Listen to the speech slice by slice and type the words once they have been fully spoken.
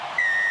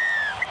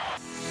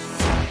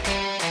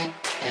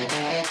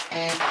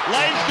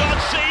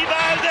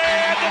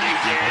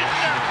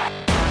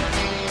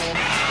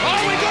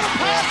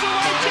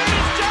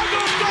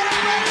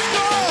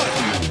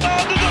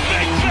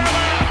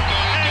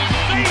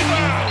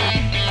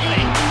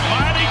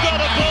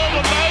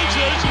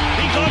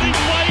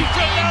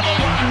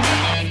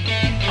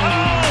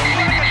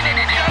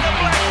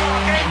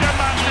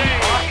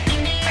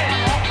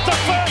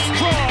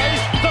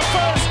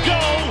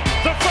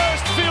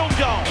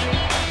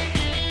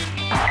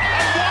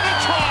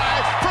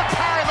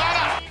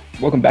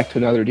Welcome back to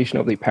another edition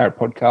of the Parrot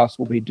Podcast.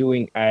 We'll be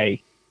doing a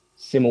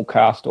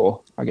simulcast,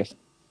 or I guess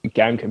a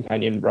game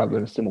companion rather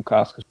than a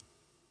simulcast.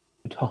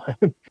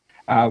 Time.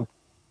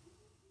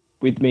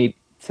 With me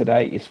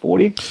today is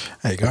 40.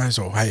 Hey guys,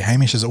 or hey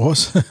Hamish as it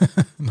was.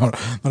 not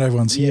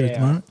everyone's here at the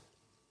moment.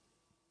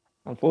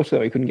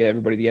 Unfortunately, we couldn't get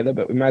everybody together,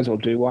 but we may as well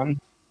do one.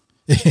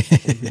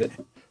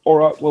 All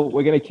right. Well,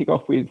 we're going to kick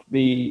off with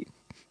the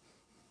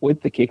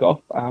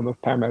kickoff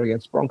of Parramatta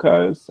against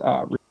Broncos.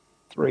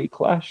 3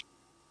 clash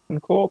in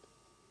the Corp.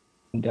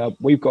 And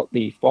we've got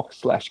the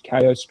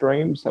Fox/Kayo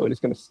stream, so we're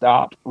just going to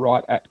start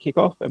right at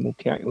kickoff, and we'll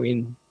count you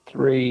in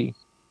 3,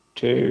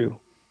 2,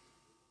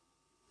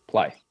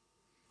 play.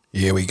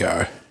 Here we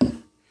go.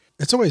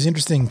 It's always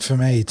interesting for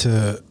me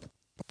to...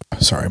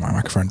 Sorry, my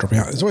microphone dropping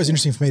out. It's always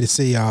interesting for me to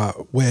see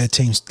where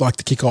teams like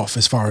to kick off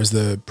as far as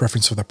the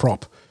preference for the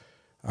prop.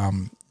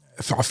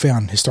 I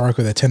found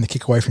historically they tend to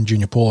kick away from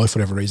Junior Paulo for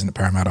whatever reason at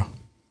Parramatta.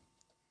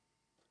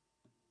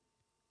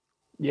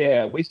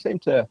 Yeah,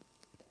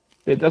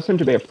 there does seem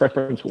to be a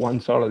preference for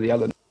one side or the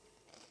other.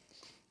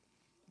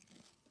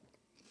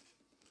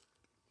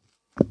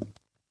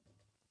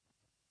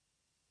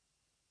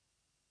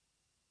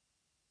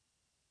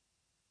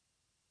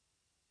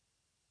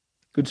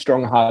 Good,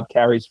 strong, hard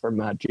carries from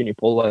Junior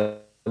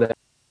Paulo there.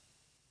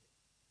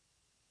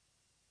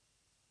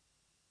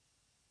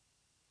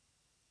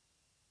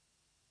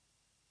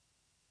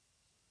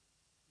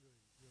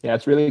 Yeah,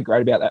 it's really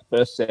great about that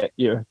first set.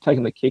 You're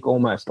taking the kick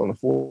almost on the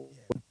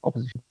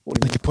opposition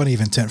 40. I think plenty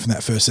of intent from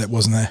that first set,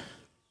 wasn't there?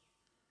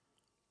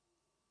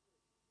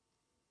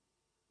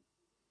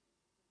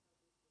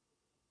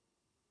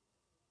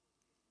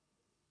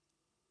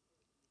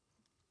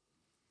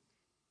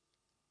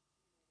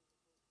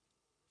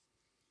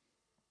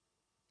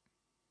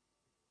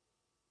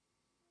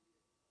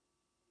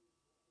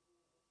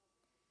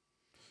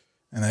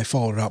 And they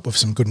followed it up with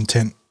some good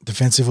intent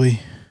defensively.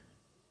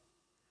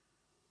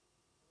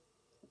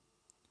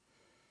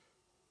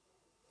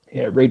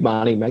 Yeah, Reid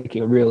Marnie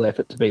making a real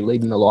effort to be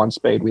leading the line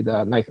speed with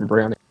Nathan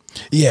Brown.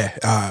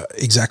 Yeah,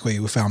 exactly.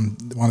 We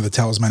found one of the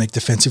talismanic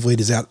defensive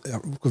leaders out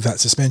with that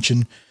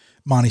suspension.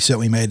 Marnie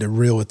certainly made a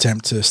real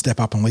attempt to step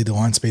up and lead the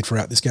line speed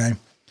throughout this game.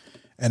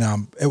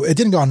 And it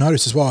didn't go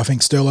unnoticed as well. I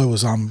think Sterlo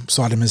was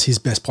cited him as his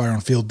best player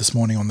on field this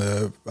morning on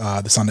the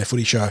Sunday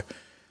Footy Show.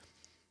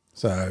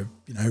 So,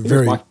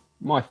 very...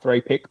 My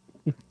 3 pick.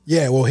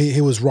 Yeah, well,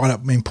 he was right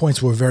up. I mean,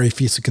 points were very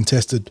fiercely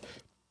contested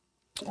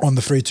on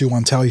the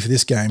 3-2-1 tally for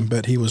this game,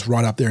 but he was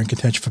right up there in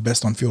contention for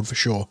best on field for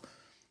sure.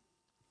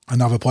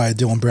 Another player,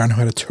 Dylan Brown, who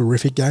had a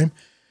terrific game,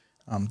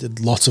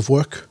 did lots of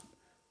work.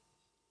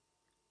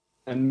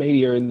 And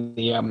media in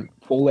the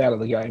fallout of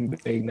the game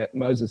being that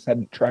Moses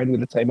hadn't trained with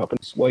the team up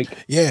this week.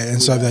 Yeah,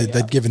 and so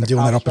they'd given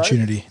Dylan that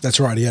opportunity.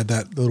 That's right, he had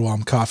that little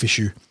calf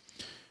issue.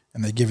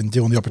 And they've given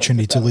Dylan the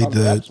opportunity to lead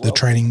the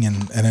training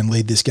and then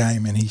lead this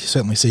game, and he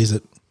certainly sees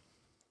it.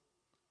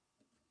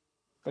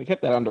 They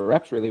kept that under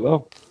wraps really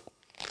well.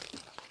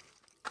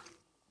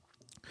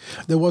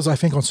 There was, I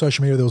think, on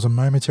social media, there was a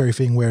momentary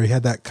thing where he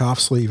had that calf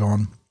sleeve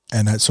on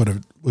and that sort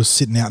of was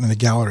sitting out in the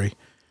gallery.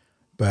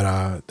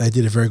 But they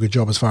did a very good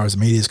job as far as the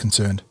media is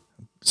concerned.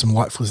 Some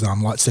light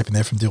stepping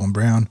there from Dylan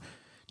Brown.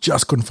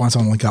 Just couldn't find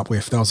someone to link up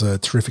with. That was a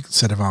terrific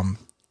set of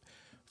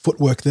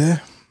footwork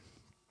there.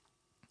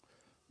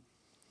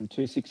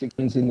 2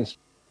 6-seconds in this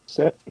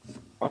set.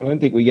 I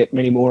don't think we get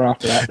many more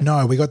after that.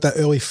 No, we got that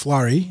early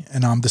flurry,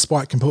 and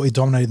despite completely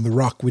dominating the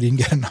ruck, we didn't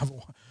get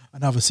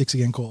another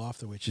 6-again call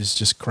after, which is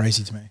just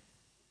crazy to me.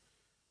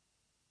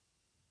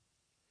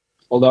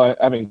 Although,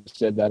 having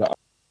said that,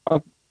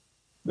 the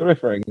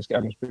refereeing this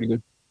game was pretty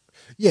good.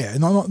 Yeah,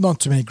 not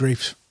too many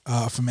griefs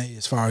for me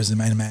as far as the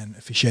main man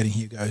officiating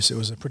here goes. It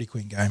was a pretty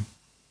clean game.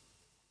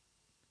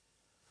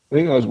 I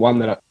think there was one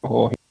that...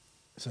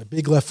 So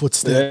big left foot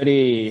step.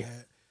 30. Yeah.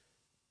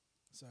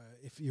 So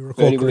if you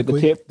recall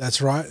correctly,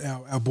 that's right.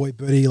 Our boy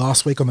Bertie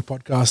last week on the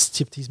podcast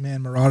tipped his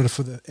man Murata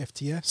for the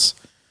FTS.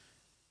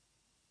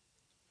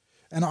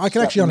 And I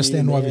can actually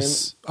understand why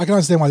this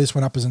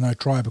went up as a no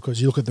try, because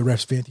you look at the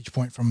ref's vantage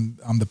point from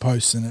the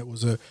post, and it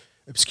was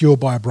obscured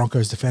by a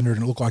Broncos defender,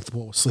 and it looked like the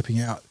ball was slipping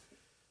out.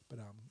 But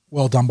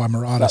well done by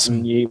Murata.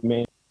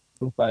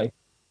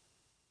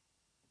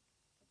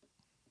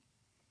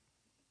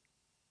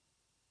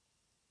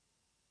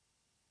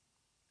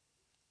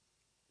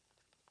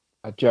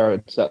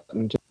 Jared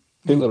Sutton, too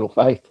little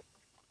faith.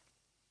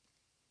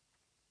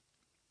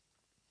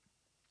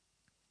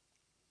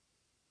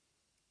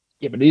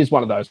 Yeah, but it is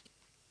one of those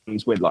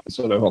things where, like,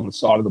 sort of on the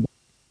side of the ball.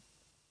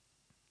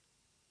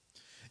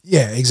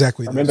 Yeah,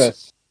 exactly. I remember.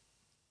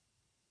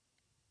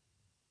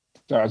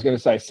 Sorry, I was going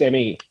to say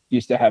Semi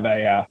used to have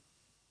a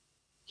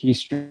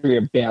history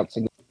of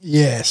bouncing.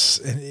 Yes,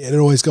 and it'd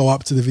always go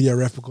up to the video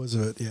ref because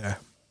of it. Yeah.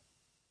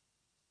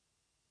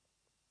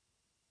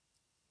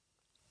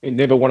 You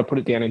never want to put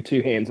it down in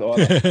 2 hands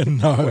either.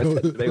 No.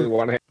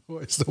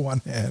 Always the one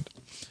hand.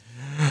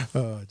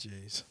 Oh,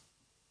 jeez.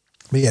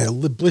 But yeah,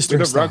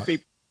 blistering start.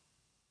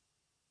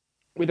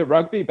 With a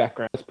rugby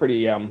background, it's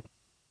pretty, I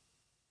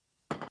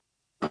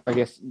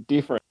guess,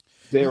 different.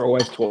 They're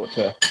always taught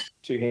to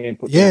two-hand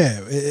put.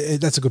 Yeah,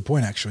 that's a good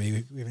point,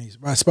 actually.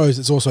 I suppose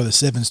it's also the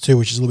sevens too,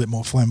 which is a little bit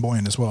more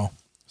flamboyant as well.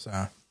 So,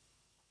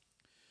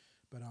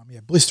 but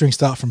blistering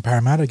start from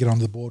Parramatta, get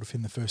onto the board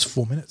within the first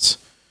 4 minutes.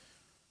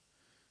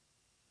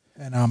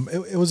 And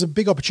it was a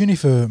big opportunity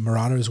for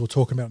Murata, as we were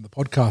talking about on the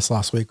podcast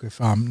last week, with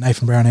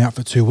Nathan Brown out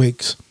for 2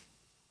 weeks.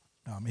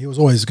 He was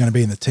always going to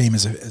be in the team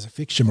as a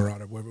fixture,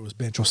 Murata, whether it was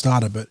bench or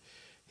starter, but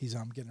he's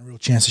getting a real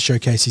chance to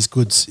showcase his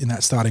goods in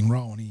that starting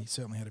role, and he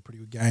certainly had a pretty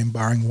good game,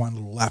 barring one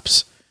little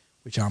lapse,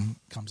 which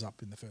comes up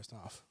in the first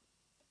half.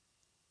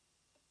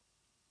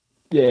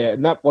 Yeah,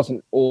 and that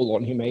wasn't all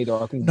on him either.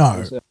 I think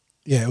no.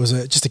 It was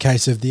just a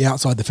case of the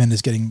outside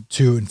defenders getting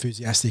too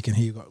enthusiastic, and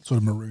he got sort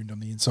of marooned on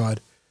the inside.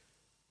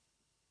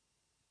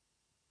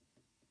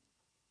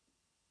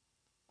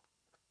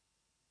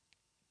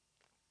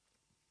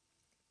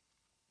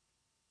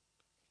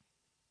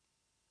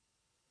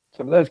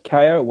 So for those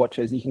KO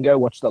watchers, you can go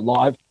watch the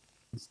live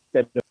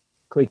instead of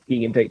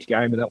clicking into each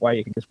game, and that way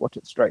you can just watch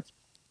it straight.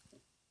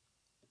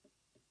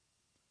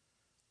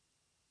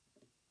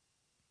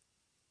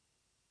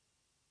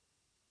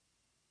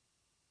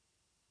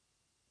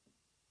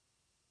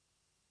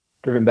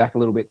 Driven back a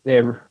little bit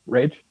there,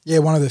 Reg. Yeah,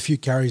 one of the few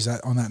carries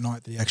on that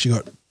night that he actually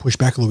got pushed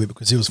back a little bit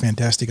because he was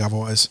fantastic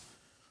otherwise.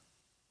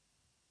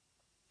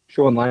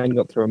 Sean Lane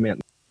got through a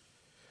mountain.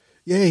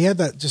 Yeah, he had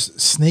that just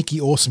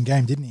sneaky, awesome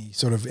game, didn't he?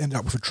 Sort of ended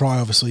up with a try,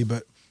 obviously,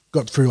 but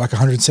got through like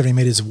 170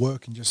 metres of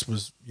work and just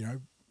was,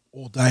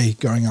 all day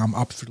going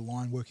up through the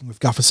line, working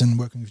with Gufferson,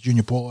 working with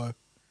Junior Paulo.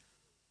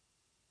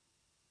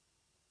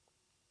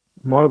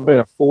 Might have been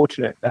a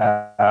fortunate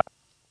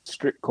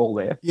strip call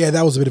there. Yeah,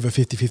 that was a bit of a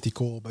 50-50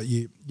 call, but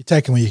you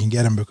take them where you can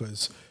get them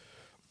because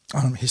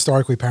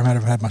historically Parramatta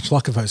haven't had much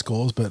luck of those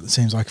calls, but it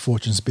seems like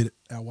fortune's a bit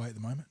our way at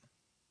the moment.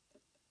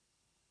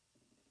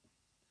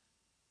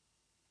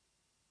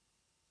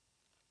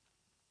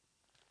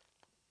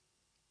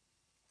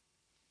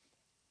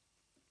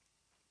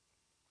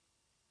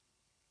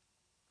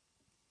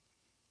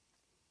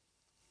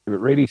 But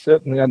Reedy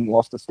certainly hadn't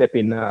lost a step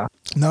in.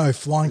 No,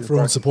 flying through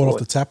on support off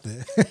the tap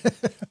there.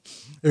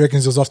 He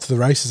reckons he was off to the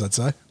races, I'd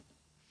say.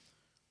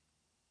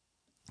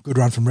 Good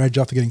run from Reg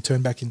after getting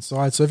turned back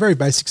inside. So very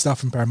basic stuff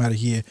from Parramatta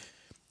here,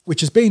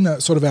 which has been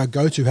sort of our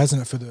go-to,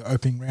 hasn't it, for the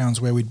opening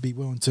rounds, where we'd be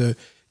willing to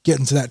get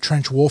into that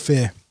trench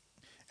warfare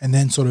and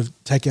then sort of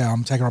take our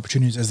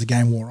opportunities as the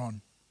game wore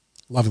on.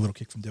 Lovely little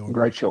kick from Dylan.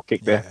 Great short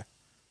kick there.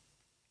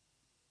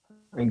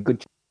 And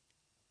good.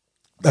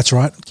 That's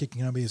right.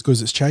 Kicking going to be as good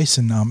as its chase,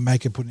 and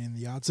Maker putting in the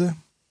yards there.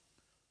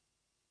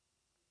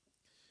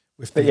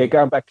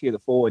 Going back to the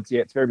forwards,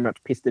 it's very much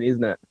piston,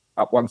 isn't it?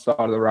 Up one side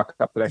of the ruck,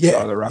 up the next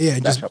side of the ruck. Yeah,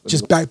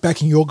 just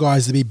backing your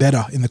guys to be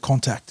better in the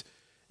contact.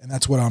 And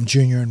that's what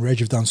Junior and Reg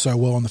have done so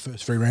well in the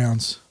first 3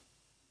 rounds.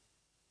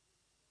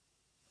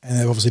 And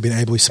they've obviously been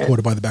ably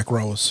supported by the back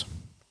rowers.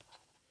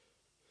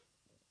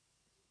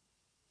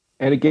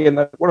 And again,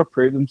 they want to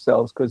prove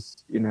themselves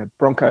because,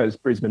 Broncos,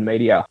 Brisbane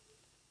media,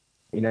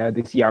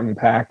 this young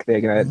pack,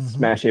 they're going to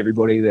smash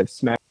everybody. They've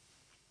smashed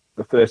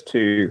the first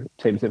 2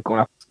 teams that have gone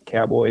up,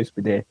 Cowboys,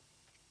 with their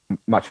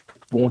much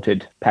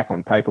vaunted pack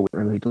on paper with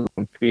really good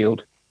on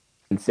field.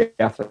 And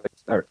South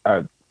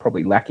are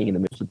probably lacking in the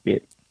middle a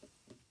bit.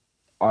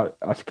 I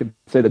could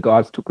see the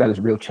guys took that as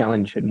a real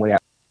challenge and went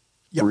out.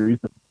 Yep.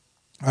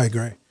 I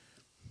agree.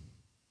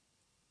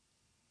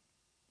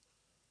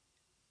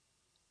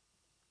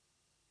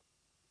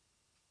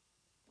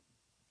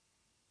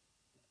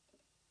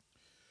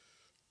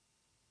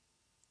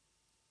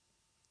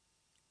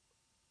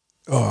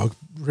 Oh,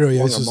 really?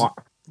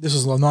 This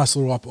is a nice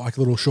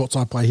little short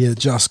side play here that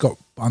just got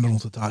bundled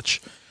onto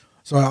touch.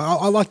 So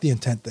I like the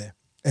intent there,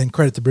 and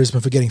credit to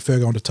Brisbane for getting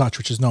Fergo onto touch,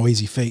 which is no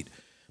easy feat.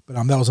 But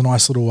that was a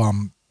nice little.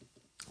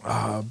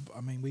 That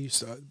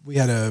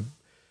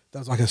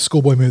was like a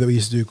schoolboy move that we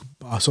used to do,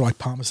 sort of like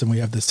Palmerston. We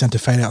have the centre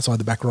fade outside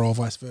the back row, or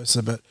vice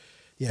versa. But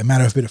yeah,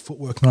 matter of a bit of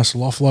footwork, nice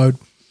little offload,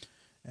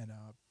 and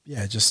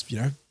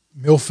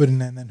Milford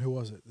and then who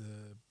was it?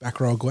 The back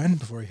row Glenn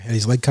before he had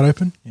his leg cut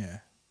open. Yeah.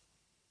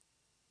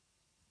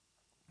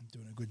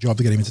 Doing a good job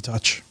to get him into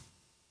touch.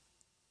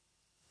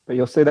 But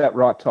you'll see that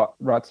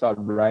right side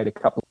raid a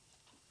couple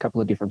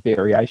of different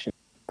variations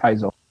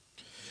pays off.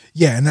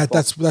 Yeah, and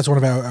that's one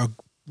of our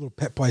little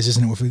pet plays,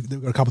 isn't it?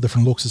 We've got a couple of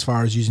different looks as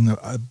far as using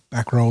the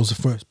back row as the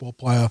first ball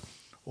player,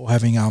 or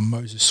having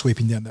Moses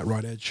sweeping down that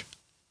right edge.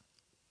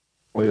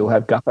 Or you'll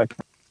have Guppo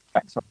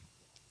backside.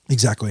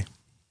 Exactly.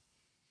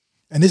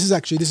 And this is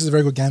a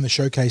very good game to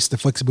showcase the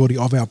flexibility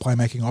of our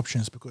playmaking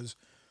options, because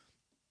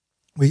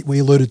we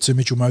alluded to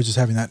Mitchell Moses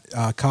having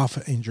that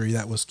calf injury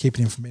that was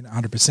keeping him from being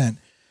 100%.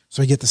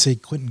 So you get to see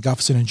Clinton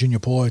Gufferson and Junior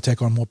Paulo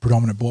take on more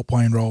predominant ball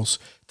playing roles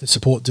to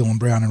support Dylan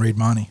Brown and Reed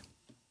Mahoney.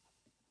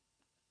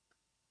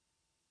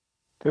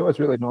 It was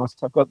really nice.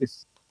 I've got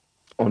this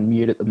on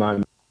mute at the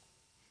moment.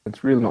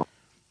 It's really not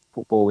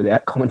football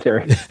without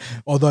commentary.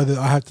 Although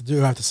I have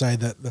to say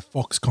that the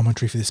Fox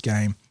commentary for this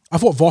game, I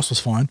thought Voss was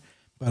fine,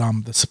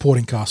 but the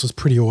supporting cast was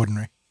pretty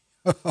ordinary.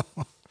 Let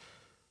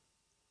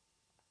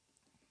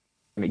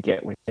me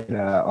get when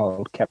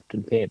old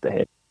Captain Panther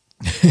head.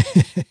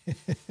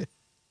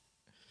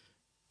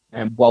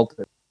 And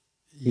Walter,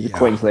 he's a Yeah.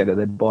 Queenslander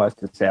that buys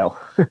to sell.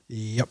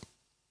 Yep.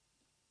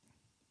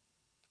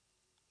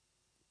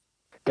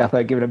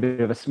 Gutho giving a bit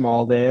of a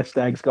smile there.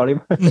 Stag's got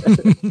him.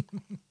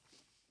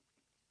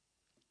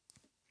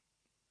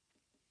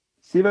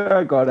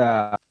 Sivo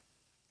got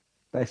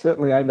they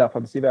certainly aimed up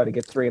on Sivo to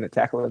get 3 in a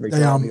tackle every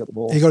time he got the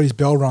ball. He got his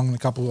bell rung in a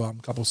couple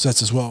of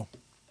sets as well.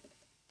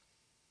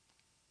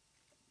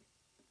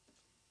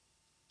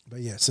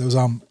 But yes, there was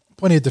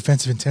plenty of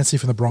defensive intensity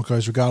from the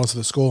Broncos, regardless of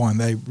the scoreline.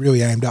 They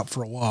really aimed up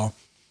for a while.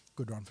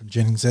 Good run from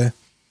Jennings there.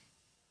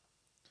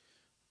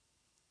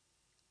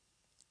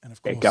 And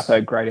of course,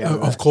 Gutho, great out.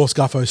 Of course,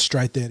 Guffo's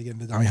straight there to get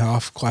into dummy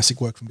half. Classic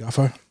work from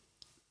Guffo.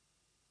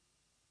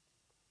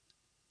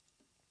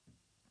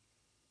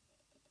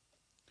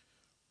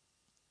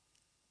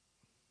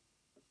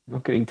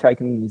 Not getting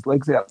taken his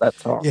legs out that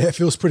time. Yeah, it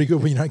feels pretty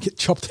good when you don't get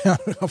chopped out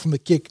from the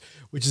kick,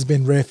 which has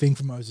been a rare thing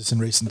for Moses in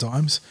recent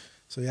times.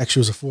 So he actually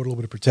was afforded a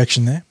little bit of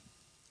protection there.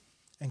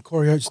 And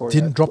Corey Oates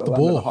didn't drop the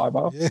ball. High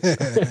bar.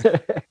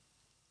 Yeah.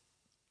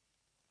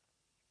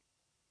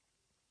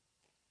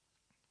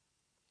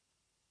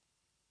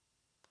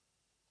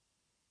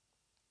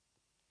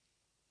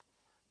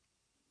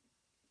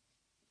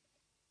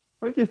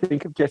 What did you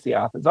think of Jesse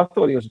Arthurs? I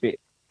thought he was a bit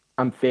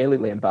unfairly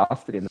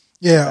lambasted in the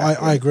Yeah,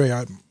 I agree.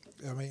 I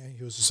mean,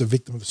 he was just a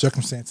victim of the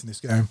circumstance in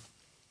this game.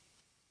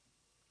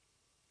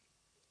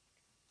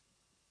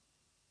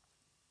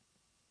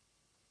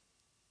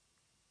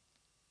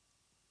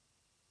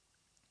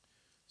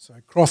 So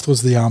Croft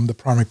was the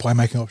primary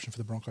playmaking option for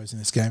the Broncos in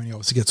this game, and he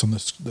obviously gets on the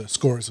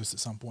scorers list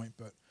at some point.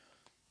 But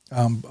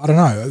I don't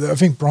know. I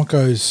think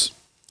Broncos,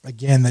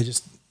 again,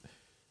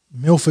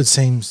 Milford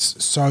seems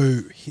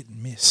so hit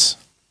and miss.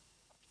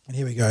 And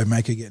here we go,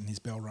 Maker getting his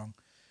bell rung.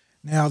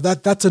 Now,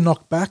 that's a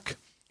knockback,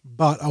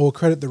 but I will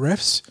credit the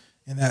refs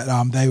in that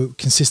they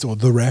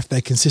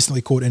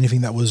consistently caught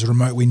anything that was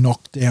remotely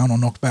knocked down or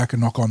knocked back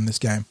and knock on in this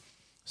game.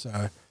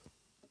 So,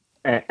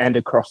 and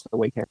across the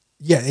weekend.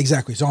 Yeah,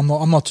 exactly. So I'm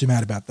not too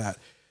mad about that.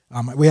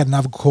 We had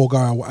another call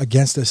go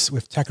against us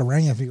with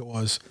Takarangi, I think it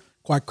was,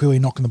 quite clearly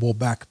knocking the ball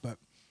back, but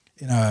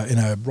in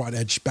a right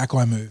edge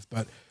backline move.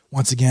 But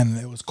once again,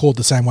 it was called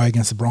the same way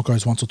against the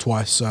Broncos once or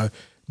twice, so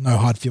no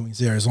hard feelings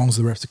there. As long as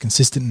the refs are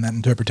consistent in that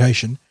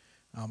interpretation,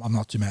 I'm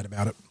not too mad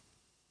about it.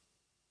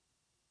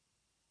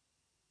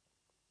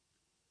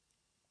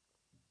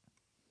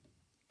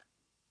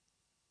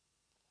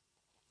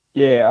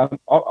 Yeah,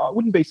 I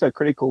wouldn't be so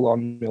critical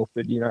on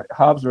Milford. You know,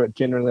 halves are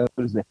generally as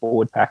good as their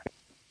forward pack.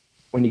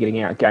 When you're getting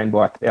outgained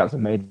by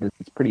 1,000 metres,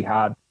 it's pretty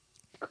hard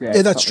to create.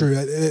 Yeah, that's true.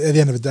 At the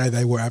end of the day,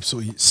 they were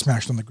absolutely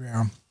smashed on the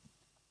ground.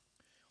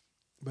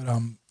 But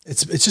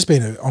it's just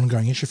been an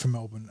ongoing issue for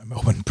Melbourne,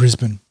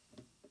 Brisbane,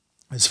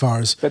 as far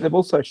as. But they've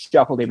also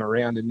shuffled him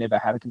around and never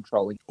had a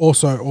controlling.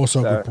 Also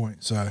a good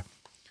point. So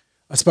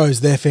I suppose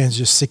their fans are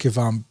just sick of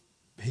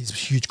his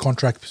huge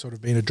contract sort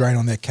of being a drain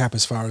on their cap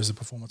as far as the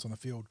performance on the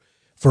field.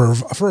 For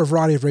a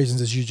variety of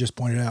reasons, as you just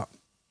pointed out.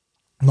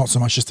 Not so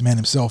much just the man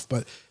himself,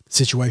 but the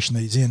situation that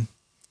he's in.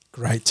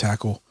 Great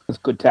tackle. It's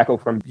a good tackle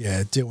from...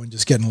 Yeah, Dylan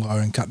just getting low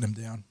and cutting him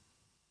down.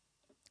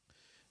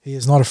 He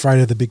is not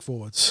afraid of the big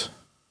forwards.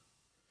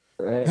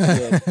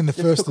 Yeah, and the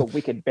first took a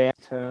wicked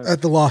bounce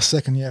at the last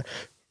second, yeah.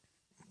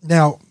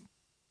 Now,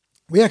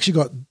 we actually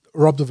got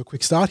robbed of a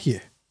quick start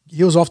here.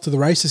 He was off to the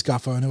races,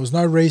 Guffo, and there was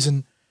no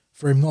reason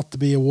for him not to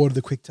be awarded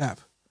the quick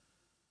tap.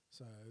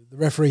 The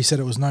referee said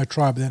it was no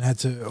try, but then had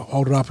to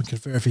hold it up and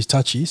confer if his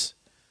touchies.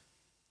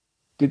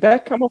 Did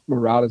that come off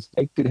Murata's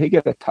leg? Did he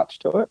get a touch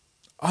to it?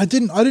 I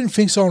didn't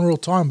think so in real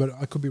time, but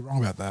I could be wrong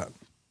about that.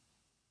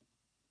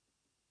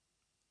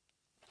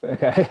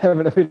 Okay,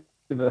 having a bit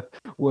of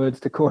words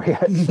to Corey.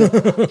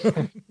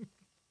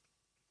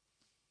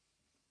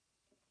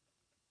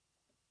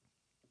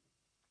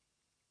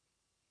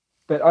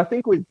 But I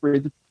think with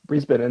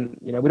Brisbane, and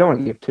we don't want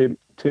to give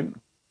too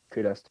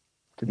kudos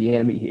to the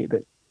enemy here,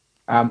 but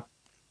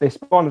their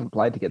spine hasn't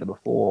played together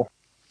before.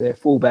 Their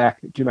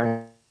fullback,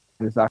 Jermaine,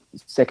 is like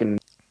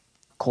second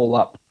call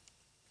up.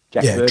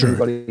 Jack Bird,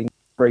 everybody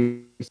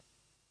free. This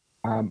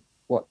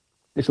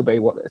will be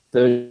the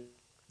third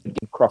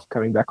Croft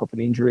coming back off an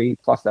injury.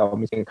 Plus, they were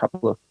missing a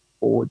couple of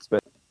forwards,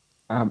 but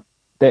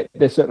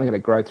they're certainly going to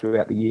grow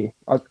throughout the year.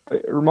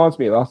 It reminds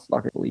me of us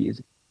like a couple of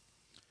years,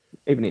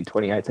 even in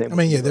 2018. I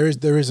mean, yeah,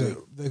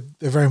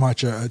 they're very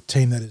much a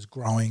team that is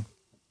growing,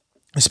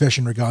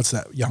 especially in regards to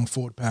that young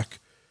forward pack.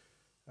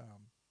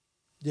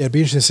 Yeah, it'd be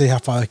interesting to see how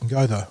far they can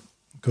go, though,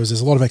 because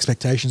there's a lot of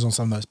expectations on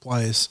some of those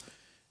players.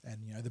 And,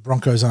 the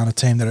Broncos aren't a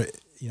team that,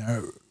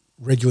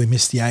 regularly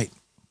miss the 8.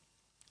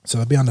 So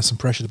they'll be under some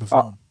pressure to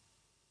perform.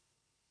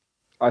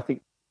 I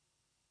think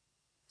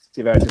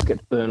Sivo just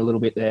gets burned a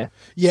little bit there.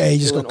 Yeah, he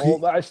just got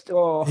almost.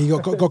 He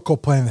got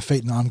caught playing the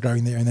feet and arm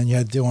growing there, and then you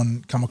had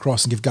Dylan come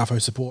across and give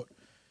Guffo support.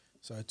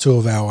 So two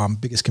of our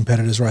biggest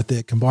competitors right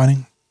there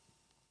combining.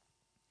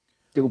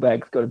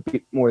 Dillbag's got a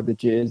bit more of the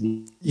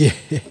jersey. Yeah.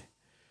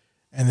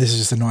 And this is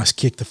just a nice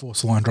kick to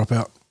force the line drop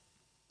out.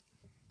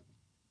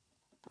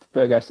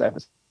 Fergo safe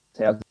as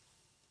houses.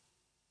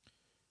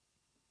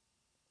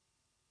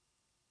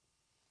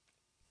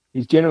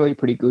 he's generally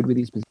pretty good with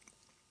his position.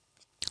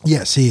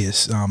 Yes, he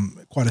is.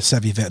 Quite a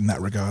savvy vet in that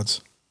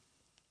regards.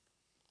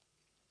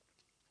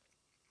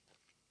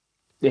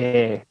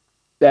 Yeah,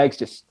 Dags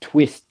just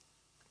twists.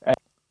 And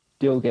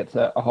Dill gets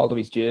a hold of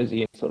his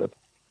jersey and sort of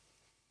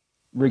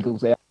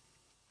wriggles out.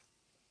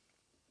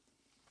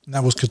 And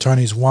that was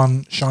Katoni's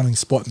one shining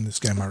spot in this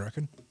game, I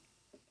reckon.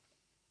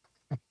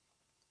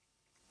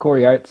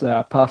 Corey Oates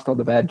passed on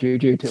the bad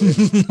juju to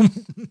him.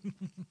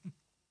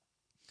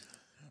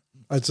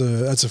 That's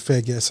a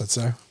fair guess, I'd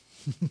say.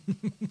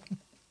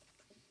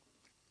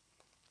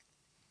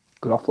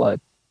 Good offload.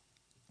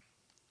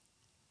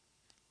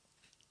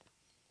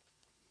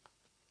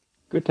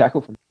 Good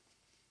tackle from.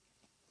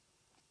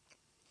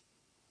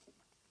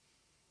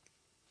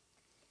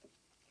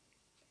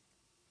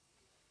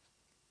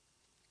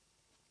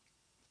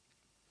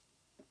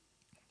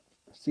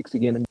 Six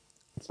again and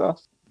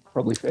us,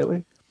 probably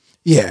fairly.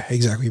 Yeah,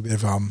 exactly. A bit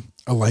of a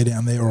lay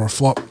down there or a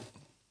flop.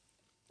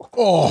 We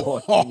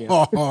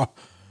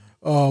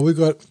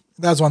got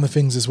that's one of the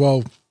things as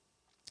well.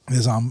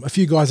 There's a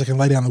few guys that can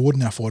lay down the wood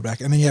in our forward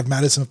back, and then you have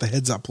Madison with the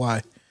heads up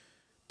play.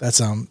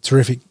 That's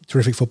terrific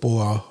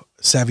football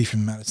savvy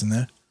from Madison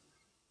there.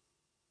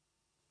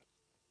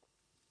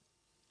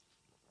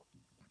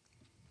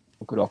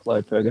 Good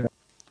offload, Fergo.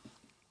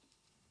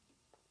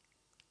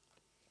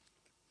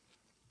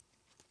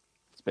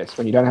 It's best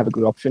when you don't have a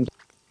good option.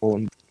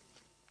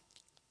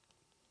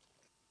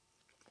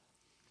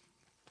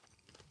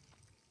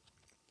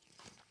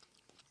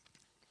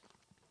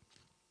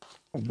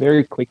 A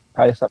very quick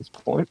pace at this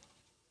point.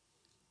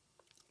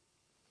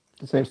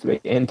 It seems to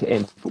be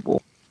end-to-end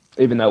football,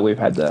 even though we've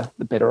had the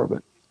better of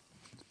it.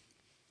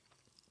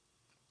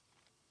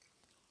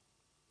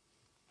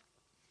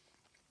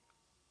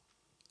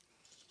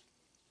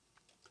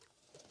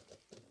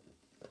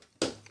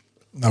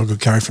 No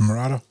good carry from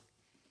Murata.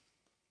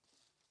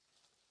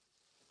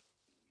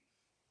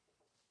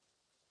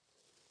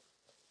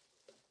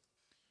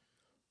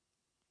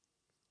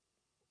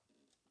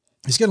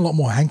 He's getting a lot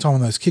more hang time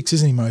on those kicks,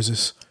 isn't he,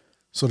 Moses?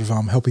 Sort of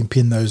helping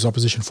pin those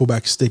opposition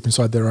fullbacks deep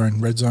inside their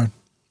own red zone.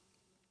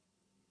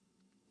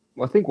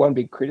 Well, I think one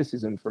big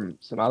criticism from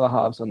some other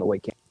halves on the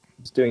weekend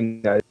is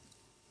doing those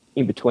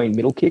in-between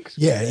middle kicks.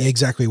 Yeah,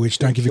 exactly, which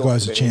don't give you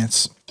guys a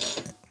chance.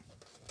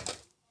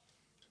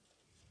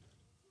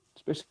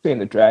 Especially in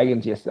the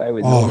Dragons yesterday.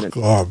 With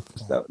God.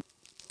 So,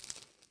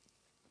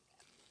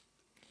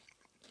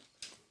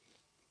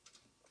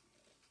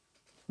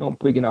 not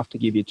big enough to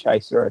give you a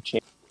chaser a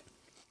chance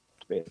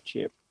to be a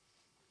chip.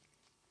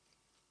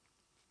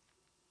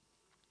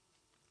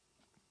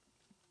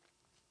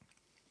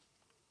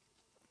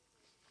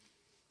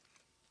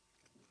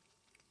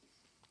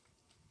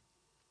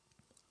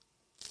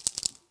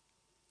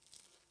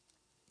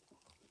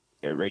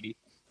 Get ready.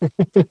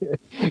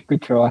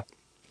 Good try.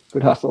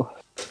 Good hustle.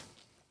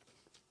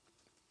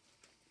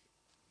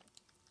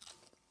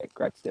 Yeah,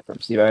 great step from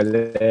Sivo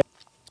there.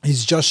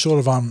 He's just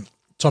short of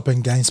top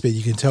end gain speed.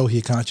 You can tell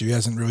here, can't you? He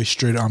hasn't really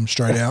straight out.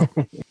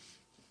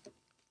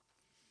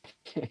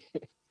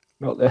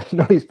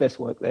 Not his best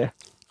work there.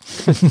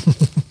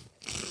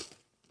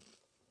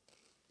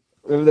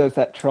 Remember there was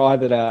that try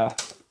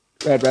that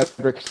Brad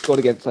Radrick scored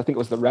against, I think it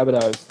was the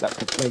Rabbitohs, that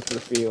length of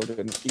the field,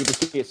 and you could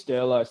just hear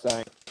Sterlo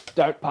saying,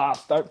 don't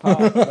pass. That's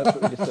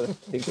what we just sort of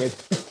think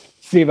with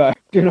Sivo,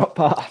 do not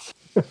pass.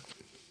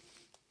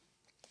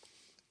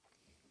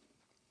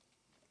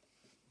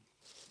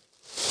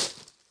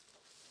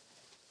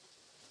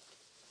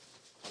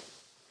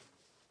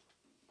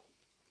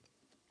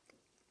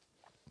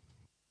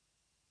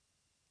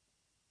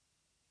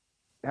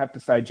 I have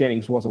to say,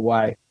 Jennings was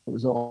away. It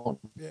was on.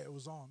 Yeah, it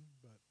was on,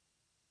 but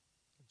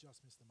it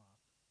just missed the mark.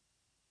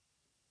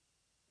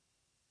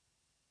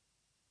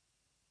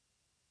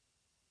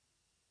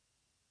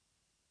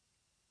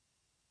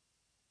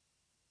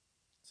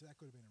 So that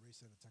could have been a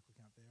reset of tackle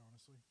count there,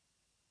 honestly.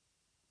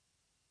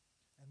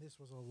 And this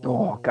was a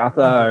long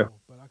Gutho.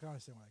 but I can't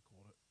understand why they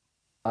called it.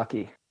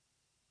 Lucky.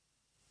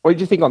 What did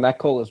you think on that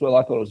call as well?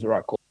 I thought it was the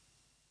right call.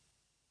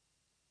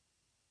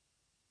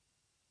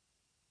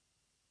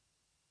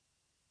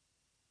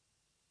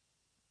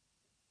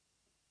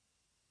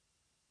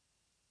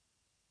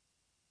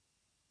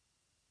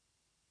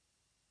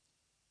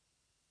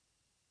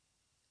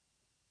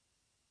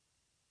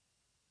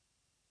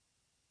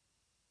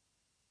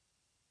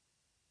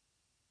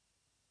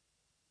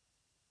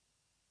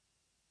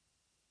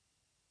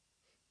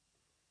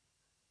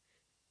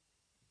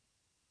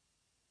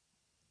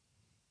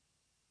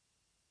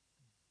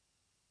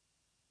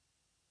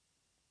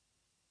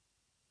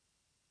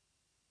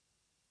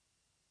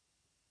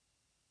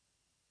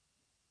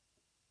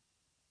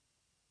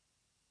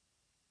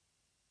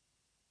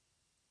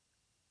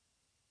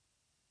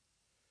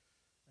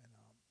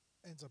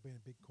 Ends up being a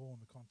big call in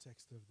the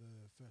context of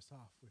the first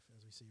half,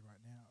 as we see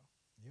right now.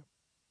 Yep.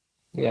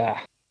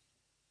 Yeah.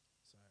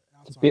 So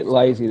It's a bit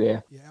lazy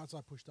there. Yeah,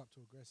 outside pushed up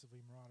too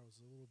aggressively. Murata was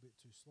a little bit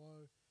too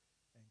slow,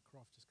 and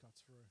Croft just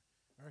cuts through.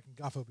 I reckon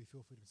Guffer will be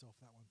filthy himself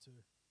that one too.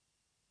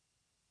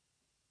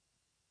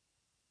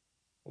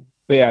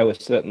 BA was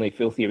certainly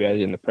filthy about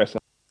it in the press.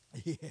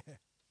 Yeah. Yeah.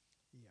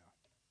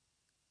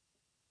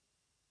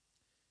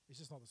 It's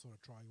just not the sort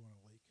of try you want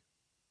to leak.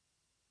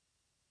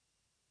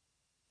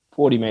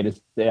 40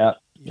 metres out.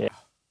 Yeah.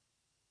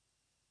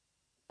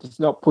 Just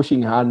not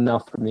pushing hard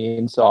enough from the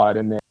inside,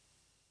 and then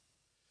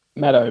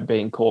Maddo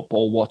being caught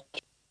ball watch.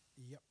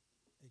 Yep.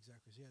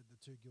 Exactly. So you had the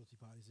two guilty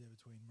parties there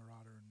between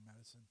Murata and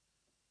Madison.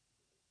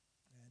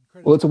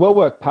 And well, it's a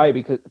well-worked play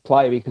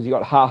because you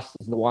got Haas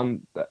as the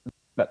one that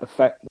the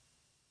fact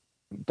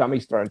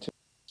dummy's thrown to.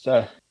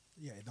 So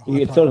yeah,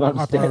 you can sort of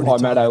understand why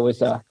Maddo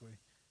was exactly.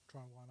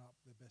 Try and line up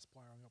the best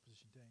player on the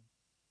opposition team.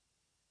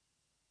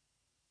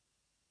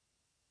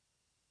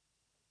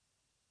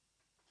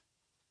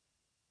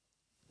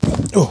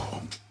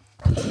 Oh,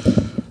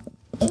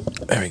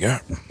 there we go.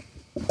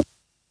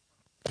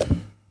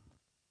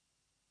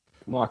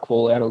 Might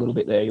fall out a little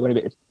bit there. You went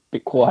a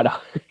bit quieter.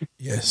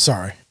 Yeah,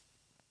 sorry.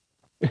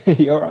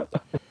 You're right.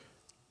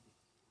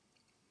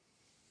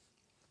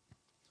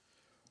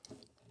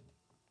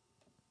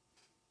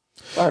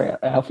 Sorry,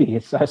 Alfie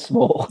is so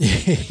small.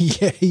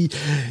 Yeah,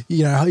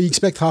 you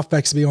expect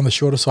halfbacks to be on the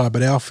shorter side,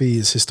 but Alfie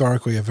is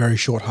historically a very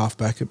short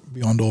halfback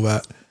beyond all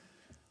that.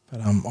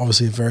 But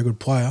obviously a very good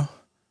player.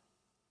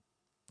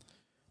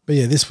 But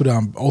yeah, this would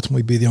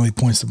ultimately be the only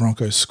points the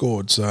Broncos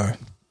scored. So,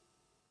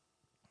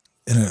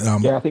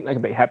 yeah, I think they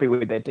can be happy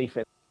with their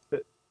defense.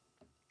 But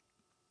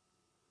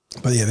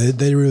yeah,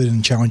 they really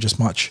didn't challenge us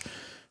much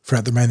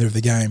throughout the remainder of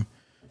the game.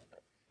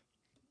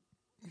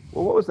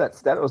 Well, what was that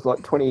stat? It was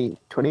like 20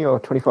 or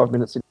 25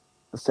 minutes in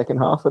the second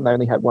half, and they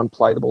only had one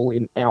play the ball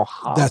in our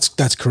half.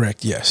 That's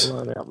correct, yes.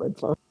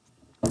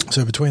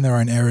 So between their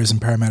own errors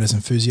and Parramatta's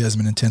enthusiasm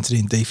and intensity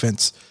in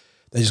defence,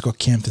 they just got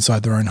camped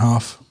inside their own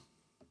half.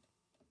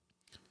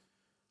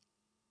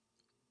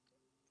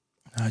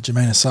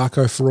 Jermaine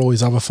Asako, for all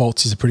his other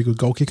faults, is a pretty good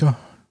goal kicker.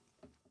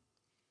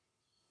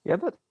 Yeah,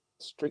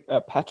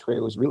 that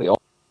Patria was really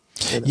off.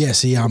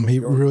 Yes, he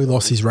really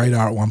lost his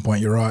radar at one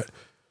point, you're right.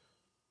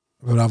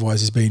 But otherwise,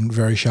 he's been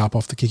very sharp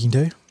off the kicking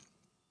tee.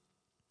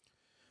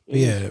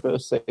 His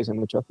first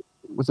season, which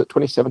was it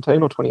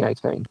 2017 or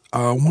 2018?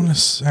 I want to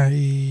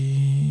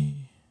say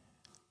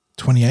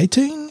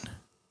 2018?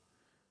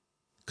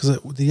 Because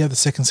did he have the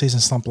second season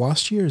slump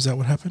last year? Is that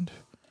what happened?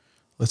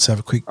 Let's have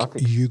a quick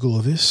Google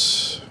of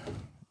this.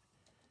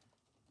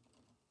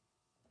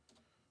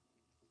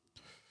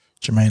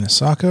 Jermaine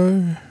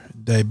Asako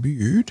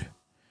debuted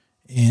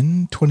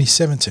in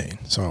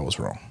 2017. So I was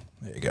wrong.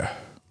 There you go.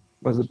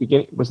 Was it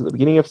the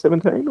beginning of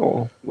 17,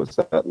 or was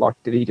that like,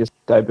 did he just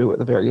debut at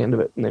the very end of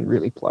it and then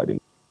really played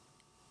in?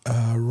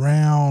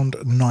 Around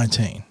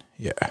 19,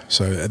 yeah.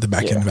 So at the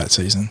back end of that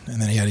season,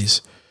 and then he had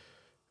his.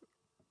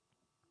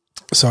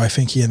 So I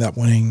think he ended up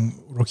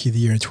winning Rookie of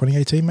the Year in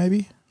 2018,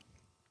 maybe.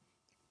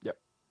 Yep.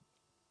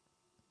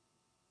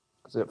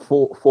 Is it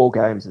four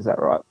games? Is that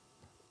right?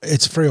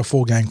 It's 3 or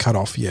 4 game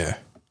cutoff, yeah.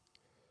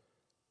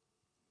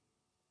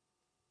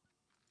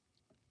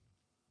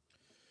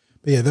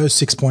 But yeah, those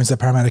 6 points that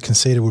Parramatta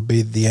conceded would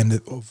be the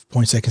end of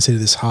points they conceded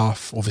this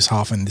half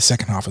and the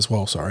second half as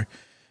well, sorry.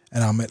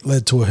 And it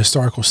led to a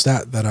historical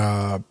stat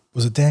that,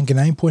 was it Dan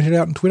Ganane pointed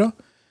out on Twitter?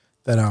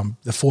 That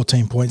the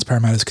 14 points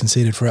Parramatta's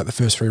conceded throughout the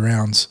first 3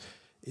 rounds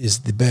is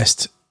the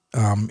best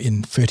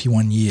in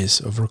 31 years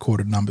of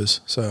recorded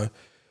numbers. So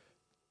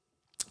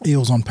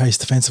Eels on pace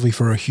defensively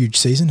for a huge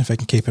season if they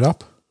can keep it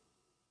up.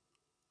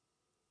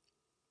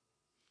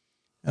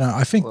 And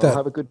I think they'll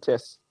have a good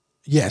test.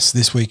 Yes,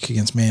 this week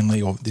against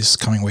Manly, or this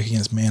coming week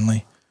against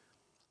Manly.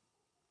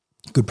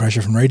 Good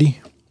pressure from Reedy.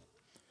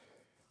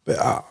 But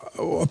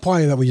a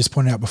player that we just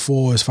pointed out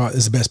before as far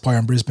as the best player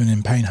in Brisbane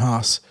in Payne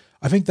Haas,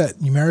 I think that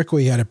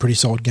numerically he had a pretty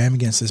solid game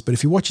against us, but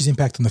if you watch his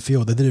impact on the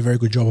field, they did a very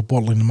good job of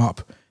bottling him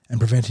up and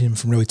preventing him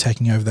from really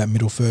taking over that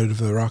middle third of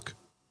the ruck.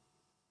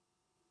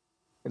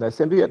 And they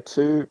seem to get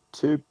two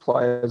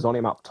players on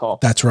him up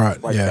top. That's right,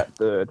 yeah. That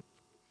third.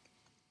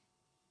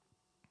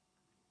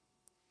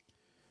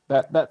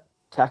 That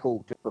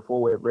tackle just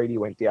before where Reedy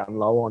went down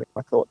low on him,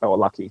 I thought they were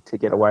lucky to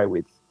get away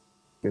with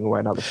giving away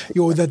another.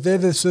 Yeah, they're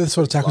the sort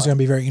of tackles going to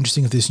be very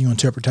interesting with this new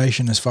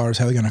interpretation as far as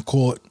how they're going to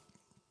call it.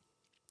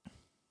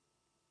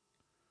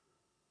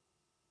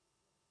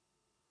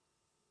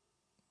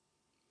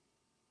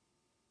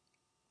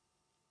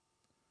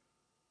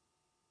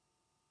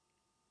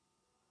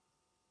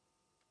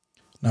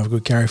 Another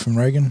good carry from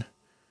Reagan.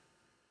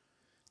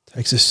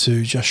 Takes us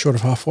to just short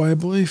of halfway, I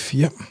believe.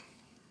 Yep.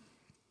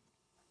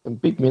 Some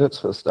big minutes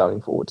for the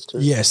starting forwards too.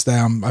 Yes, they.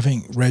 I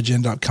think Reg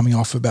ended up coming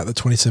off about the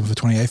 27th or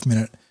 28th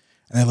minute,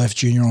 and they left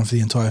Junior on for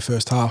the entire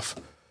first half.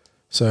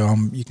 So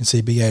you can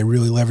see BA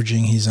really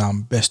leveraging his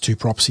best 2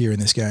 props here in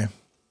this game.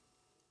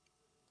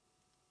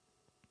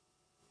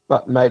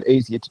 But made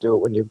easier to do it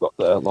when you've got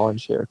the line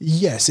share.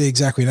 Yes,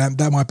 exactly.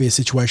 That might be a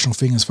situational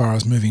thing as far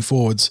as moving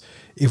forwards.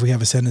 If we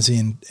have ascendancy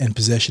in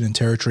possession and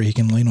territory, he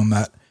can lean on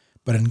that.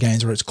 But in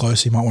games where it's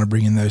close, he might want to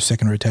bring in those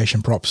second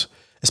rotation props,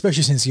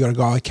 especially since you got a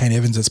guy like Kane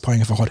Evans that's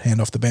playing off a hot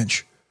hand off the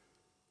bench.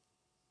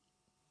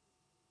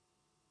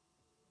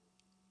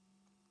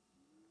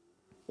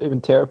 Even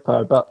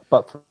Terapo,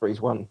 but for his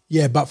one.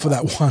 Yeah, but for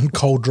that one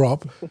cold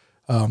drop,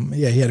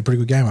 he had a pretty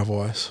good game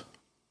otherwise.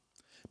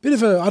 Bit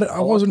of I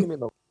wasn't.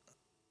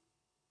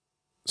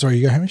 Sorry,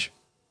 you go, Hamish.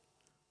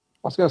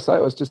 I was going to say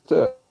it was just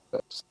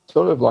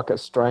sort of like a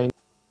strange.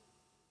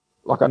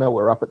 Like I know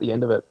we're up at the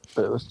end of it,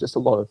 but it was just a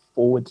lot of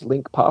forwards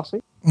link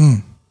passing.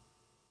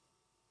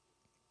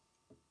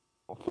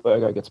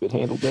 Fergo gets a bit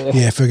handled there.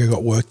 Yeah, Fergo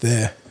got work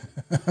there.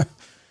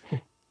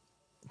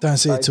 Don't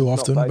see it too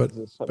often,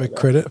 but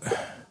credit.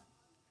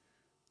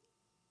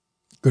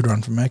 Good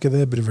run from Macca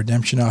there. Bit of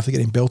redemption after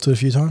getting belted a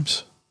few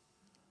times.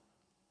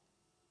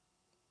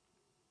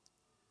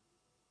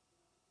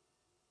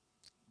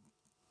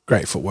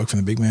 Great footwork from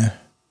the big man.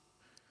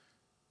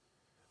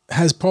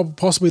 Has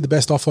possibly the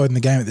best offload in the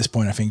game at this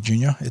point, I think,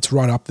 Junior. It's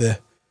right up there.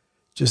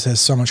 Just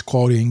has so much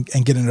quality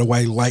and getting it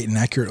away late and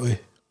accurately.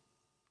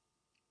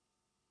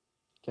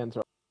 Ken's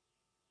right.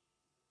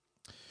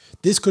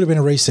 This could have been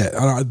a reset.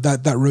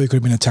 That really could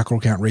have been a tackle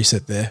count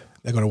reset there.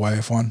 They got away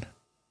with one.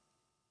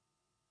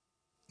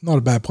 Not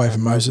a bad play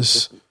from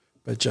Moses,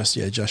 but just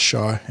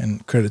shy.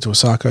 And credit to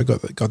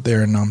Osako, got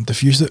there and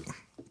diffused it.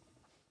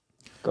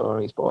 Got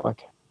on his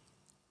bike.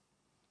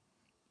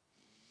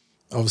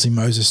 Obviously,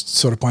 Moses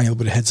sort of playing a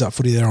little bit of heads-up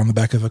footy there on the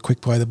back of a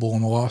quick play the ball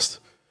on the last,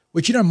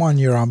 which you don't mind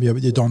your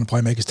dominant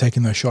playmakers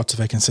taking those shots if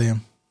they can see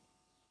them.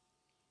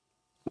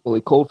 Well,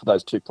 he called for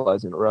those 2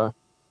 plays in a row.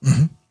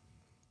 Mm-hmm.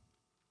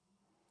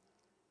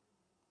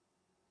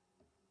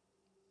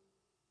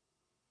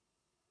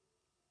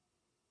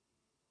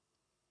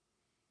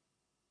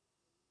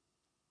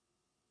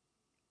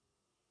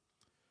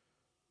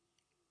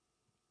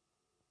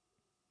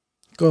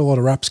 Got a lot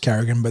of raps,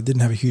 Carrigan, but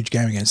didn't have a huge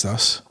game against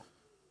us.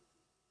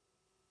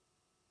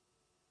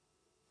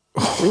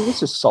 I think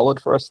it's just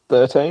solid for us.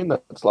 13.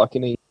 That's like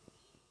he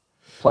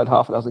played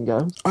half a dozen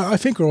games. I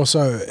think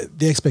also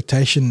the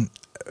expectation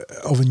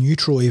of a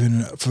neutral,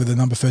 even for the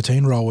number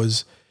 13 role,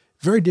 was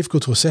very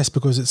difficult to assess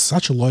because it's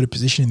such a loaded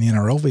position in the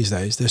NRL these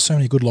days. There's so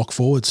many good lock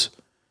forwards.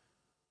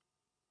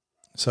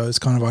 So it's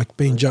kind of like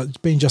being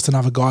just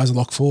another guy as a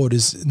lock forward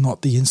is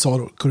not the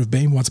insult it could have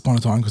been once upon a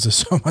time because there's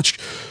so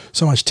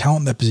much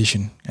talent in that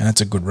position, and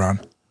it's a good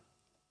run.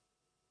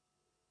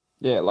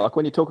 Yeah, like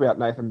when you talk about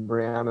Nathan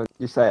Brown and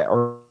you say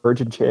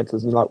origin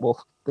chances, and you're like,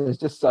 well, there's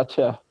just such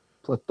a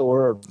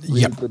plethora of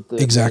really good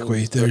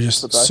exactly. There are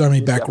just so many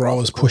back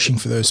rollers pushing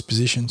for those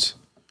positions.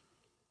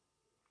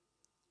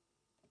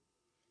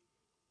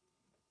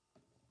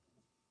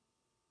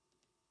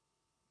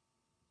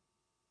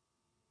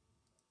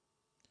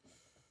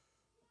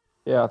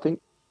 Yeah, I think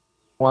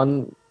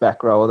one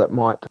back rower that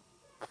might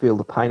feel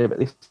the pain of it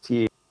this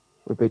year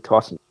would be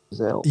Tyson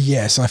Frizzell.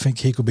 Yes, I think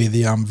he could be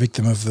the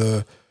victim of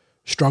the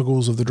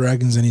struggles of the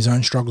Dragons and his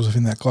own struggles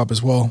within that club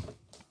as well.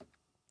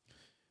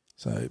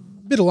 So,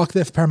 bit of luck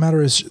there for Parramatta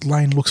as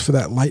Lane looks for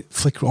that late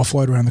flick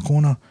offload around the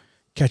corner,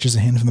 catches a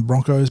hand from the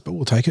Broncos, but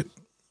we'll take it.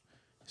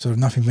 Sort of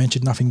nothing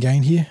ventured, nothing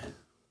gained here.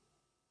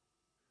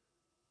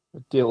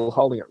 Dill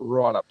holding it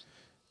right up.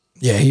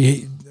 Yeah,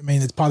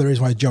 it's part of the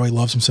reason why Joey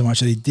loves him so much,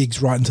 that he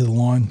digs right into the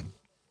line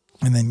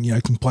and then,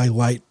 can play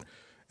late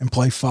and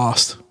play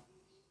fast.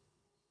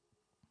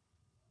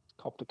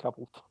 Copped a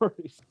couple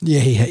threes.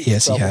 Yeah, he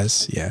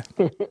has. Yeah.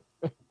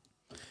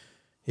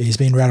 He's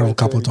been rattled a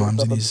couple of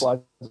times in his.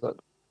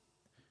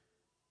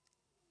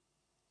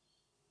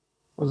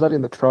 Was that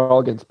in the trial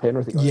against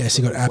Penrith? Yes,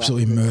 he got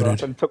absolutely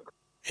murdered. And took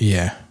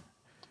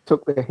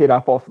the hit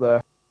up off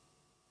the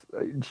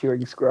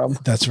ensuing scrum.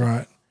 That's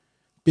right.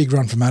 Big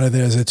run from Matto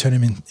there as they turn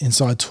him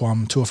inside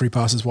to 2 or 3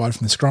 passes wide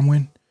from the scrum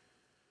win.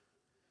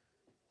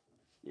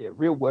 Yeah,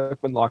 real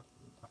workman-like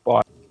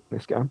by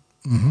this game.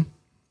 Mm-hmm.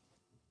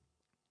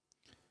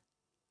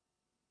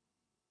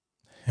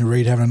 And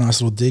Reid having a nice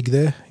little dig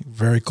there,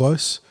 very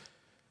close.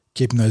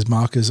 Keeping those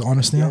markers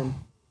honest now.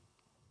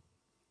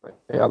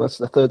 Yeah, that's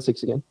the third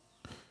 6 again.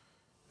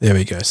 There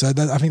we go. So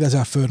I think that's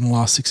our third and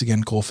last 6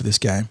 again call for this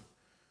game.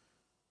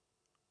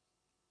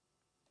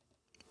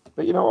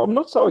 But, I'm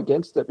not so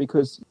against it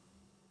because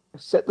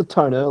it set the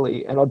tone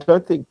early, and I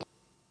don't think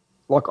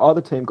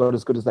either team got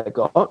as good as they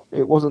got.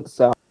 It wasn't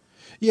so.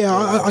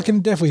 Yeah, I can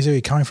definitely see where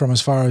you're coming from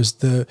as far as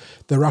the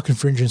ruck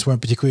infringements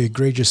weren't particularly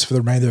egregious for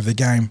the remainder of the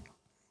game.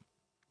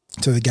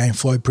 So the game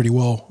flowed pretty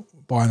well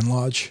by and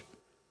large.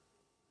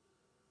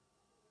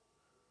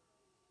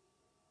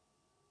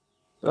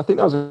 I think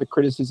that was a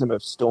criticism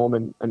of Storm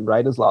and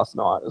Raiders last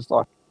night. It was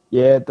like,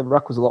 yeah, the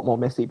ruck was a lot more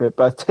messy, but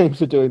both teams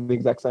were doing the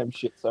exact same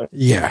shit. So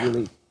yeah,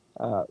 really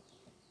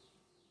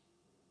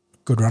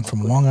good run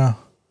from Wonga.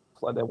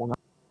 Flow there, Wonga.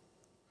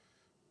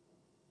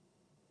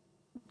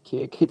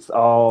 Kick hits.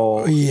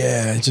 Oh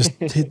yeah, just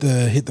hit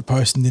the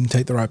post and didn't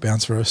take the right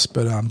bounce for us.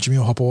 But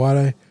Jamil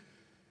Hopewade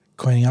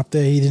cleaning up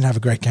there. He didn't have a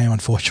great game,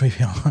 unfortunately.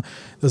 There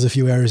was a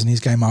few errors in his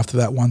game after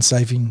that one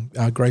saving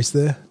grace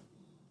there.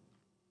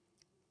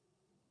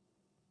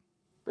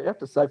 But you have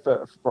to say,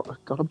 God,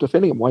 I'm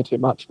defending him way too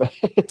much. But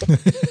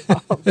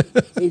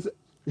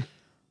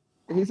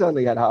he's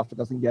only had half a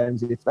dozen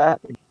games, if that.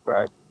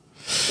 Right?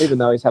 Even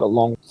though he's had a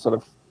long sort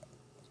of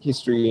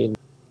history in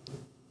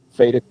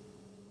feeder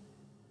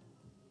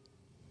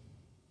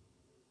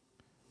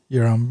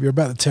You're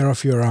about to tear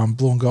off your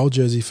blue and gold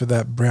jersey for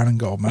that brown and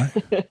gold, mate.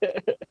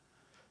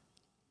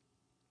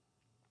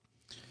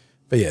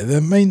 But yeah,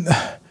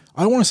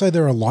 I don't want to say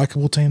they're a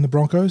likable team, the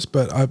Broncos,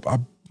 but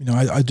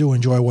I do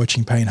enjoy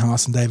watching Payne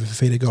Haas and David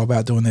Fifita go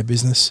about doing their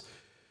business.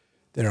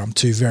 They're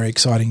two very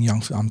exciting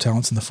young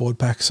talents in the forward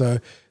pack, so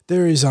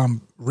there is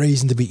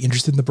reason to be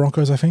interested in the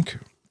Broncos, I think.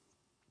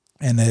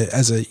 And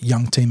as a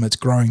young team that's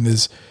growing,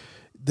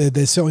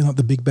 they're certainly not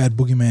the big bad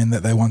boogeyman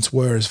that they once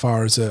were as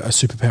far as a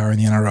superpower in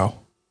the NRL.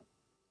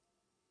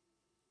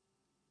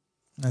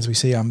 As we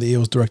see, the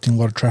Eels directing a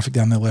lot of traffic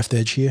down their left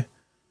edge here.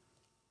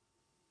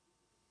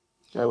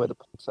 Know where the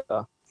points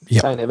are.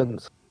 Yep. Shane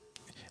Evans.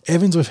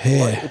 Evans with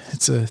hair.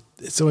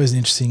 It's always an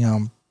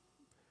interesting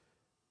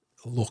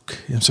look.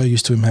 I'm so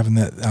used to him having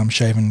that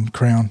shaven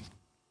crown.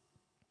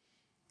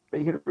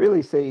 But you can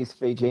really see his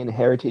Fijian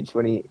heritage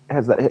when he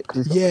has that hair.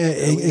 Yeah,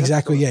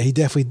 exactly. Yeah, he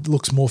definitely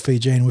looks more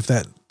Fijian with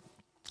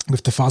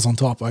the fuzz on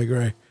top. I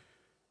agree.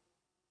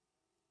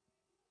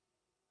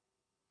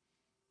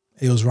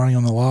 Eels running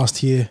on the last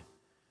here.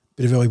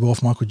 Bit of early ball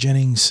for Michael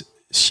Jennings.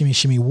 Shimmy,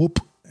 shimmy, whoop.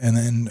 And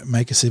then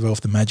make a Sivo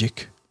off the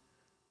Magic.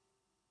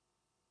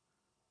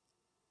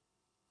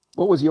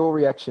 What was your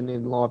reaction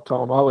in live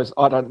time?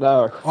 I don't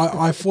know.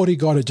 I thought he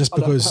got it just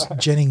because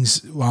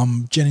Jennings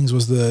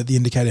was the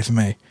indicator for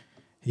me.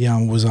 He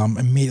was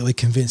immediately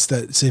convinced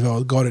that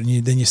Sivo got it,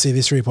 and then you see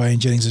this replay,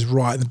 and Jennings is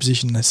right in the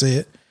position to see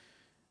it.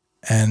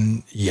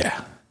 And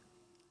yeah.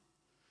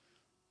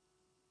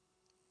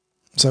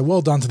 So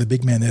well done to the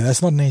big man there.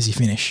 That's not an easy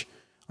finish.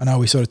 I know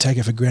we sort of take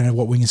it for granted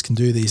what wingers can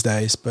do these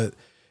days, but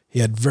he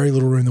had very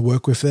little room to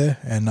work with there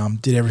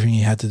and did everything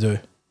he had to do.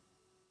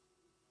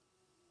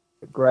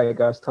 Great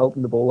guys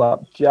holding the ball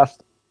up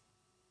just.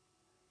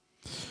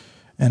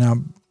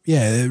 And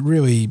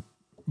really,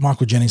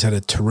 Michael Jennings had a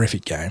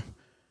terrific game,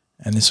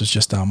 and this was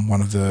just one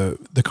of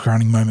the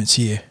crowning moments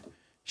here.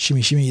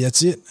 Shimmy, shimmy,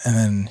 that's it, and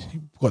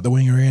then got the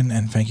winger in,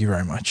 and thank you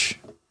very much.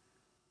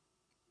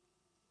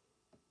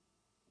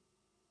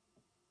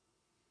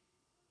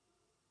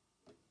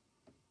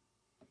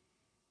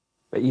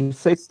 But you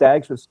see,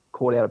 Staggs was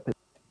caught out of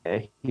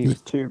position. He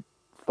was too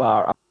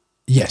far up.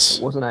 Yes,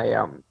 it wasn't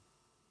a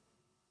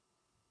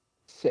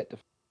set.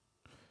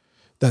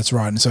 That's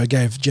right, and so it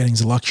gave Jennings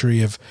the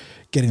luxury of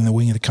getting the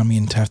winger to come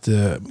in to have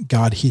to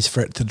guard his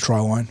threat to the try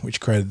line, which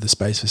created the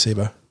space for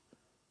Sivo.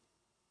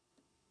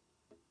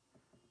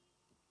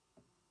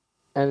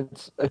 And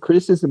it's a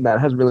criticism that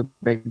hasn't really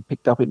been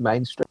picked up in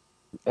mainstream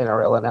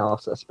NRL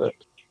analysis, but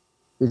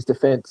his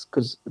defence,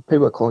 because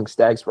people are calling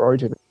Staggs for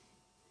Origin.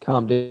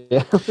 Calm down.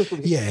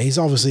 Yeah, he's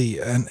obviously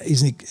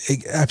he's an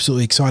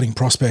absolutely exciting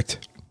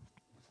prospect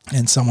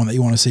and someone that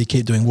you want to see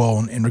keep doing well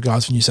in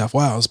regards to New South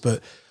Wales.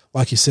 But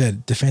like you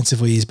said,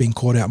 defensively he's been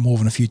caught out more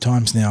than a few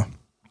times now.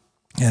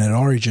 And at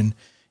Origin,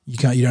 you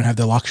don't have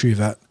the luxury of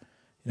that.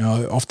 You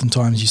know,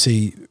 oftentimes you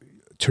see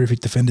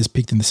terrific defenders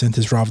picked in the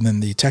centres rather than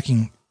the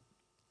attacking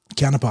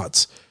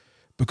counterparts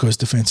because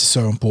defence is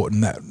so important,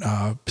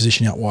 that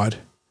position out wide.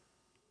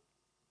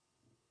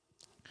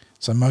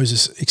 So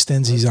Moses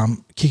extends his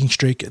kicking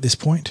streak at this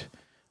point.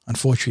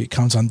 Unfortunately, it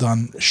comes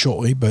undone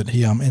shortly, but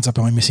he ends up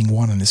only missing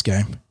one in this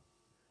game.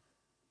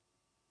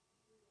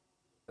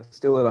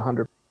 Still at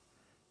 100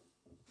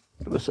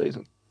 for the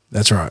season.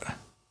 That's right.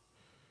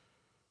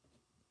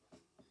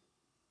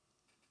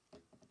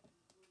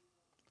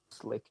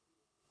 Slick.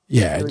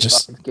 Yeah, really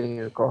just getting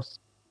it across.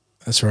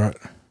 That's right.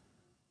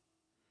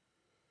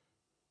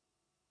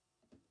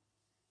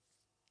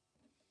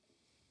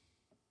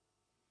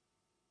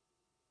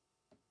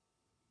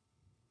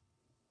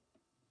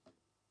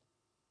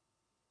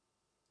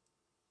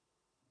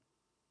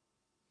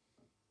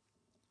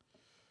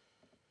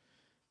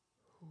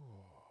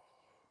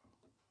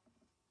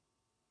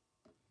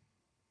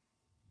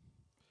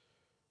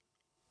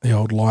 The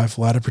old live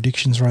ladder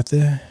predictions right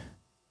there.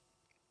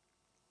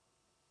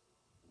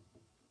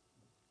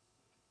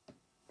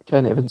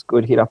 Shane Evans,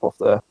 good hit up off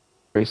the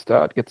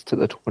restart, gets to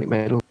the 20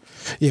 metre.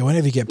 Yeah,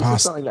 whenever you get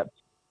past.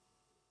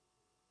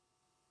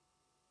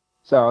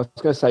 So I was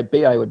going to say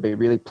BA would be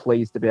really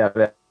pleased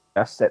about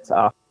our sets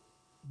after.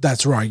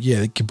 That's right,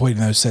 yeah, completing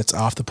those sets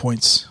after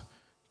points.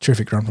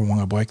 Terrific run from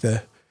Wonga Blake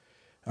there.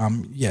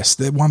 Yes,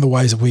 one of the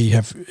ways that we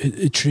have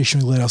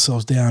traditionally let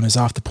ourselves down is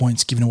after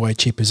points, giving away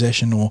cheap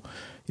possession or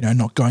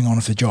not going on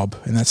with the job,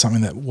 and that's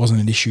something that wasn't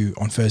an issue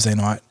on Thursday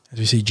night, as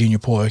we see Junior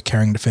Paulo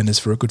carrying defenders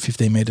for a good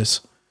 15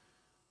 metres.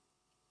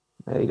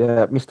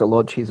 Mr.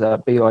 Lodge, he's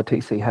a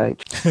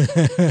BITCH.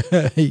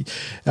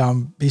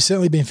 He's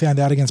certainly been found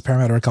out against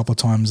Parramatta a couple of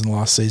times in the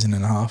last season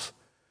and a half.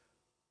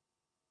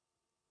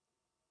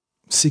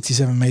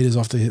 67 metres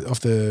off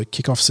the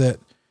kickoff set.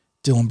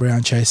 Dylan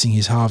Brown chasing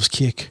his halves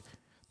kick.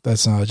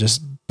 That's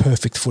just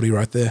perfect footy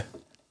right there.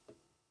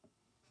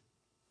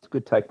 It's a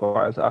good take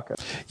by Osaka.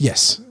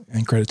 Yes,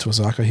 and credit to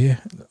Osaka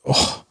here.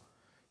 Oh,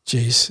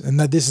 jeez. And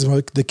this is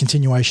the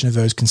continuation of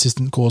those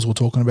consistent calls we're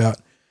talking about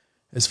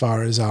as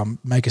far as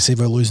Maika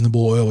Sivo losing the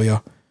ball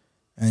earlier.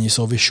 And you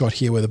saw this shot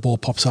here where the ball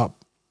pops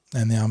up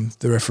and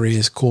the referee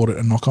has called it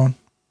a knock-on.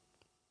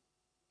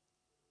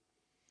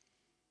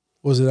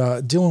 Was it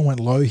Dylan went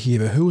low here,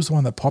 but who was the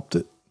one that popped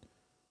it?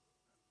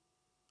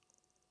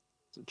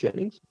 Is it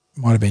Jennings?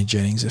 Might have been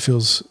Jennings. It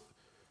feels...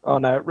 Oh,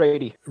 no,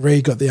 Reedy.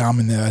 Reed got the arm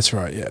in there. That's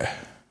right, yeah.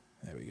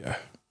 There we go.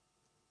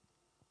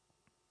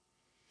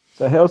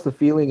 So how's the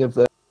feeling of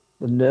the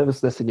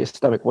nervousness in your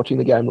stomach watching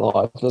the game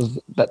live? Was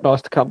that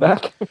nice to come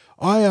back?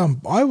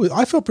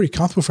 I felt pretty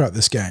comfortable throughout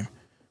this game.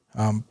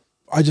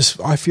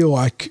 I feel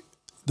like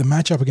the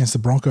matchup against the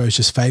Broncos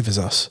just favours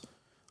us.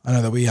 I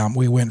know that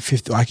we went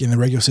fifth, like in the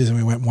regular season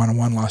we went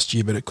 1-1 last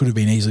year, but it could have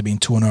been easily been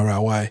 2-0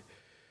 our way.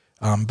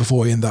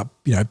 Before we end up,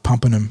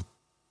 pumping them.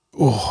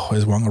 Oh,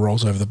 as Wonga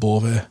rolls over the ball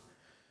there.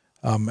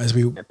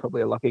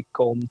 Probably a lucky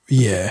call.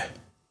 Yeah.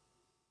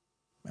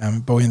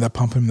 But we end up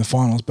pumping them in the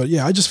finals. But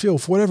yeah, I just feel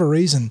for whatever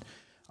reason,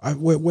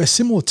 we're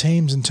similar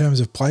teams in terms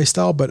of play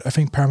style, but I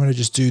think Parramatta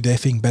just do their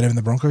thing better than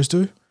the Broncos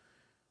do.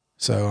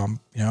 So,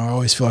 I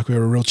always feel like we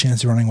have a real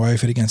chance of running away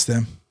with it against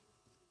them.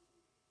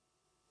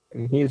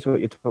 And here's what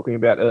you're talking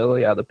about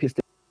earlier, the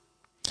Pistons.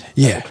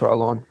 Yeah. The try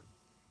line.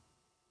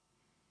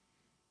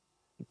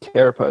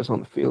 Terapo's on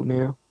the field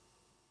now.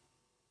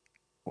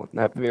 With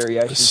that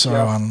variation.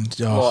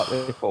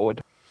 Slightly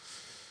forward.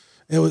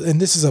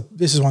 This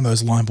is one of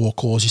those line ball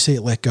calls. You see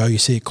it let go, you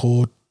see it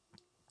called,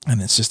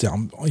 and it's just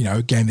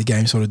game to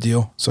game sort of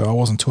deal. So I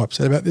wasn't too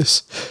upset about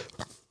this.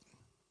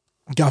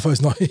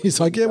 Guffo's not. He's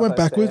like, yeah, it went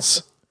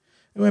backwards.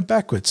 It went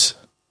backwards.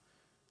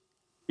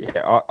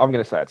 Yeah, I'm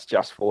going to say it's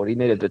just forward. He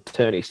needed to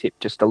turn his hip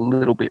just a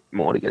little bit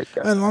more to get it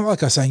going. And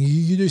like I was saying,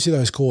 you do see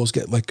those calls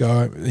get let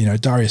go.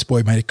 Darius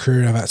Boyd made a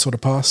career of that sort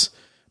of pass,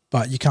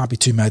 but you can't be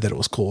too mad that it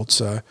was called.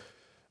 So,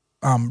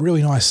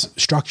 really nice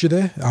structure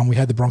there. We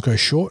had the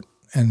Broncos short,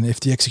 and if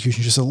the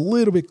execution is just a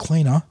little bit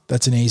cleaner,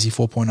 that's an easy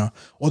 4-pointer.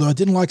 Although I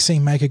didn't like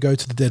seeing Maker go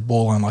to the dead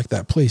ball line like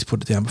that. Please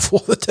put it down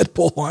before the dead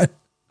ball line.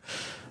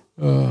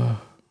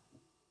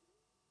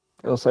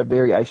 Also,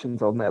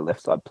 variations on their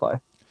left side play.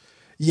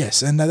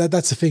 Yes, and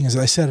that's the thing is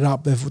they set it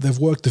up. They've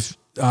worked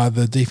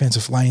the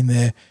defensive lane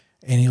there,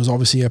 and he was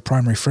obviously a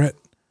primary threat.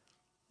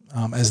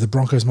 As the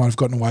Broncos might have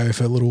gotten away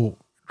with a little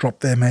drop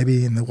there,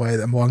 maybe in the way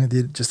that Mwanga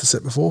did just a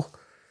set before.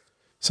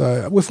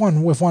 So with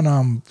one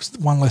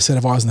less set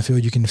of eyes in the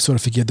field, you can sort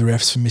of forgive the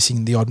refs for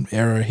missing the odd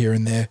error here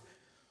and there,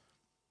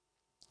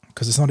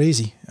 because it's not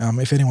easy.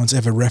 If anyone's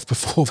ever ref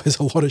before, there's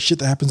a lot of shit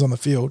that happens on the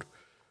field.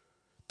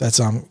 That's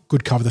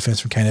good cover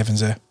defense from Kane Evans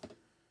there.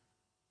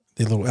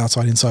 The little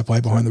outside-inside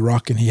play behind the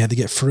ruck, and he had to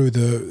get through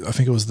I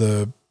think it was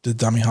the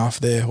dummy half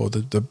there, or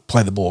the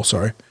play the ball,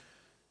 sorry.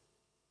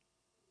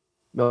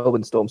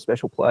 Melbourne Storm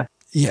special play.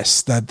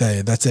 Yes,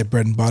 that's their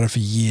bread and butter for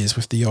years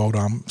with the old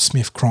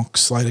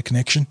Smith-Cronk-Slater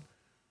connection.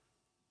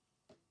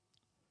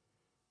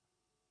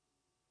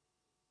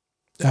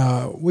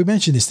 We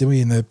mentioned this, didn't we,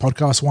 in the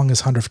podcast,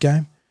 Wanga's 100th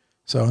game.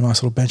 So a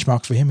nice little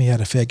benchmark for him. He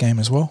had a fair game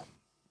as well.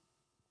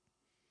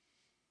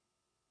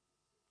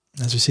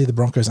 As we see the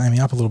Broncos aiming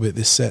up a little bit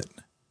this set.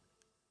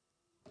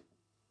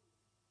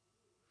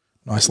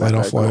 Nice late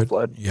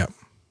offload. Yep.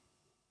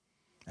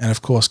 And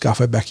of course,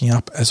 Guffo backing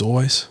up as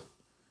always.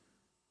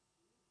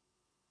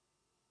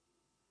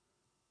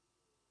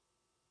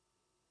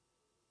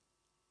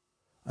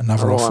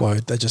 Another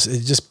offload. It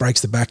just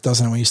breaks the back,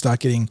 doesn't it? When you start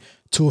getting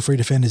 2 or 3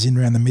 defenders in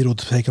around the middle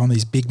to take on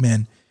these big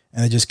men,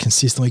 and they're just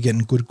consistently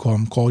getting good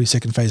quality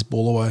second phase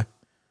ball away.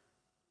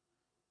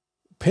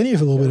 Penny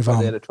with a little bit of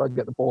there to try to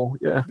get the ball.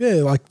 Yeah.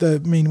 Yeah,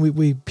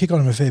 we pick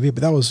on him a fair bit,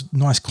 but that was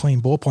nice,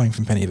 clean ball playing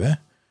from Penny there.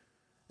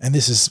 And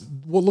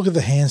look at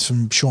the hands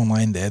from Sean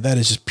Lane there. That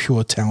is just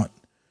pure talent.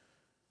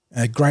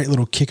 A great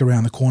little kick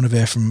around the corner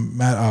there from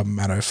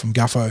from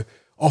Guffo,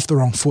 off the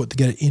wrong foot to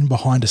get it in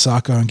behind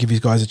Asako and give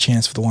his guys a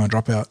chance for the line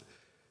dropout.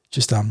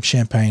 Just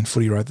champagne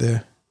footy right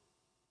there.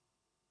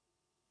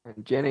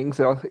 And Jennings,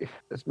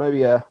 it's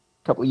maybe a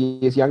couple of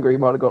years younger, he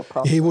might have got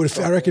past. He would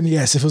have, I reckon,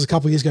 yes. If it was a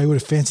couple of years ago, he would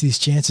have fancied his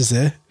chances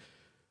there.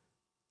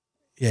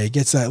 Yeah, he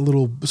gets that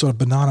little sort of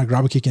banana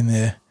grubber kick in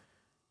there.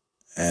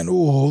 And, a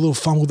little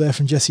fumble there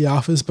from Jesse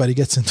Arthurs, but he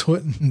gets into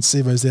it, and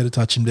Sivo's there to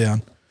touch him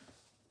down.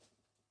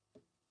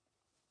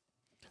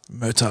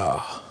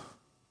 Murtagh.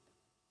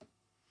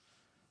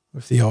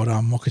 With the old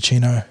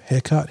mochaccino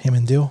haircut, him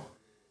and Dill.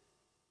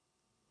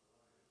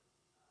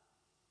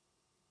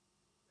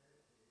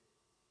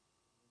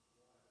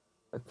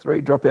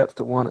 Three dropouts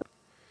to 1.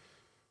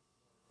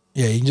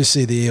 Yeah, you can just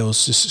see the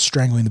Eels just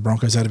strangling the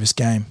Broncos out of this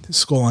game. The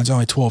scoreline's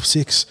only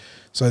 12-6,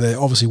 so they're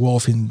obviously well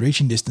within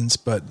reaching distance,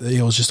 but the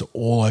Eels just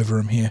all over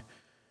them here.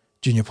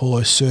 Junior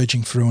Paulo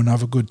surging through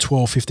another good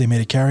 12-15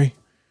 metre carry.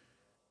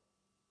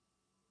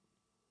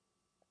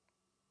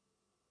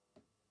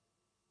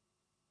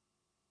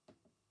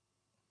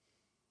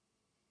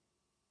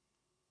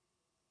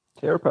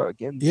 Terapo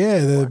again.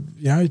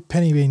 Yeah,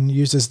 Penny being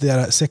used as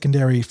the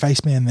secondary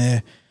face man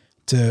there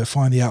to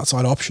find the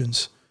outside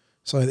options.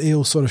 So the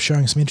Eels sort of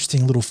showing some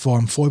interesting little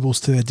foibles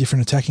to their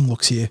different attacking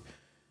looks here.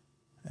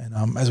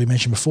 And as we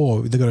mentioned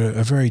before, they've got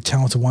a very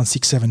talented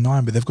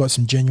 1-6-7-9, but they've got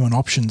some genuine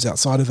options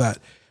outside of that,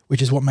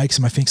 which is what makes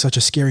them, I think, such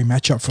a scary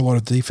matchup for a lot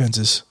of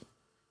defenses.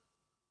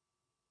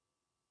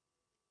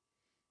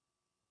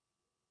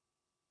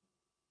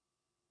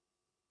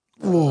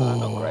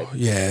 Not great.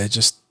 Yeah,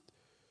 just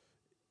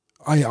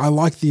I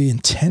like the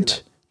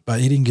intent, but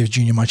he didn't give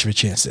Junior much of a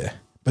chance there.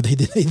 But he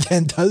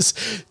then does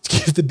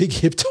give the big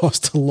hip toss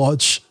to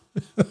Lodge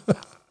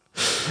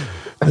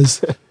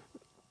as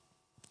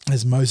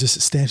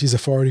Moses stamps his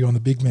authority on the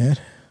big man.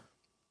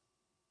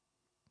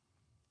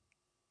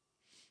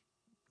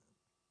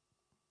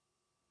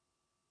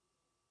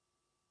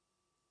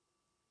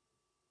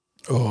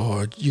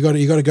 Oh, you got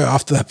to go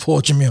after that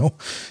poor Jamil.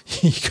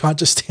 You can't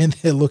just stand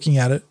there looking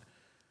at it.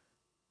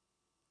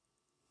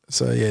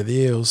 So yeah, the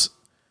Eels,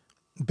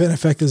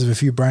 benefactors of a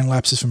few brain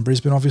lapses from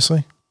Brisbane,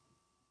 obviously.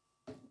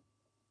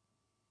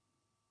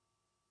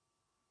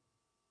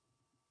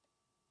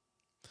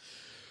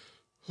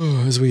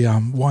 As we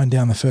wind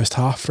down the first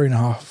half, 3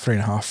 minutes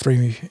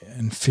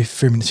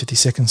 50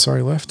 seconds,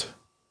 left.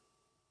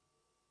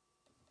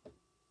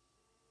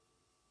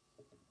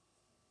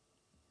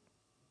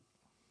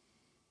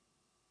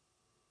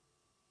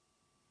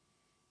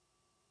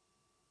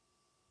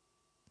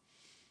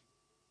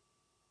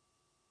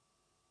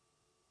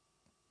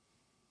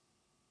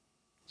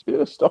 He's a bit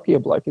of a stockier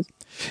bloke, isn't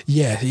he?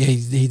 Yeah,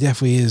 he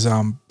definitely is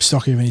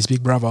stockier than his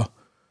big brother.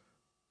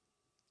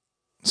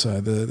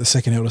 So the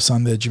second eldest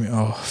son there, Jimmy.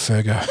 Oh,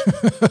 Fergo.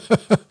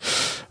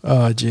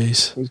 Oh,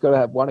 jeez. He's got to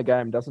have one a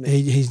game, doesn't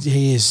he?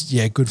 He is,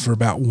 yeah, good for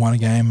about one a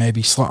game,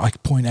 maybe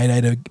like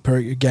 0.88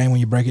 per game when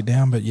you break it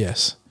down, but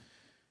yes.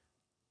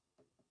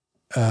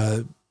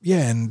 Yeah,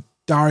 and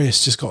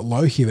Darius just got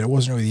low here, but it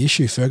wasn't really the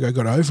issue. Fergo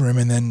got over him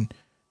and then,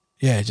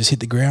 yeah, just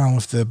hit the ground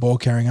with the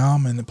ball-carrying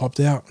arm and it popped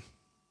out.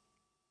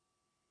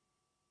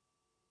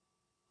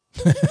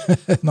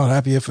 Not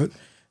happy with it.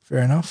 Fair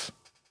enough.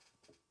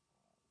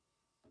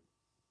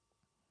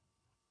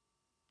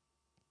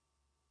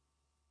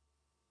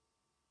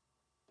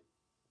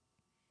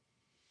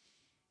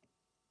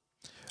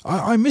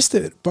 I missed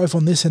it both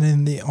on this and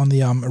on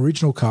the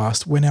original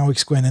cast when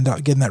Alex Gwen ended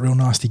up getting that real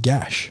nasty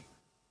gash.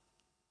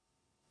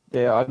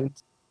 Yeah, I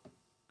didn't.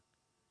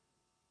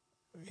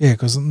 Yeah,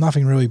 because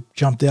nothing really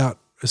jumped out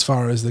as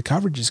far as the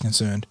coverage is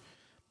concerned,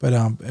 but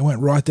it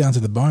went right down to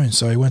the bone.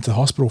 So he went to the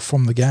hospital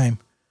from the game.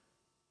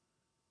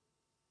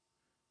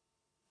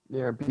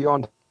 Yeah,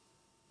 beyond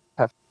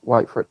have to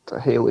wait for it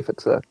to heal if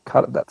it's a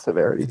cut of that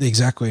severity.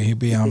 Exactly, he'd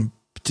be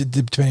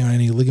depending on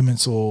any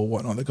ligaments or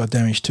whatnot that got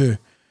damaged too.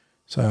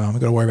 So we've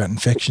got to worry about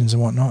infections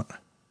and whatnot.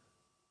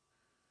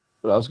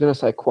 But I was going to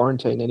say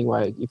quarantine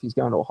anyway. If he's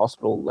going to a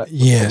hospital, that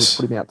yes,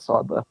 put him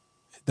outside the.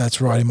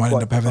 That's right. He might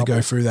end up having to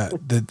go through that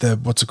the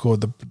what's it called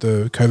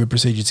the COVID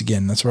procedures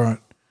again. That's right.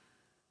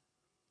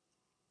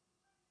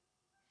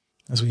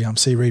 As we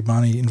see Reed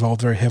Mahoney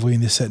involved very heavily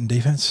in this set in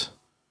defence.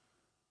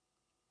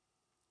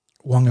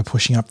 Wonga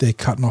pushing up there,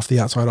 cutting off the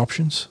outside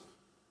options.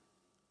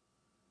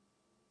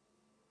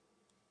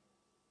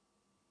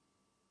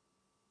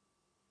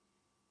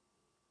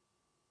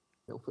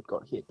 Milford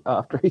got hit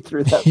after he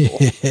threw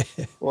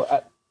that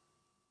ball.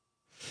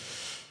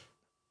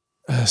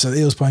 So the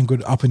Eels playing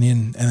good up and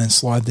in and then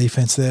slide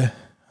defence there.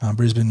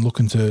 Brisbane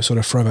looking to sort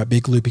of throw that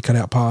big loopy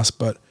cutout pass,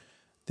 but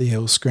the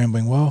Eels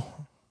scrambling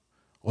well.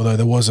 Although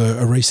there was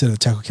a reset of the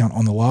tackle count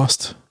on the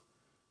last.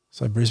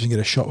 So Brisbane get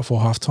a shot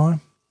before half time.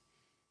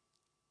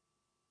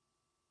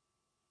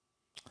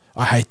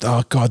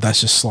 Oh God,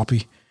 that's just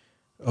sloppy.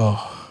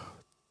 Oh,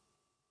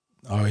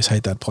 I always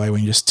hate that play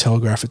when you just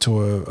telegraph it to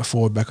a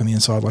forward back on the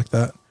inside like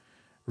that.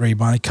 Reed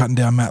Mahoney cutting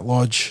down Matt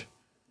Lodge.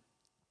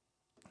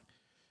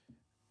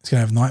 He's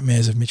going to have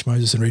nightmares of Mitch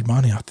Moses and Reed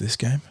Mahoney after this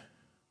game.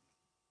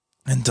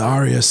 And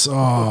Darius,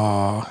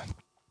 the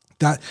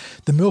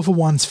Milford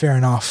one's fair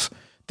enough.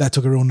 That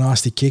took a real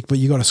nasty kick, but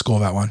you got to score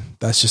that one.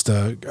 That's just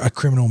a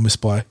criminal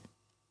misplay.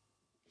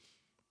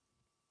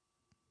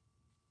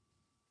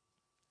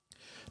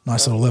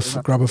 Nice little left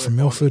foot grubber from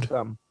Milford.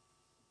 Something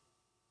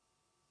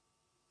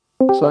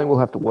we'll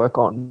have to work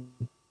on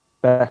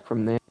back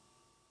from there.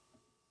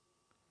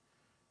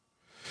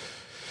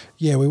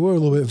 Yeah, we were a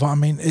little bit. I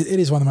mean, it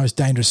is one of the most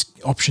dangerous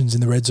options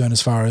in the red zone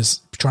as far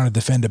as trying to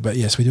defend it. But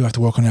yes, we do have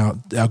to work on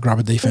our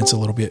grubber defense a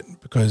little bit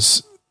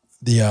because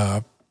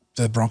the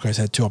Broncos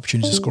had two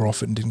opportunities to score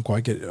off it and didn't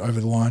quite get it over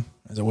the line.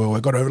 As it were,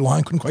 got over the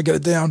line, couldn't quite get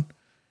it down.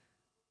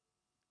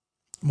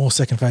 More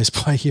second phase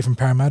play here from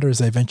Parramatta as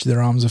they venture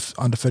their arms of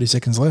under 30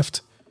 seconds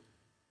left.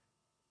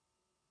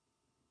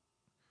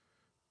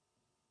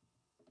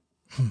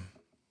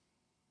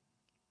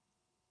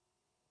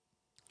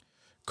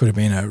 Could have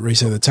been a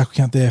reset of the tackle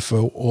count there for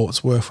all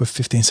it's worth with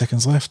 15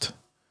 seconds left.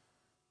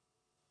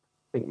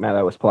 I think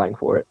Matto was playing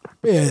for it.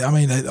 Yeah, I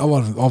mean, a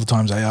lot of the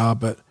times they are,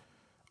 but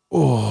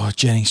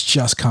Jennings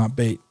just can't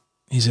beat.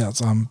 He's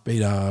out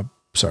beat I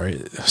was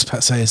about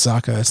to say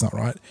Zaka, that's not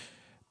right.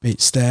 Beat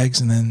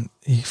Staggs, and then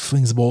he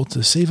flings the ball to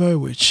Sivo,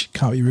 which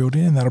can't be reeled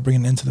in, and that'll bring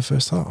an end to the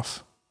first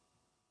half.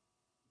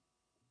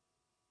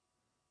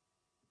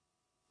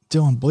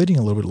 Dylan bleeding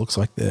a little bit, it looks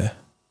like there.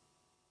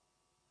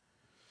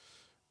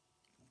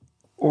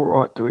 All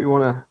right, do we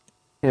want to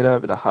head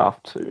over to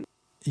half two?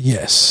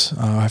 Yes,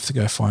 I have to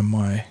go find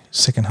my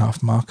second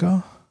half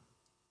marker.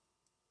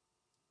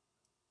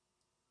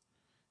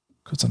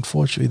 because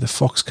unfortunately the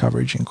Fox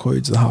coverage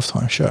includes the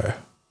halftime show.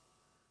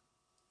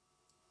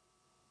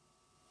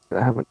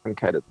 They haven't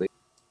truncated the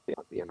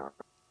NRL.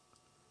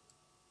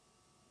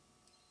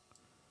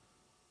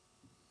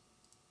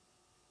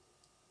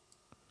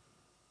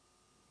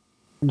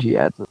 Gee,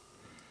 adds it.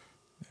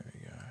 There we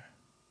go.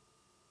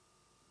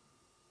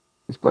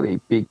 This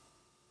bloody big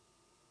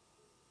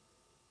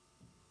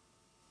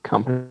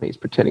companies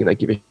pretending they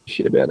give a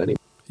shit about anything.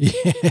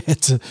 Yeah,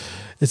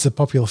 it's a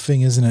popular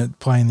thing, isn't it?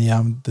 Playing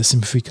the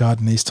sympathy card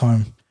in this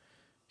time.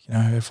 You know,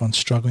 everyone's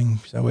struggling,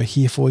 so we're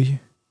here for you.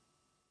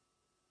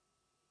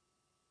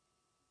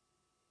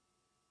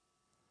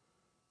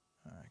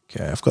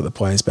 Okay, I've got the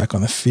players back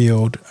on the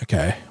field.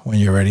 Okay, when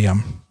you're ready,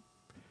 Sorry,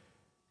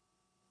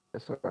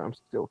 I'm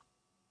still.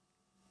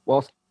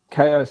 Whilst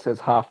KO says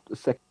half the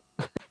second.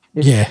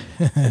 Yeah,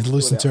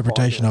 loose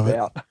interpretation of it.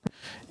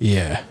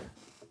 Yeah.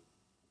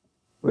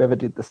 Whoever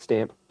did the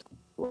stamp.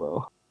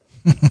 Well.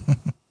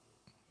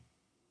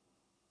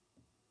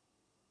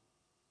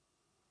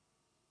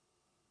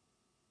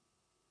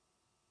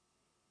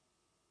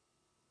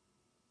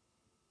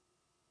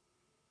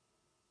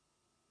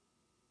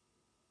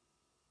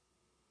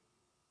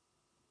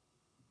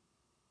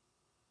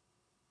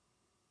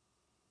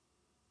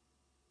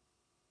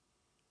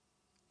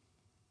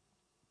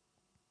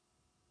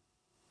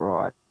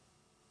 Right.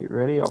 You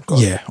ready? I've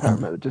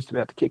got just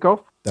about to kick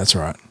off. That's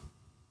right.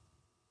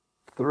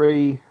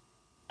 3,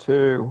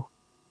 2,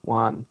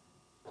 1,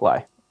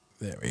 play.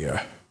 There we go.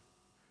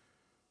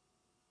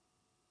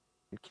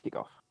 Kick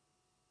off.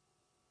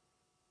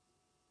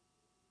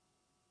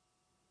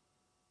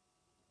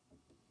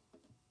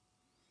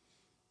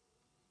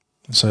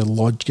 So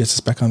Lodge gets us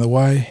back on the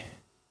way.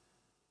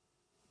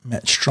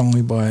 Matched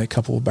strongly by a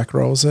couple of back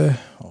rolls there.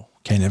 Oh,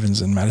 Kane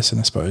Evans and Madison,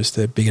 I suppose.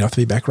 They're big enough to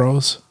be back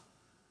rolls.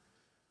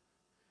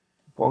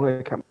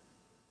 Bongo come.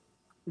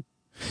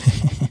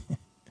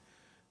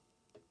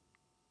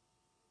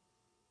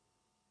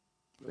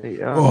 There you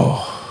go.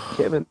 Oh.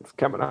 Kevin's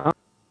coming up.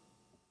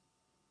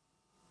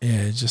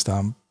 Yeah, just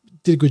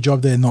did a good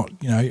job there, not,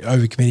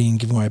 overcommitting and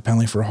giving away a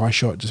penalty for a high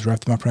shot. Just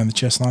wrapped them up around the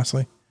chest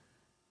nicely.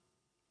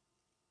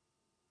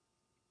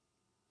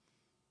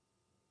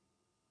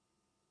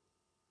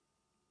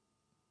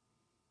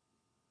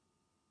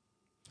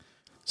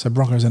 So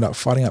Broncos end up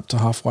fighting up to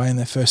halfway in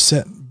their first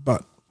set,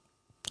 but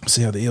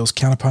see how the Eels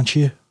counterpunch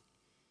here.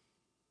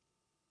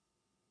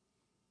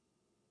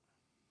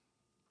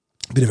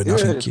 Bit of a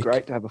nothing It's kick.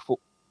 Great to have a full.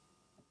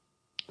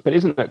 But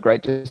isn't it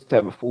great just to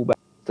have a fullback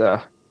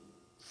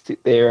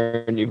sit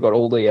there and you've got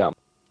all the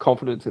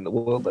confidence in the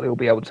world that he'll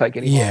be able to take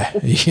any. Yeah,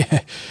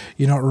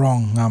 you're not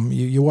wrong.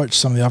 You watch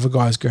some of the other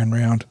guys going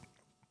around,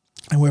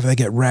 and whether they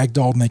get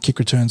ragdolled in their kick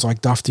returns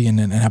like Dufty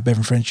and how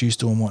Bevan French used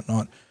to and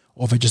whatnot,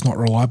 or if they're just not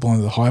reliable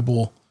under the high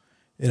ball,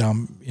 it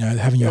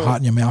having your heart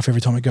in your mouth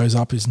every time it goes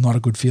up is not a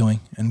good feeling.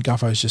 And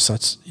Guffo's just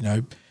such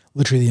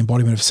literally the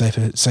embodiment of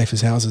safe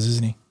as houses,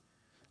 isn't he?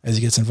 As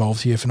he gets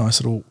involved here for a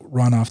nice little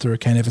run after a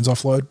Kane Evans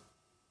offload.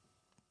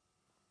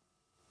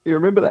 You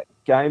remember that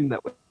game that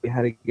we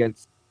had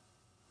against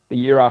the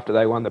year after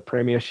they won the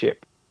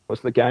premiership?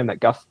 Was the game that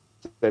Gus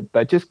said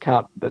they just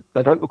can't.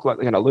 They don't look like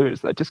they're going to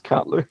lose. They just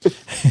can't lose.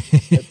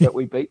 But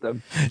we beat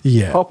them.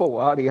 Yeah.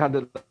 Popawati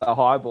under the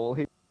high ball.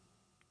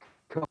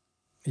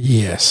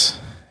 Yes.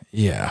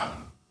 Yeah.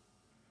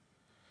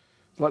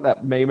 It's like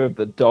that meme of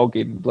the dog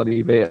in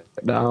bloody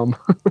Vietnam.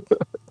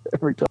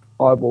 Every time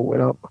the high ball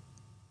went up.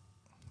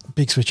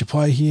 Big switch of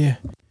play here.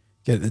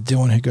 Get it to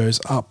Dylan, who goes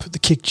up. The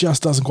kick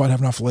just doesn't quite have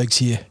enough legs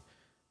here,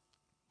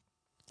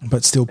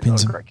 but still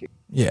pins him.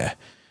 Yeah,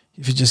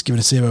 if you just give it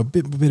a Sebo, a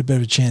bit better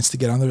of a chance to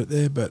get under it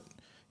there, but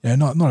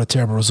not a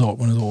terrible result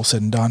when it's all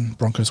said and done.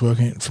 Broncos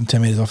working it from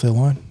 10 metres off their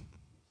line.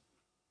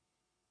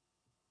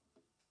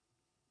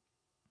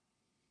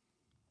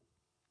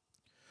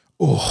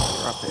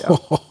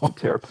 Oh,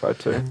 Tarapo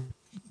too.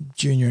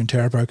 Junior and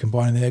Tarapo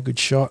combining there, good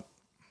shot.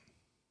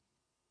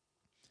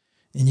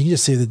 And you can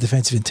just see the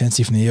defensive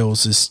intensity from the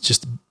Eels is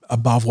just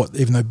above what,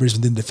 even though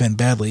Brisbane didn't defend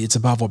badly, it's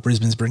above what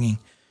Brisbane's bringing.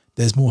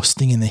 There's more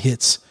sting in the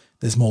hits.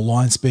 There's more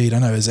line speed. I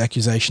know there's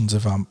accusations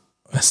of,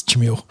 as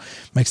Jamil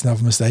makes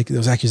another mistake, there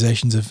was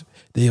accusations of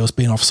the Eels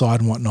being offside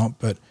and whatnot,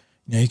 but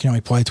you can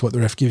only play to what the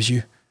ref gives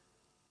you.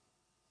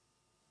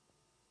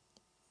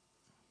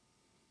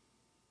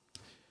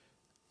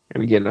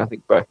 And again, I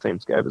think both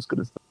teams gave as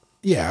good as them.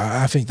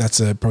 Yeah, I think that's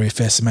probably a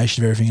fair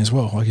summation of everything as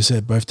well. Like you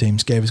said, both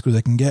teams gave as good as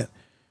they can get.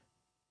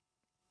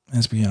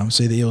 As we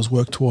see the Eels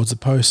work towards the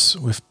posts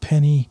with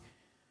Penny,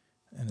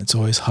 and it's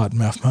always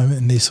heart-mouth moment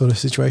in these sort of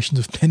situations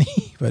with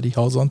Penny, but he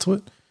holds on to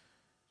it.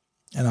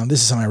 And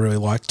this is something I really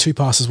like. 2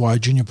 passes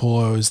wide, Junior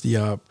Paulo is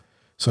the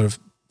sort of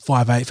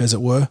 5'8", as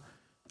it were,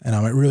 and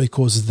it really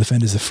causes the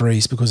defenders to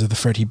freeze because of the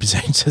threat he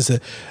presents as a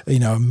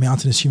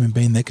mountainous human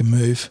being that can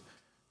move,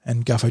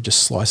 and Guffo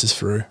just slices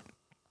through.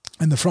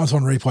 And the front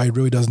on replay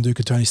really doesn't do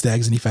Tony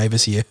Staggs any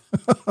favours here.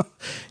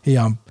 He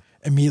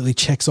immediately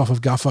checks off of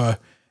Guffo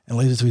and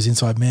leaves it to his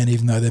inside man,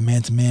 even though they're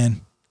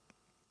man-to-man.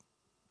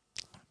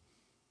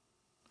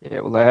 Yeah,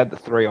 well, they had the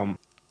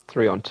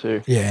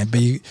 3-on-2. Yeah, but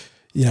you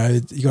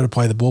you got to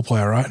play the ball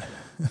player, right?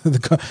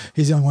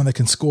 He's the only one that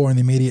can score in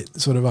the immediate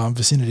sort of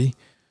vicinity.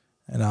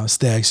 And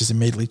Staggs just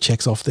immediately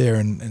checks off there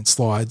and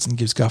slides and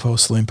gives Gutho a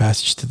saloon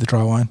passage to the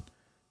try line.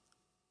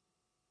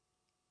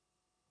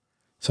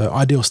 So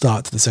ideal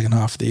start to the second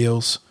half for the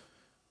Eels.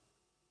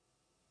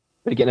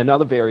 But again,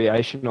 another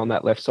variation on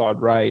that left side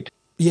raid.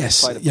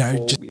 Yes,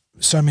 just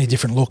so many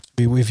different looks.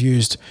 We've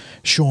used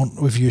Sean.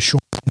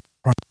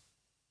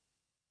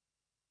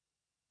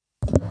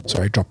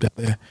 Sorry, dropped out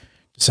there.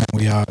 Just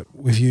saying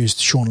we've used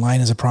Sean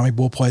Lane as a primary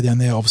ball player down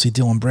there. Obviously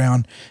Dylan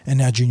Brown and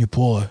now Junior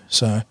Paulo.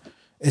 So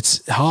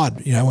it's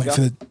hard,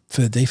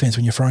 for the defense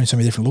when you're throwing so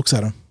many different looks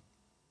at them.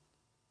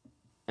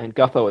 And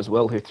Gutho as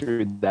well, who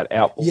threw that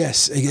out.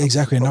 Yes,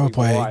 exactly. Another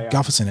player,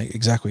 Gufferson,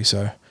 exactly.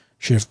 So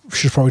should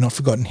have probably not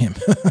forgotten him.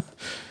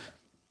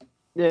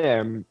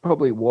 Yeah,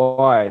 probably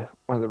why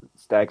one of the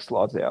Stags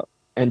slides out.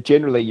 And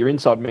generally, your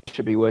inside man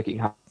should be working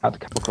hard to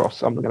come across.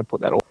 So I'm not going to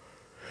put that all.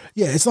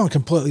 Yeah, it's not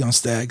completely on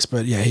Stags,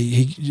 but yeah,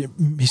 he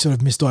sort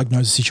of misdiagnosed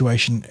the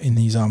situation in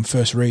his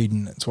first read,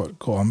 and that's what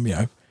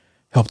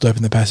helped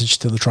open the passage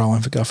to the try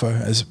line for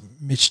Gutho as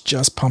Mitch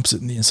just pumps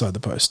it in the inside of the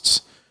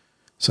posts.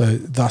 So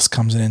thus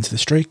comes an end to the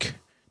streak.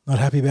 Not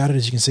happy about it,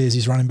 as you can see, as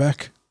he's running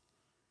back.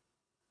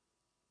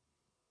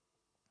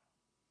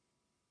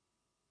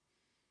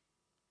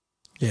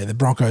 Yeah, the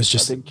Broncos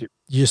just you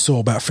just saw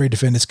about 3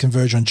 defenders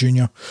converge on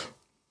Junior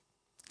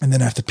and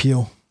then have to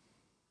peel.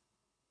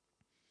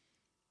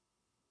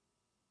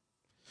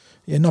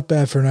 Yeah, not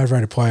bad for an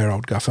overrated player,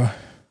 old Gutho.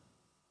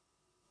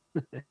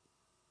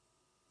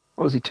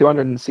 What was he,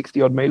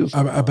 260 odd metres?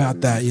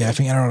 About that, yeah. I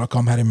think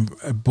NRL.com had him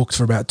booked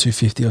for about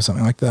 250 or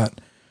something like that.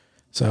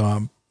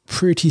 So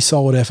pretty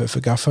solid effort for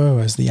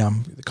Gutho as the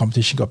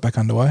competition got back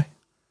underway.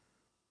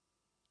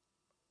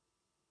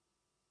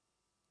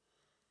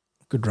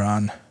 Good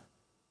run.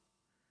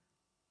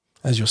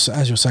 As you're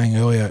saying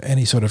earlier,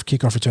 any sort of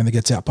kickoff return that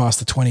gets out past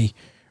the 20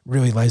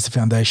 really lays the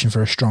foundation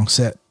for a strong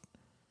set.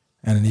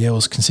 And the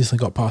Eels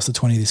consistently got past the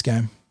 20 this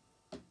game.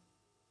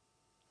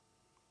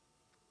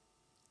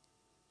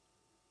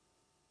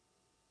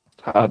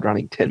 It's hard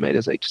running 10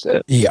 metres each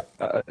set. Yeah.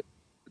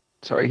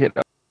 Hit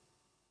up.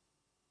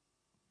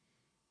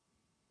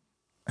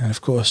 And of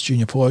course,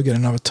 Junior Paulo get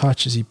another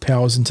touch as he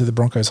powers into the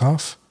Broncos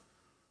half.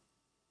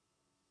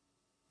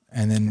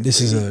 And then this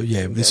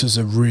was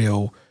a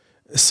real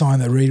sign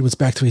that Reid was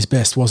back to his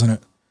best, wasn't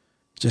it?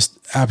 Just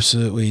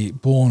absolutely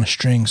ball on a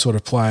string sort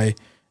of play.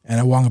 And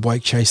a Wanga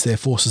Blake chase there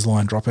forces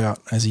line drop out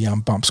as he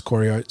bumps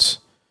Corey Oates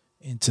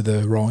into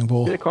the rolling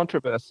ball. Bit of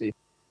controversy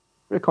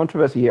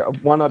here.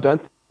 One, I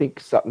don't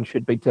think Sutton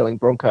should be telling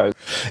Broncos.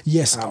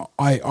 Yes,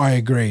 I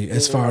agree.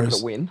 As far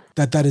as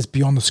that is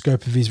beyond the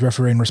scope of his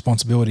refereeing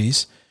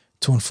responsibilities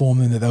to inform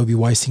them that they'll be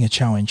wasting a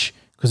challenge,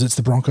 because it's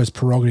the Broncos'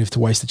 prerogative to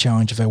waste a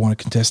challenge if they want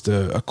to contest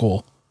a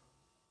call.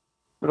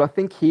 But I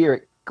think here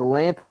it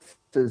glances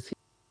his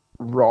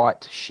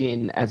right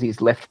shin as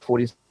his left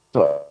foot is.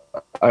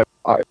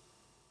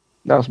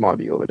 That was my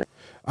view of it.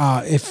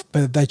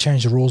 But they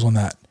changed the rules on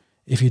that.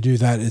 If you do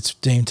that, it's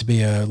deemed to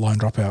be a line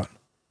dropout,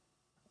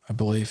 I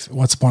believe.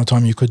 Once upon a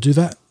time, you could do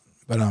that,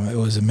 but it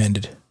was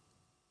amended.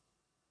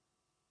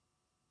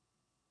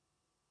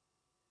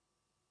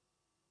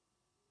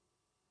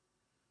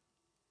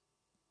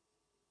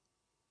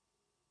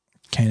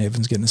 Kane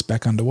Evans getting us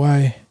back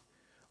underway.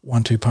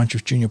 1-2 punch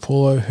with Junior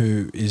Paulo,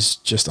 who is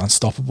just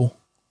unstoppable.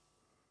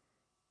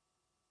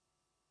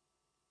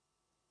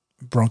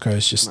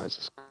 Broncos just...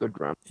 Nice, good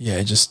run.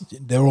 Yeah,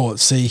 they're all at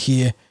sea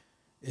here.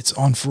 It's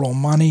on for all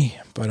money,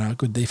 but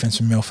good defense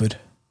from Milford.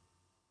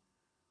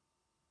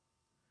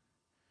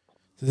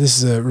 So this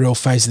is a real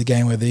phase of the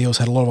game where the Eels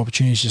had a lot of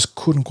opportunities, just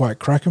couldn't quite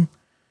crack them.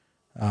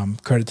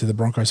 Credit to the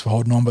Broncos for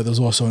holding on, but there was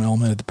also an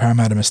element of the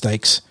Parramatta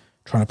mistakes,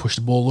 trying to push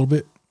the ball a little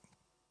bit.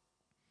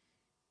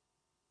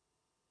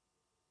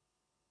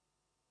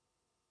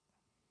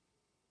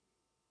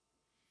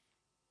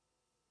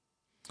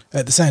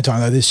 At the same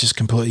time, though, this just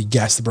completely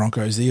gassed the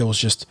Broncos. The Eels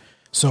just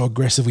so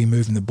aggressively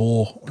moving the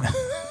ball.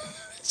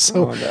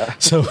 so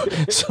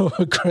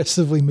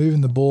aggressively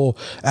moving the ball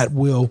at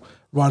will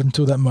right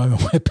until that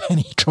moment where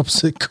Penny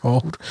drops it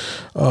cold.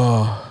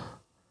 Oh.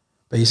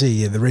 But you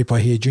see, the replay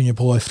here, Junior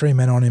Paulo, 3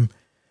 men on him,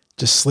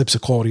 just slips a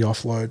quality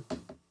offload.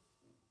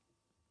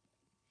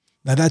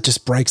 Now that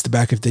just breaks the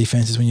back of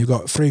defenses when you've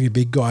got 3 of your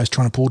big guys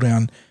trying to pull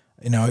down,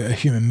 a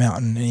human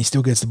mountain, and he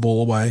still gets the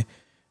ball away,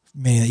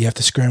 meaning that you have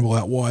to scramble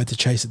out wide to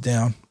chase it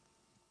down.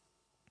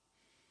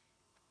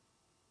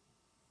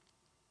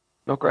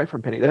 Not great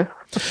from Penny there.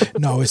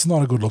 No, it's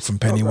not a good look from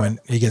Penny when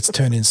he gets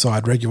turned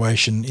inside,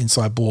 regulation,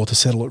 inside ball to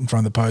settle it in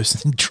front of the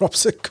post and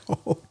drops it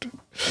cold.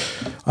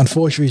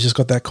 Unfortunately, he's just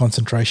got that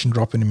concentration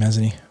drop in him,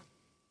 hasn't he?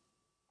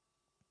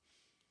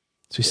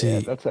 So you see,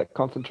 that's that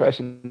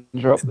concentration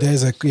drop.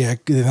 There's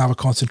another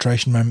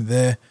concentration moment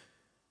there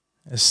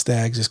as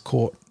Staggs is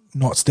caught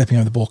not stepping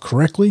over the ball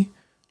correctly,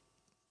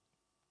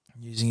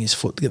 using his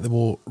foot to get the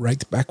ball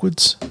raked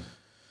backwards.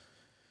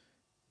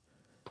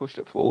 Pushed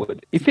it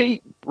forward. If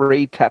he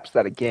re-taps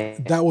that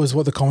again... That was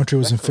what the commentary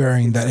was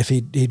inferring, that if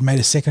he'd made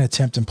a second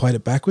attempt and played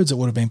it backwards, it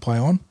would have been play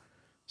on.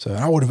 So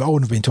I wouldn't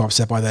have been too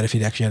upset by that if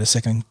he'd actually had a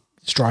second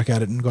strike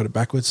at it and got it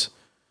backwards.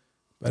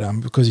 But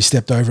because he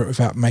stepped over it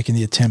without making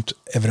the attempt,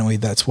 evidently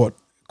that's what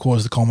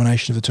caused the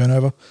culmination of the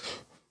turnover.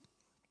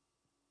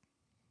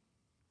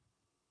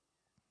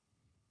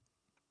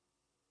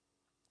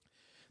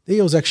 The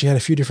Eels actually had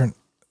a few different...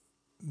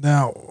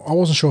 Now, I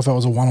wasn't sure if that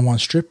was a one-on-one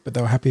strip, but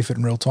they were happy with it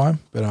in real time.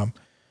 But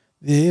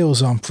the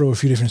Eels threw a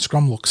few different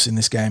scrum looks in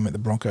this game at the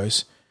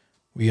Broncos.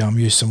 We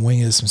used some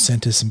wingers, some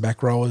centres, some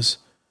back rowers.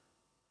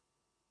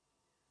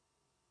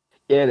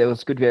 Yeah, there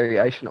was good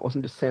variation. It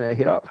wasn't just centre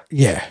hit up.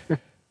 Yeah.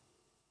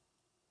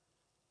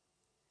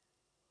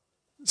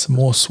 Some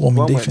more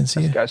swarming defence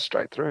here. Just go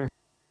straight through.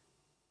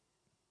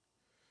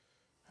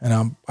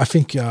 And I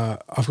think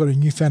I've got a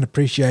newfound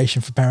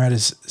appreciation for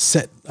Parramatta's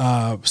set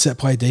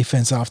play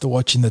defence after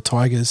watching the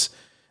Tigers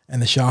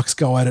and the Sharks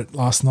go at it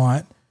last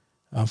night.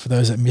 For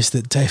those that missed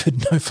it,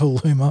 David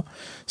Nofaluma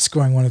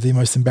scoring one of the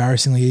most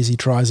embarrassingly easy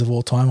tries of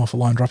all time off a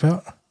line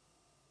dropout.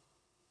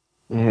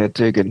 Yeah,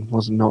 Dugan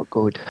was not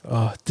good.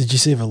 Did you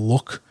see the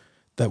look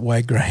that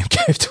Wade Graham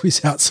gave to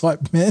his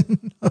outside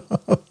men?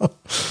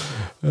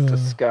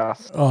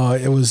 Disgust.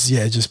 It was,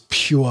 just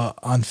pure,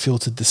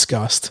 unfiltered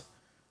disgust.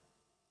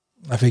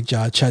 I think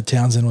Chad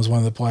Townsend was one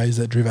of the players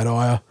that drew that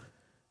ire.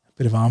 A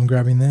bit of arm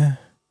grabbing there.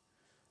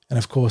 And,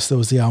 of course, there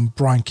was the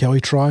Brian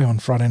Kelly try on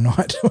Friday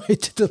night where he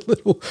did a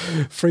little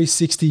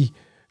 360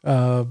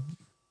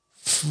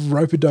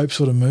 rope-a-dope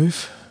sort of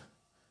move.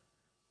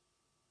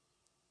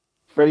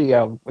 Freddie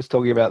was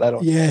talking about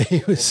that.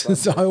 He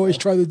was. I always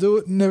try to do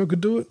it and never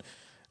could do it.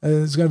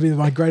 It's going to be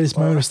my greatest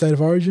moment of State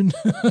of Origin.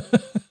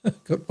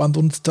 Got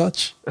bundled into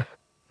touch.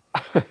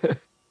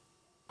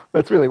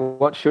 That's really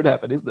what should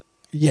happen, isn't it?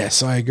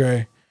 Yes, I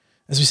agree.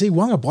 As we see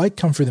Wanga Blake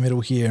come through the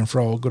middle here and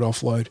throw a good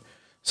offload.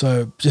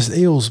 So just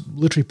Eels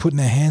literally putting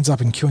their hands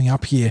up and queuing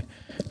up here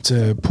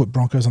to put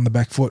Broncos on the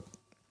back foot.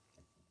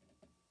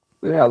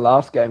 Our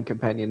last game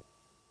companion,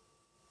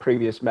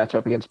 previous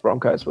matchup against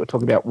Broncos, we were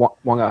talking about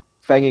Wanga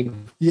fanging.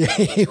 Yeah,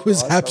 he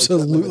was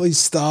absolutely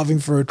starving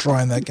for a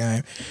try in that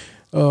game.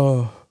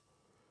 Oh,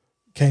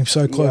 came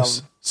so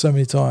close so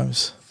many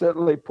times.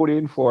 Certainly put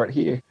in for it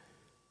here.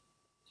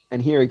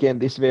 And here again,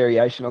 this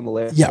variation on the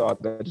left side,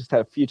 they just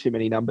have a few too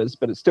many numbers,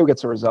 but it still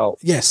gets a result.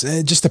 Yes,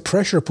 just the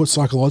pressure it puts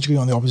psychologically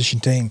on the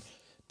opposition team.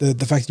 The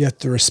fact that you have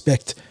to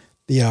respect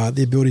the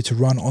ability to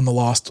run on the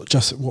last,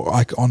 just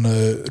like on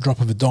the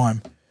drop of a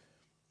dime.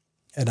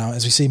 And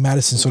as we see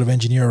Madison sort of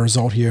engineer a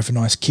result here for a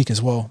nice kick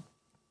as well.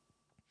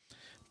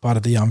 Part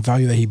of the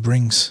value that he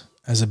brings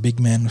as a big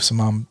man with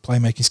some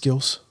playmaking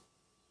skills.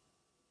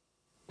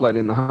 Played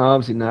in the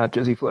halves in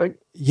Jersey Flag.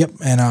 Yep,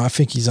 and I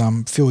think he's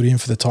filled in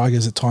for the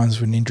Tigers at times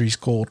when injuries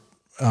called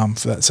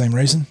for that same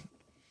reason.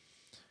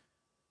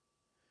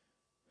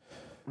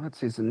 That's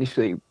his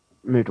initially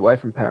moved away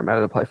from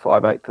Parramatta to play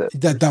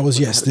 5'8". That was,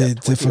 yes,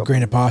 for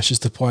greener pastures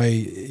to play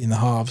in the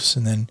halves,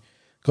 and then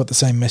got the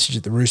same message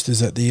at the Roosters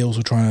that the Eels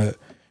were trying to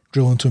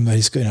drill into him that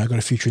he's got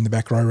a future in the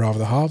back row rather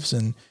the halves,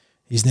 and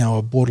he's now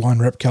a borderline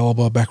rep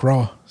caliber back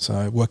rower,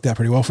 so it worked out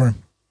pretty well for him.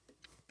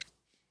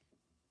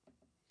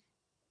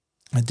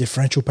 A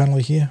differential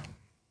penalty here.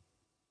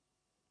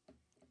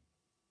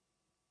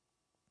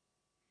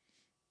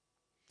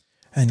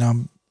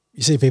 And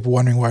you see people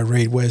wondering why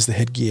Reid wears the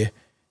headgear.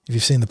 If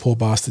you've seen the poor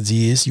bastard's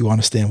ears, you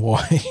understand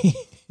why.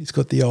 He's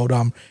got the old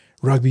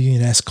rugby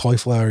union-esque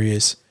cauliflower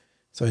ears.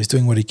 So he's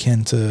doing what he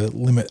can to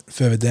limit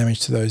further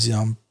damage to those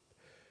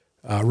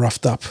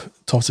roughed up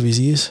tops of his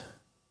ears.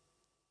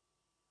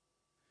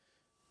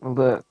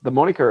 Well, the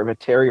moniker of a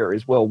terrier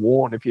is well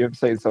worn if you ever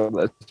seen some of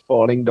those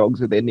fighting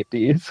dogs with their nipped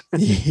ears.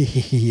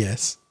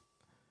 Yes.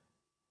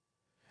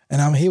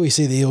 And here we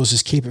see the Eels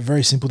just keep it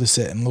very simple to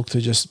set and look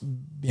to just,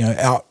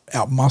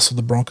 out muscle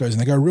the Broncos.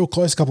 And they go real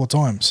close a couple of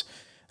times.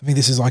 I think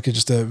this is like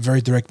just a very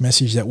direct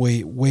message that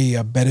we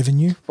are better than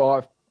you.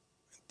 Five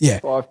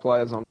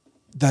players on.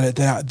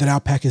 That our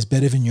pack is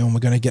better than you and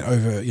we're going to get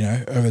over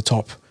the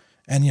top.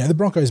 And, the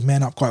Broncos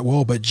man up quite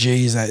well, but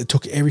geez, it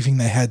took everything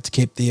they had to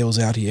keep the Eels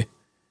out here.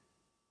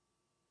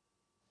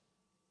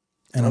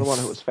 And another one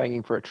who was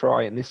fanging for a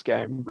try in this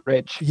game,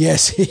 Reg.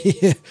 Yes.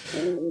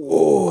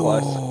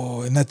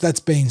 Close. And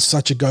that's been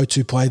such a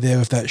go-to play there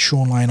with that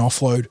Sean Lane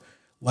offload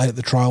late at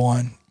the try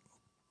line.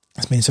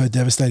 It's been so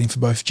devastating for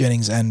both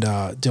Jennings and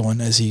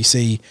Dylan as you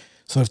see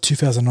sort of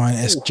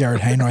 2009-esque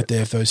Jared Hayne right there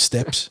with those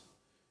steps.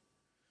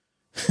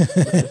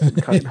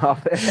 Cut in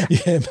half there.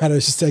 Yeah,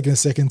 Matto's just taking a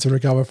second to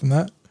recover from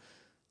that.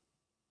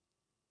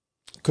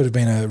 Could have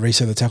been a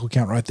reset of the tackle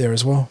count right there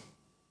as well.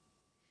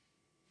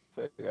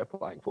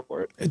 Playing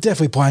for it.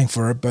 Definitely playing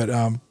for it, but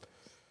and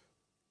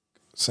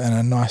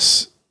a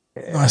nice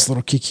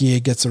little kick here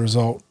gets the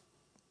result.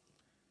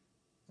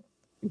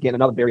 Again,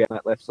 another barrier on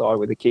that left side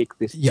with a kick.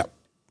 Yep.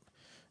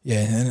 Yeah,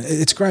 and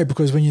it's great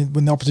because when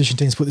the opposition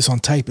teams put this on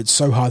tape, it's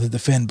so hard to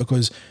defend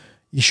because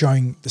you're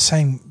showing the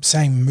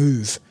same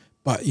move,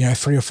 but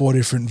 3 or 4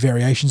 different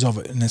variations of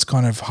it, and it's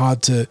kind of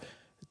hard to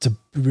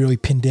really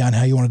pin down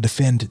how you want to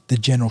defend the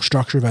general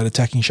structure of that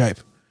attacking shape.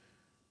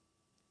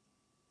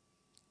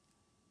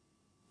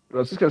 But I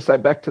was just going to say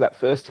back to that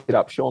first hit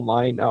up, Sean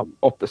Lane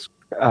off the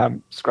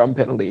scrum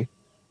penalty.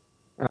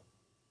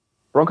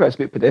 Broncos a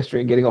bit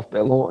pedestrian getting off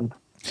their lawn.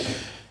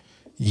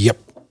 Yep.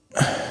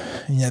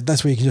 Yeah,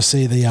 that's where you can just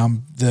see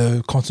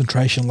the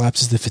concentration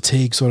lapses, the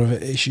fatigue sort of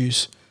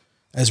issues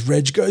as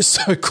Reg goes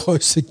so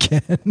close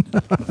again.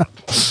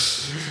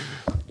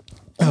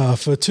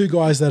 For two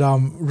guys that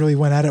really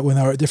went at it when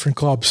they were at different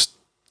clubs,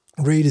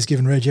 Reed has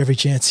given Reg every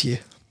chance here.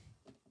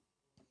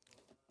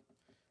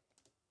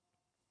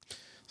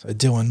 So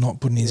Dylan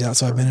not putting his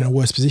outside man in a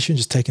worse position,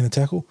 just taking the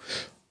tackle.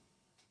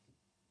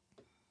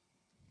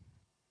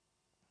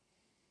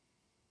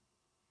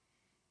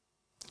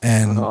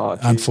 And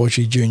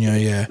unfortunately,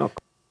 Junior,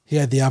 he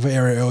had the other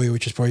error earlier,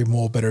 which is probably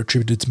more better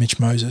attributed to Mitch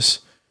Moses.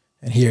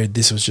 And here,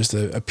 this was just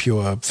a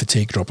pure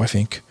fatigue drop, I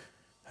think.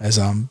 As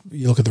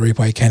you look at the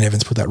replay, Kane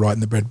Evans put that right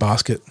in the bread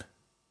basket.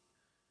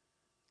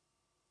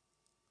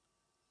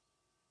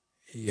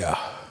 Yeah.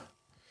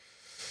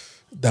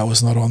 That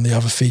was not on the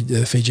other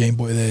Fijian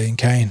boy there in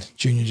Kane.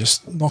 Junior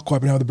just not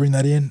quite been able to bring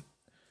that in.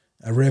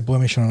 A rare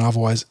blemish on an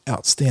otherwise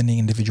outstanding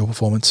individual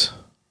performance.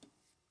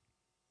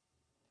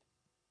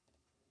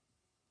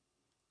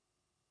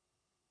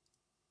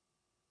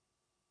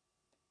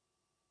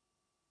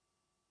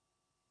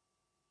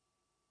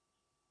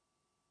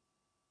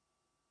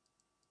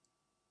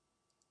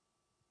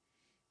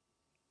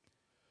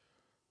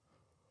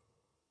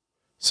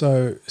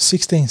 So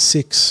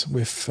 16-6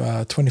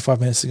 with 25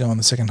 minutes to go in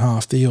the second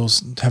half. The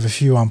Eels have a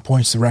few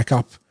points to rack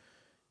up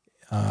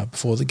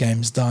before the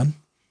game's done.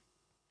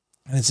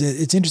 And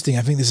it's interesting.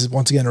 I think this is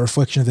once again a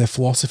reflection of their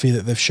philosophy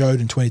that they've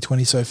showed in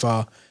 2020 so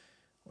far.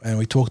 And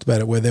we talked about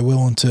it, where they're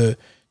willing to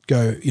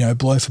go,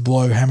 blow for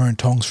blow, hammer and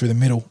tongs through the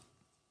middle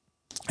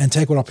and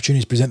take what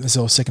opportunities present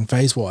themselves second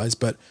phase wise,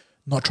 but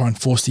not try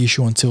and force the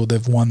issue until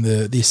they've won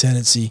the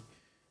ascendancy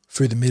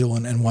through the middle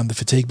and won the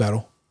fatigue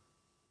battle.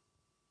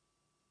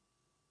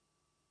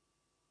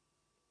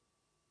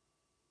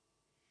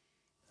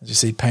 As you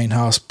see, Payne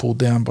Haas pulled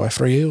down by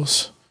 3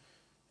 Eels,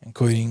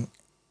 including,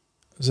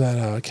 was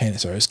that Kane?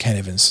 Sorry, it was Kane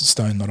Evans.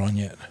 Stone not on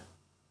yet.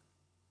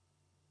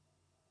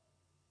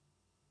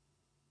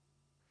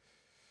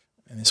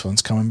 And this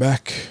one's coming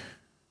back,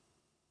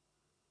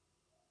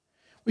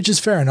 which is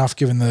fair enough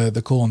given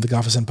the call on the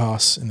Gufferson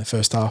pass in the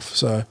first half.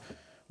 So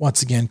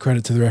once again,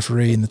 credit to the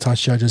referee and the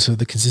touch judges for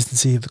the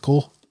consistency of the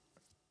call.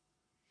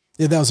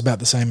 Yeah, that was about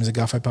the same as a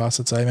Guffo pass,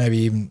 I'd say, maybe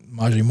even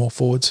marginally more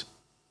forwards.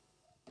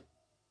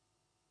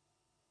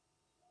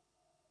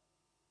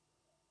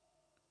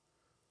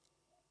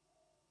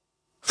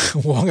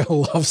 Wonga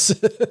loves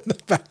it in the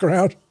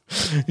background.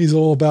 He's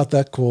all about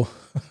that call.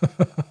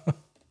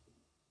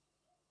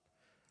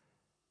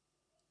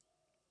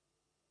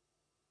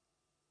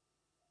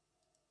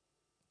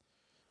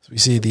 So we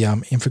see the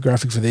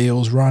infographic for the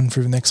Eels run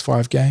through the next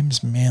 5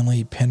 games.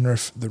 Manly,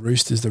 Penrith, the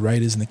Roosters, the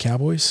Raiders and the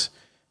Cowboys.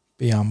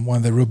 Be one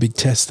of the real big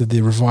tests of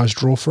the revised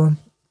draw for them.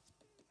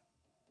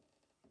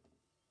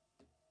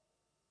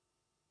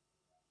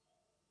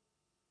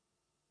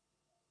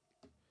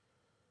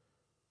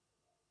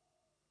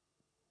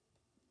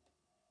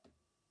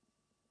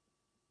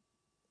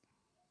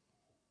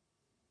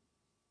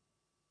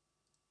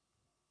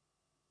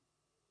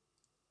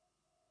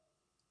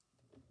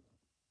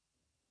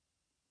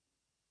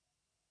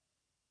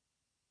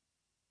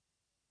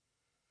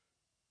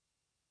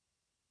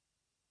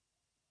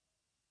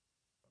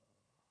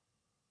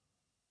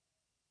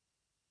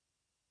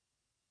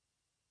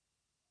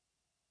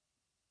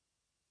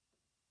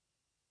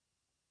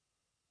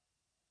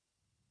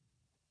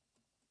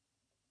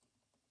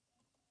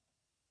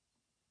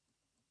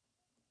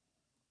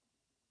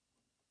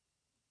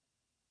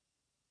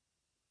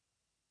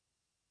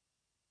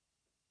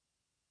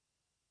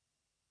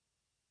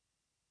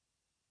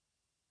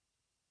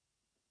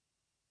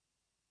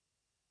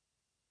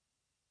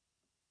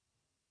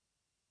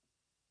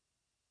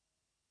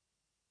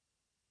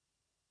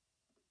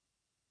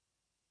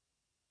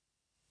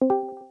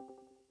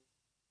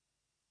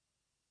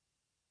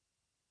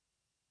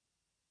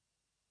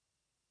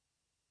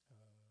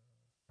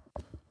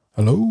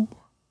 Hello?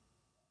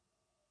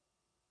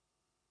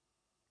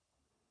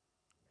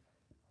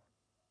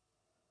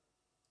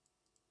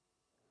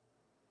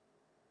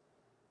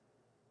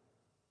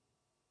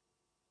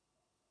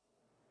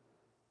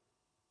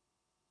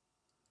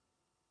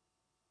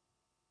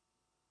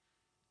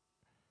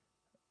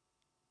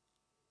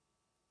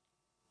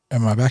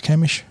 Am I back,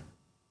 Hamish?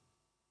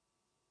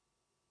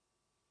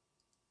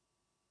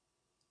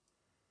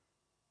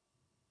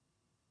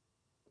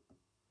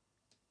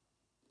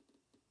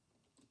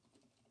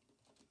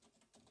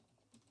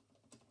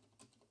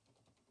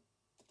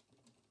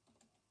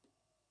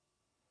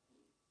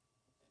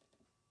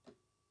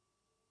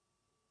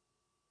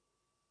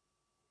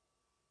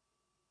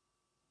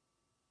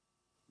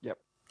 Yep.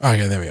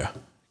 Okay, there we go.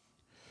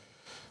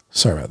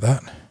 Sorry about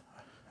that.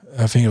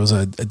 I think it was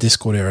a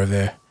Discord error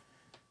there.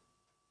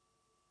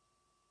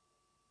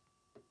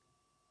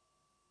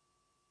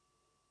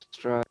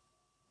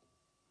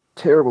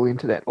 Terrible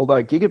internet.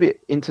 Although gigabit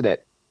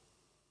internet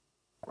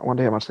I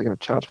wonder how much they're going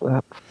to charge for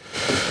that.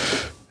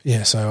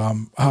 Yeah, so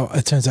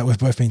it turns out we've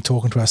both been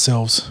talking to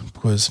ourselves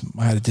because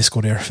I had a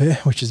Discord error there,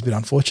 which is a bit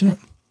unfortunate.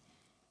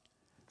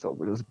 So it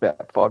was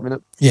about 5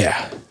 minutes.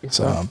 Yeah.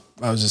 So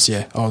I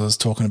was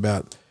talking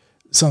about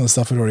some of the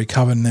stuff we'd already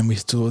covered, and then we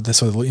saw this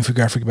sort of little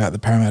infographic about the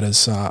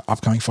Parramatta's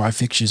upcoming 5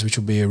 fixtures, which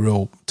will be a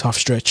real tough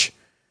stretch,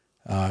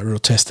 a real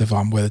test of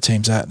where the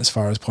team's at as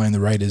far as playing the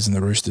Raiders and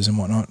the Roosters and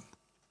whatnot.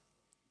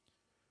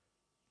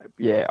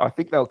 Yeah, I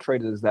think they'll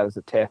treat it as that as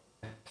a test.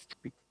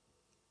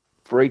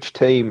 For each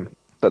team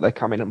that they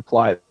come in and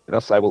play,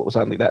 they'll say, well, it was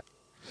only that.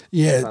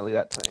 Yeah, only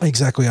that team.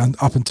 Exactly.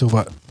 Up until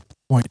that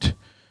point,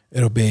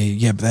 it'll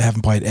be, but they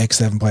haven't played X,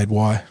 they haven't played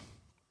Y.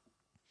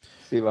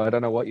 I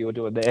don't know what you were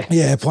doing there.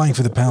 Yeah, playing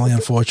for the penalty,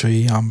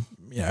 unfortunately.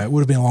 It would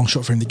have been a long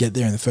shot for him to get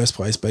there in the first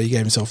place, but he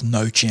gave himself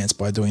no chance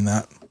by doing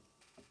that.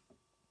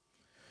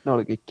 Not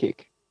a good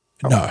kick.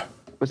 No.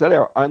 Was that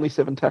our only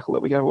 7 tackle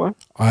that we gave away?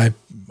 I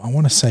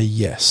want to say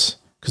yes,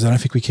 because I don't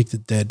think we kicked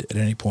it dead at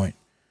any point.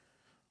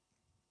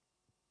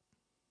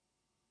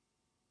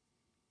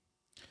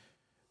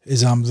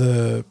 Is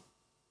the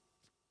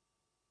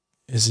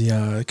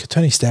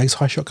Tony Staggs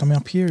high shot coming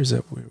up here? Is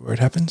that where it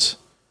happens?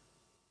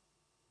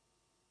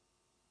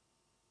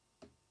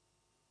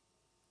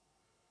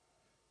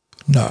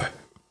 No.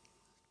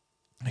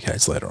 Okay,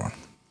 it's later on.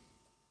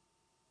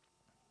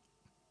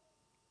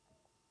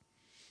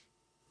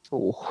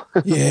 Oh.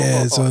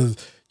 Yeah, so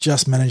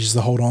just manages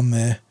to hold on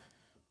there.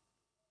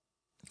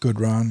 Good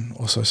run.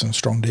 Also some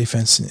strong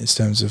defense in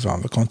terms of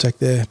the contact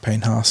there.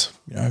 Payne Haas,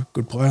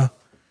 good player.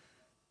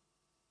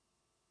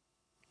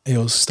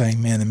 Eels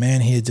staying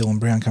man-to-man here. Dylan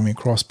Brown coming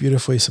across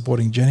beautifully,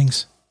 supporting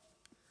Jennings.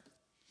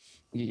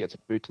 He gets a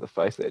boot to the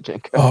face there,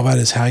 Jenko. Oh, that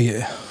is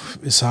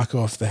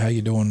Isako off the how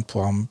you doing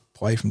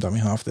play from dummy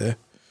half there.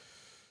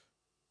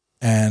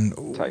 And,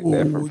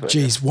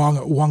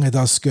 Wonga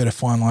does skirt a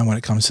fine line when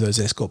it comes to those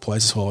escort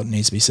plays as well. It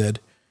needs to be said.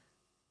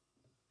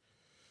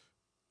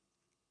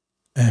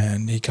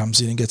 And he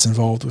comes in and gets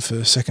involved with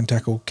the second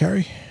tackle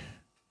carry.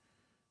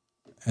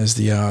 As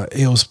the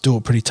Eels do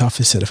it pretty tough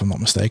this set, if I'm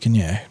not mistaken.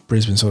 Yeah,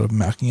 Brisbane sort of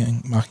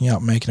marking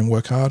up, making them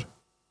work hard.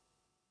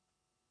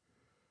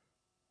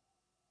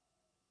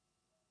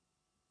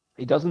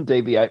 He doesn't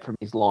deviate from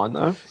his line,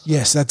 though.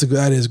 Yes, that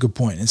is a good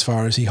point. As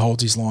far as he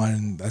holds his line,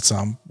 and that's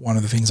one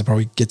of the things that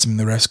probably gets him in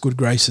the rest good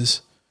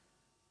graces.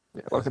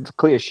 Yeah, like it's a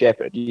clear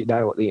shepherd. You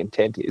know what the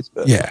intent is,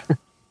 but yeah.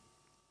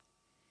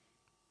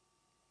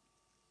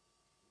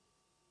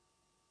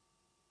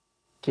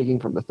 Kicking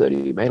from the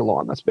 30-metre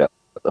line, that's about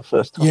the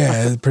first time.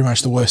 Yeah, pretty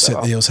much the worst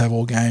set the Eels have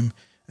all game,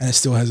 and it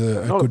still has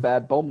a not good, a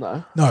bad bomb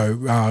though.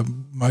 No,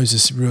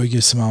 Moses really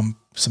gives some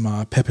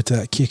pepper to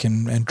that kick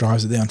and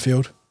drives it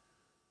downfield.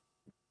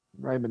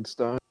 Raymond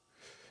Stone.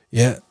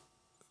 Yeah.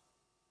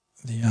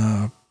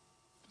 The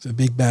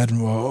big bad,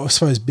 well, I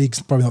suppose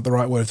big's probably not the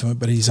right word for him,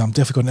 but he's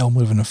definitely got an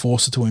element of an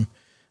enforcer to him.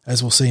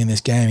 As we'll see in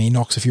this game, he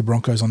knocks a few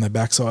Broncos on their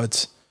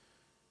backsides.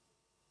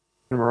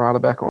 And Murata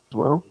back on as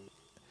well.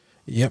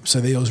 Yep,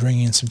 so the Eels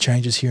ringing in some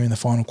changes here in the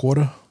final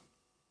quarter.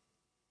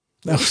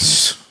 That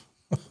was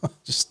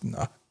just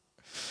no.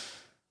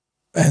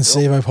 And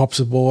Sevo pops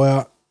the ball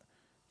out.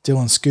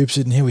 Dylan scoops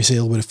it, and here we see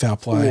a little bit of foul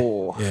play.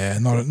 Oh. Yeah,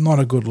 not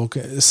a good look.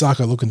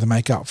 Sarko looking to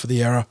make up for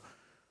the error.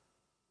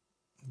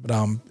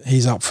 But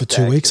he's up for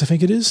 2 weeks, I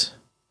think it is.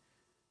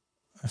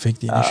 I think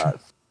the initial.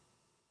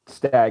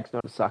 Staggs,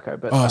 not a Sacco.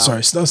 But, sorry,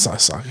 that's not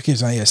Sarko. I keep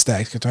saying,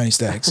 Staggs, Tony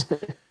Staggs.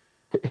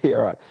 Yeah,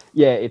 right.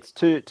 Yeah, it's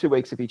 2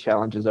 weeks if he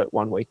challenges it,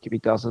 1 week if he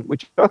doesn't,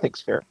 which I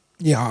think's fair.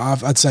 Yeah,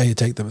 I'd say he'd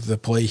take the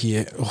plea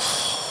here.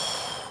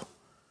 Oh.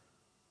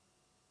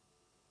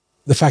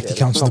 The fact he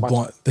comes to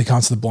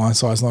the blind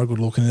side is not a good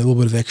look, and a little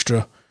bit of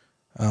extra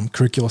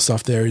curricular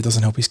stuff there. It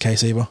doesn't help his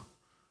case either.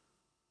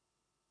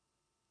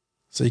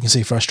 So you can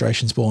see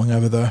frustrations boiling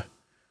over though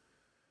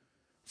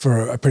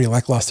for a pretty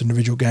lackluster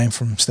individual game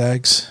from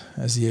Staggs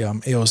as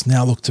the Eels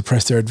now look to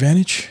press their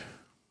advantage.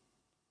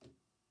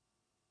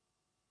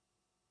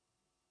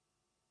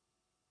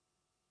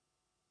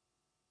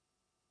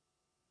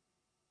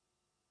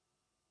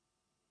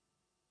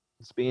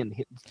 Spin.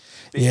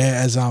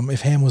 Yeah, as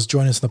if Ham was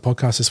joining us on the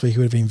podcast this week, he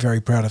would have been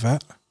very proud of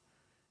that.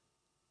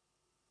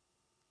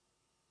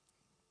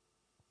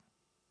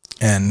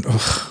 And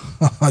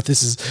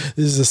this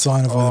is a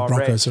sign of where the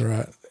Broncos are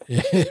at.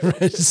 Yeah,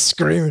 Reg is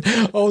screaming.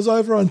 I was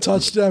over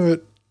untouched, damn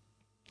it.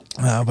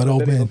 But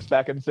old man looks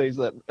back and sees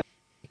that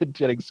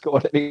Jennings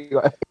scored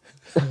anyway.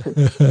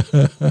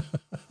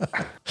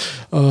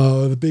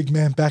 Oh, the big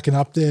man backing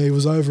up there. He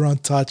was over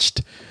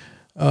untouched.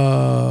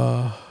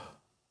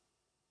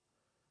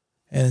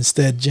 And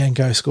instead,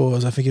 Janko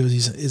scores. I think it was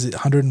is it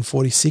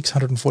 146,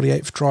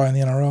 148th try in the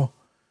NRL.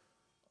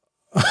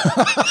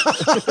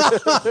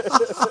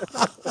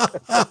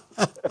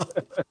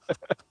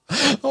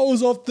 I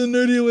was off the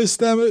nudie list,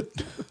 damn it.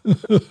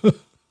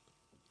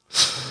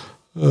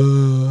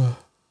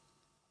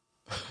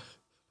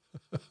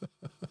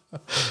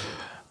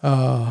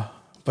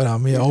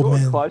 But he's old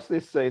man close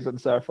this season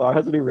so far,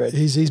 hasn't he, Reg?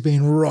 He's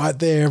been right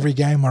there every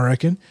game, I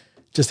reckon.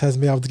 Just hasn't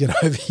been able to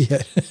get over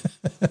yet.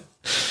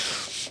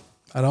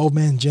 That old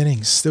man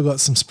Jennings still got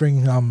some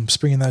spring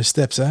in those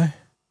steps, eh? I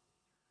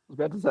was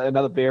about to say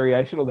another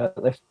variation on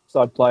that left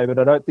side play, but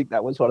I don't think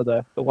that was one of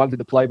the ones in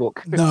the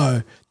playbook.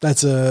 No,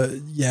 that's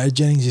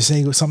Jennings. You're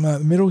seeing something in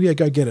the middle. Yeah,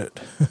 go get it.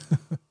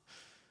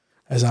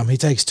 As he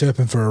takes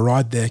Turpin for a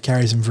ride there,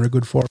 carries him for a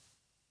good 4.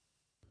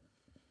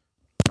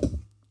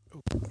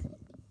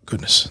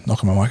 Goodness,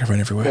 knocking my microphone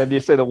everywhere. And you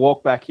see the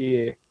walk back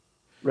here.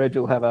 Reg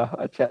will have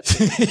a chat.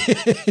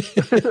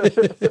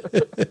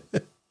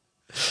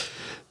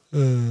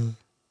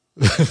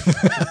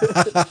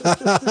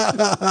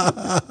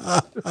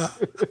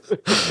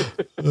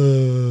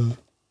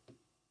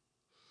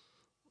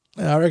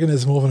 I reckon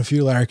there's more than a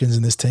few larrikins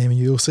in this team, and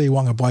you'll see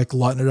Wonga Blake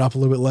lighten it up a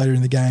little bit later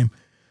in the game,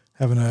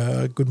 having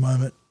a good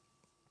moment.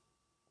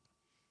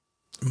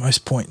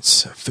 Most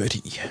points, 30.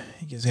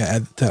 He's going to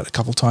add that a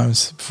couple of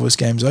times before this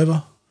game's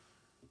over.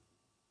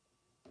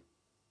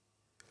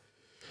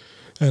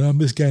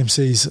 And this game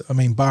sees,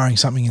 barring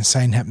something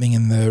insane happening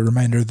in the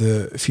remainder of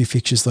the few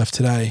fixtures left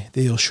today,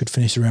 the Eels should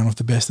finish the round with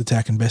the best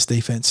attack and best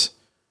defence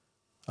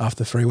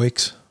after 3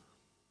 weeks.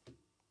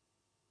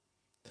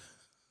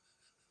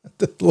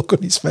 The look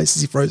on his face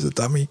as he froze the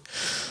dummy.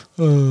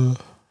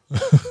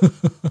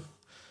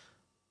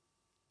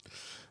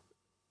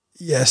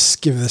 Yes,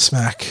 give it a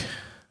smack.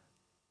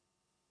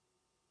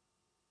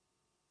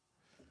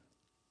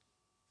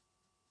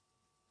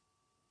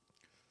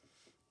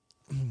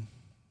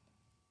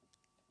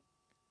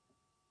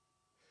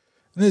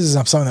 And this is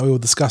something that we were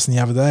discussing the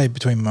other day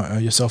between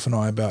yourself and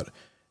I about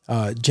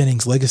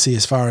Jennings' legacy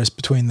as far as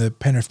between the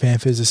Penrith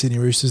Panthers, the Sydney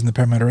Roosters and the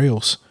Parramatta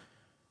Eels.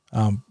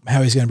 How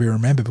he's going to be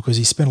remembered, because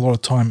he spent a lot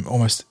of time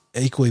almost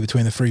equally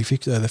between the three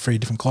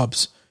different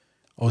clubs.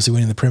 Obviously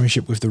winning the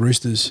premiership with the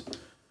Roosters.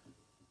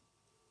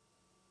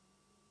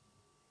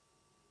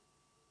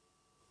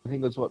 I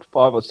think it was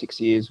 5 or 6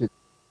 years with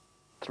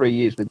 3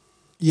 years with.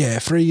 Yeah,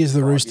 3 years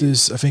of the Roosters.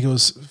 Years. I think it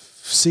was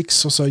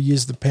 6 or so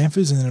years of the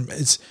Panthers, and then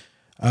it's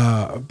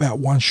about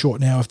 1 short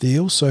now of the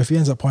Eels. So if he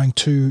ends up playing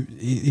 2,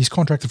 he's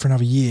contracted for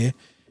another year.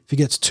 If he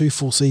gets 2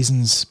 full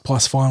seasons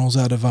plus finals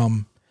out of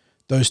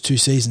those 2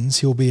 seasons,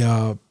 he'll be,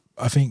 I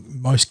think,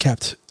 most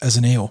capped as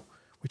an Eel,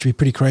 which would be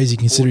pretty crazy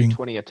considering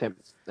 20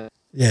 attempts.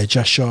 Yeah,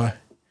 just shy.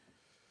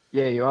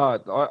 Yeah, you are.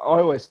 I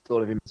always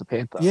thought of him as a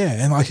Panther. Yeah,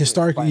 and like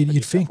historically,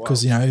 you'd think,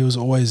 because he was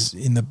always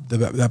in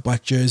that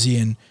black jersey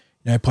and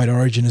played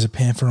Origin as a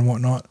Panther and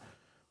whatnot.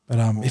 But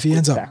if he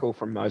ends up tackle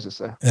from Moses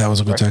there, that was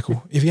a good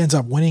tackle. If he ends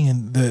up winning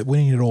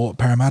it all at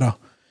Parramatta,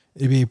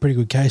 it'd be a pretty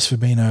good case for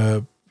being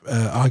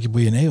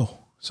arguably an Eel.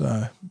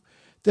 So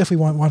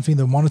definitely one thing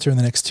to monitor in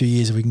the next 2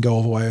 years if we can go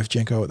all the way with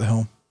Jenko at the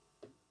helm.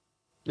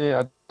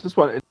 Yeah, I just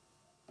want,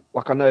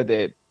 I know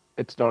that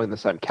it's not in the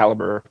same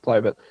caliber of play,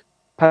 but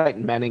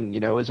Peyton Manning,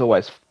 is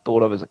always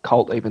thought of as a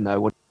cult, even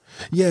though.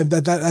 Yeah,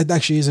 that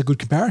actually is a good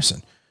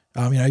comparison.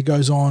 He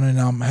goes on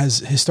and has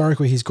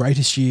historically his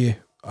greatest year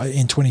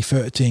in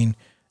 2013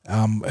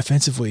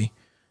 offensively,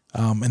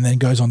 and then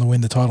goes on to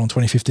win the title in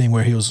 2015,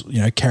 where he was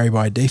carried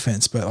by a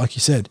defense. But like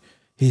you said,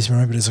 he's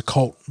remembered as a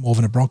cult more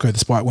than a Bronco,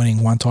 despite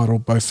winning 1 title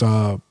both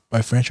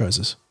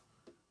franchises.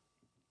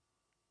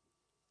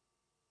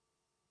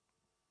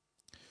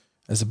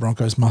 As the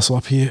Broncos muscle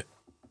up here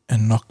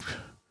and knock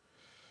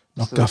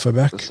Guffer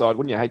back. Side,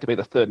 wouldn't you hate to be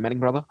the third Manning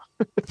brother?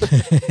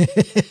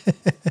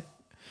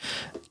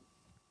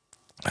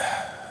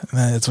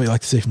 That's what you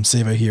like to see from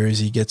Sevo here, as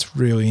he gets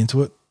really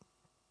into it.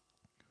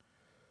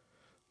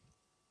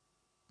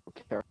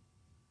 Okay.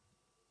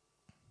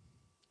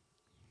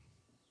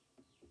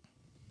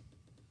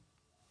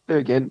 There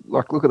again,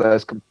 look at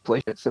those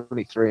completions,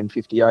 73 and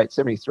 58.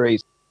 73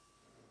 is,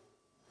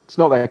 it's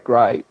not that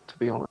great, to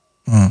be honest.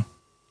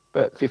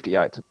 But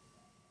 58.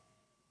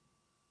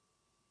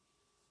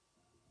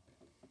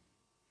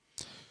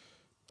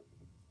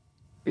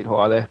 Bit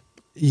high there.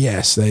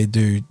 Yes, they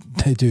do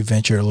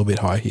venture a little bit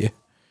high here.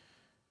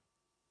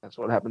 That's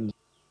what happens.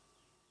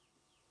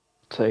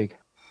 Fatigue.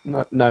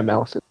 No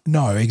malice.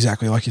 No,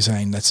 exactly. Like you're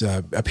saying, that's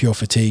a pure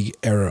fatigue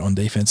error on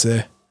defense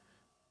there.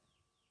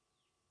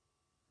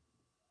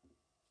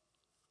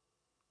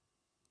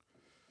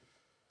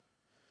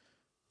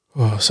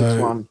 Oh,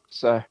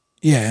 so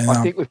yeah,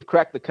 I think we've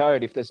cracked the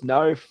code. If there's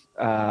no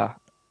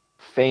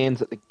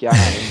fans at the game,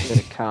 then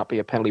it can't be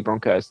a penalty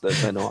Broncos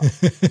Thursday night.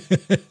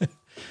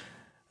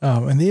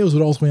 And the Eels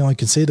would ultimately only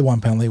concede the 1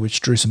 penalty,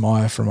 which drew some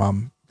ire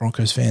from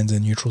Broncos fans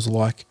and neutrals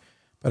alike.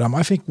 But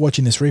I think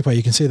watching this replay,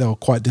 you can see they were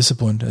quite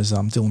disciplined, as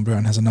Dylan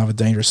Brown has another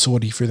dangerous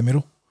sortie through the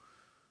middle.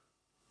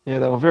 Yeah,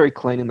 they were very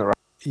clean in the run.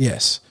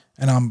 Yes.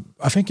 And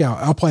I think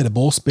our play to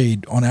ball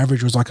speed on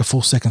average was like a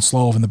full second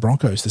slower than the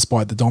Broncos,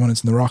 despite the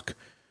dominance in the ruck.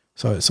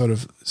 So it sort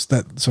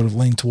of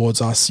leaned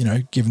towards us,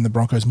 giving the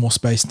Broncos more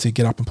space to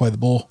get up and play the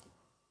ball.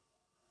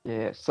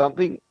 Yeah,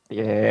 something.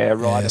 Yeah,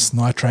 right. Yes,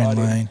 Night Train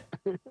Lane.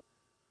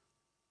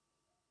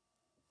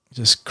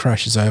 Just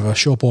crashes over.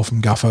 Short ball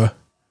from Guffer.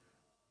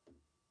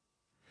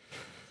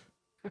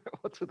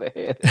 What's with the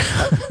hair?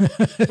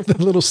 The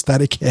little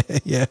static hair,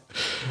 yeah.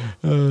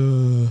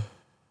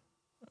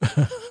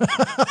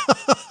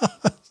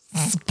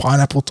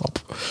 Pineapple top.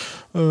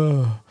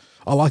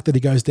 I like that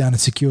he goes down and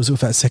secures it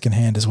with that second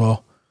hand as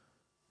well.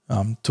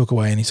 Took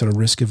away any sort of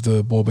risk of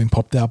the ball being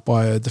popped out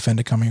by a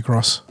defender coming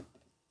across.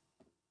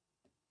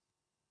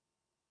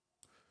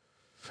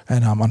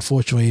 And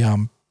unfortunately,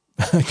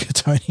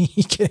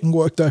 Katoni getting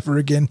worked over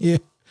again here.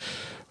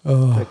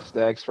 Oh. Takes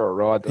Stags for a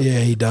ride. Yeah,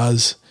 he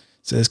does.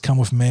 Says, come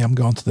with me. I'm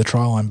going to the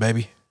try line,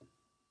 baby.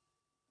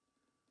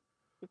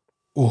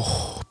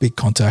 Oh, big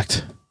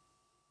contact.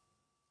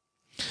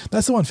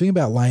 That's the one thing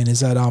about Lane is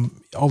that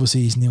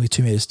obviously he's nearly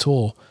 2 meters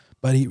tall,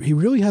 but he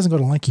really hasn't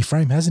got a lanky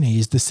frame, hasn't he?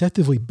 He's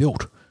deceptively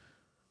built.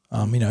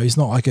 He's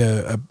not like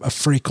a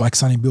freak like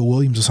Sonny Bill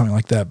Williams or something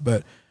like that,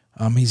 but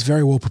he's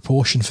very well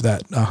proportioned for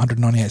that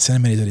 198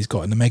 centimeters that he's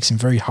got, and it makes him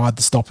very hard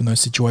to stop in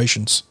those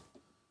situations.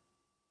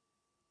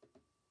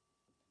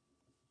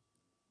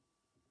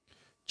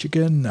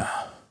 Chicken.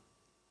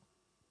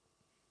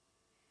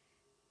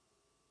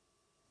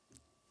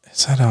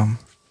 Is that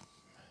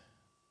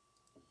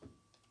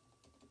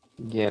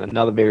Yeah,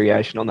 another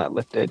variation on that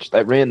left edge.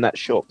 They ran that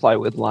short play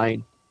with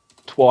Lane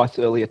twice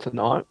earlier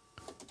tonight,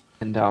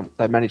 and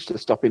they managed to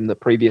stop him the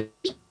previous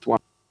one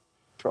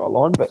try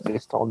line, but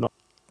this time not.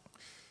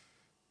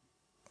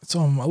 It's a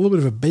little bit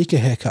of a beaker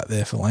haircut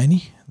there for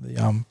Laney.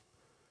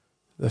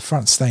 The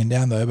front's staying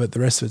down though, but the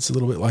rest of it's a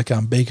little bit like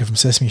Beaker from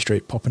Sesame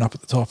Street popping up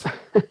at the top.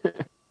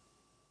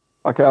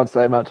 I can't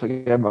say much. I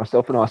gave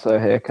myself an ISO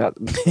haircut.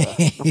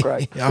 Not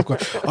great. Yeah,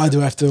 I do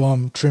have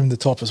to trim the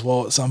top as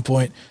well at some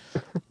point.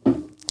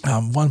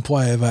 One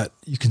player that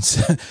you can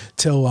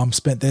tell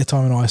spent their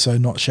time in ISO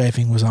not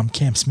shaving was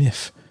Cam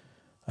Smith.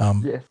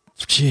 Yes.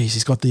 Jeez,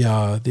 he's got the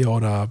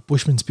old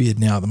Bushman's beard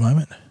now at the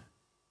moment.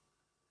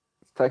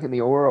 It's taken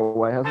the aura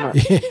away, hasn't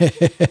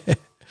it? Yeah.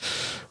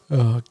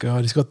 Oh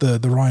God, he's got the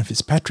Ryan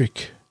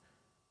Fitzpatrick.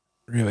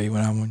 Really,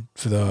 when I went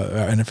for the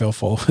NFL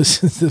followers,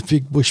 the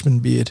big Bushman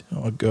beard.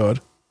 Oh God.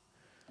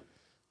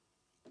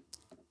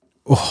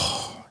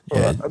 Oh yeah.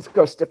 All right, let's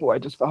go step away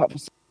just for half a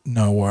second.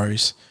 No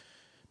worries.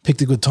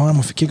 Picked a good time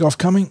with the kickoff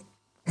coming.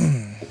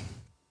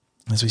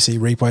 As we see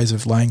replays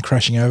of Lane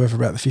crashing over for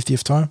about the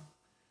 50th time.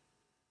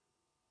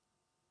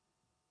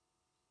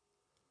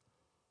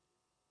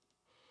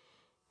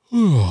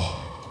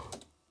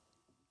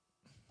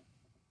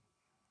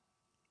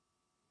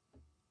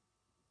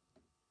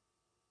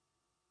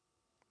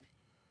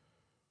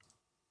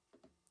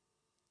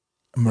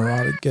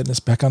 Murata getting us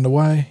back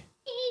underway.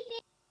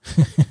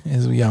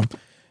 As we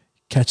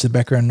catch the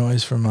background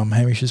noise from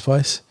Hamish's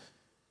place.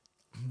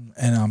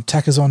 And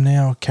Tacker's on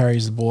now,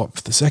 carries the ball up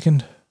for the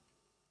second.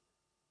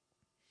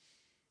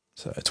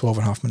 So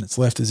 12.5 minutes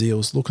left as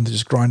Eels looking to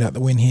just grind out the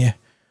win here.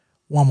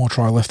 One more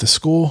try left to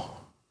score.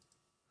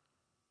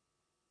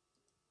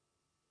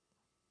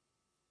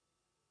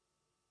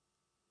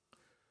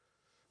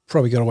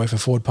 Probably got away for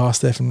forward pass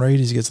there from Reid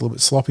as he gets a little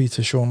bit sloppy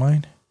to Sean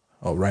Lane.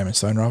 Oh, Raymond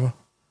Stone rather.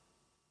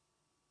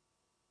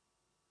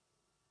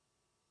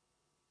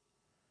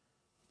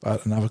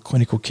 But another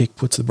clinical kick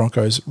puts the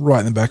Broncos right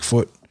in the back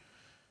foot.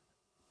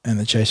 And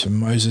the chase from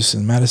Moses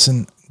and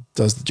Madison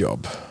does the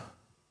job.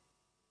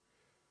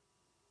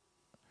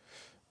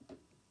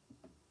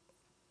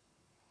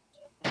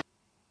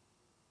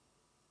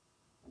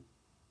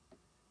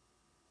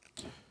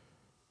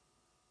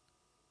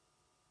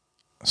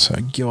 So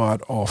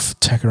Gillard off,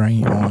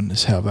 Takarangi on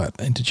is how that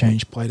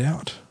interchange played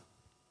out.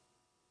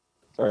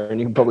 Sorry, and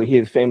you can probably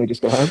hear the family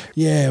just go home.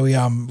 Yeah, we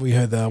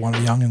heard one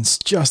of the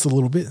youngins just a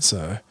little bit,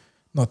 so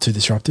not too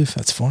disruptive.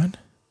 That's fine.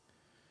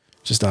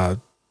 Just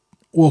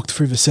walked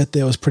through the set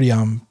there. It was pretty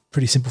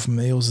simple from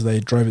the Eels as they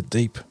drove it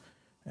deep,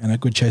 and a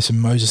good chase from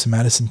Moses and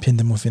Madison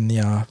pinned them within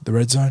the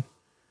red zone.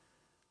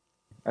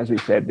 As we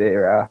said,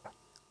 they're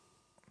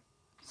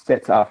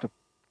sets after.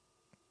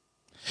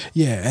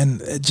 Yeah,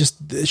 and it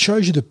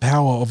shows you the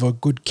power of a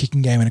good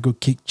kicking game and a good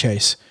kick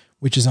chase,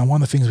 which is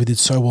one of the things we did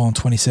so well in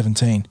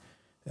 2017.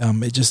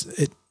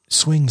 It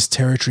swings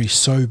territory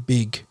so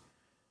big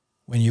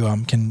when you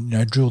can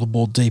drill the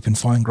ball deep and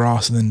find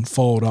grass and then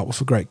follow it up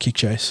with a great kick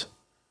chase.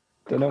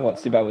 Don't know what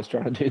Sibbo was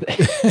trying to do there.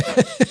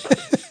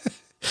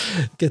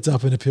 Gets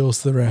up and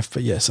appeals to the ref,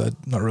 but yes, I'm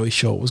not really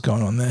sure what was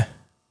going on there.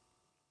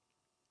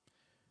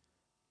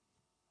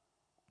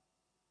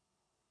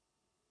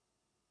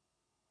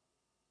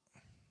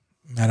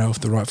 Maddo with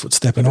the right foot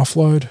step and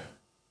offload.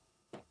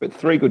 But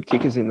three good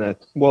kickers in there.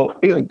 Well,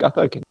 even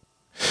Gutho can.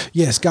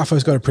 Yes,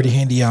 Guffo's got a pretty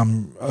handy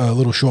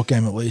little short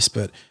game at least,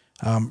 but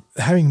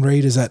having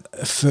Reid as that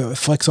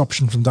flex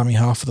option from dummy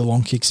half for the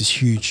long kicks is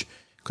huge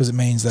because it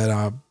means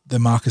that the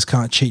markers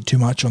can't cheat too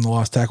much on the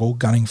last tackle,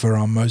 gunning for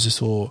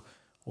Moses or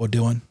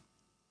Dylan.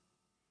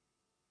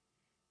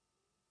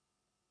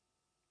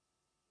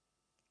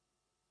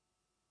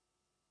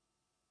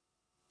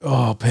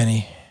 Oh,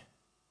 Penny.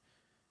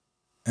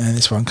 And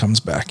this one comes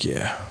back,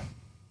 yeah.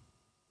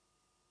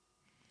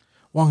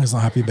 Wong is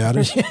not happy about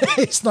it.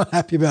 He's not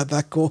happy about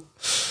that call.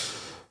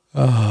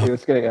 He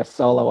was getting a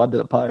solo under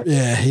the post.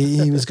 Yeah,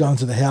 he was going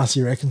to the house,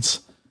 he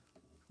reckons.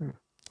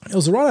 It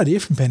was the right idea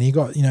from Penny. He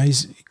got,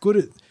 he's good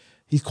at,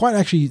 he's quite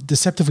actually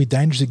deceptively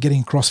dangerous at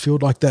getting across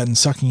field like that and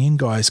sucking in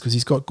guys because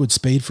he's got good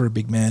speed for a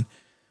big man.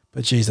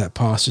 But geez, that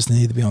pass just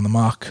needed to be on the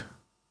mark.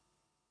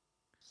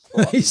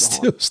 He's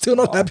still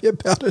not happy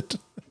about it.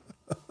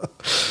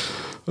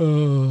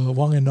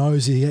 Wonga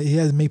knows he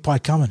had a meat pie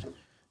coming.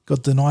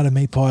 Got denied a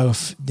meat pie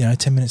of 10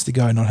 minutes to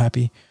go. Not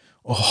happy.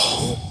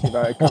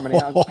 Oh, coming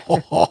out.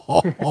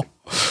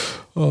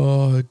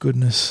 Oh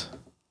goodness.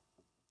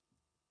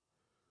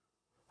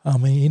 I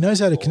mean, he knows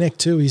how to connect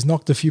too. He's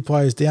knocked a few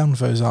players down with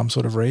those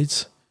sort of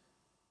reads.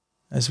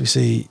 As we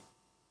see,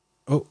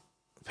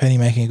 Penny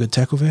making a good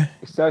tackle there.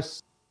 He's so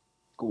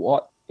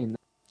squat in the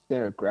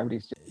center of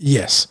gravity.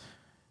 Yes.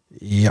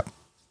 Yep.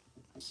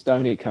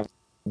 Stoney comes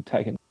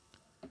taking.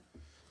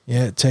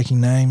 Yeah, taking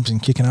names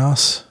and kicking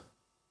ass.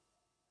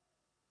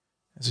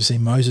 As we see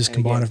Moses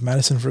combined with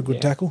Madison for a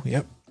good tackle.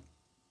 Yep.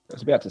 I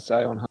was about to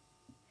say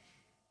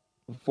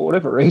for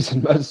whatever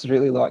reason, Moses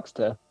really likes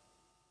to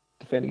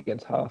defend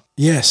against half.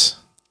 Yes.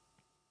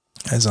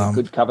 As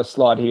good cover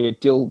slide here.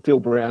 Dill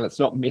Brown, it's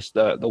not missed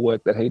the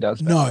work that he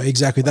does. No,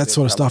 exactly. That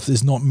sort of stuff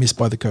is not missed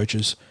by the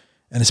coaches.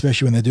 And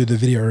especially when they do the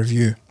video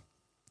review,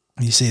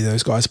 you see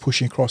those guys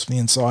pushing across from the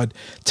inside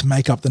to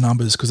make up the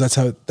numbers, because that's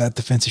how that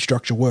defensive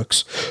structure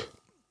works.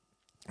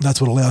 That's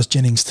what allows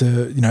Jennings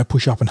to,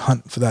 push up and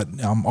hunt for that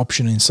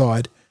option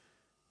inside,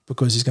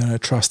 because he's going to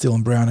trust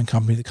Dylan Brown and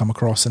company to come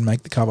across and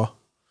make the cover.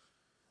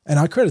 And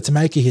I credit to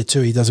Maker here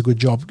too. He does a good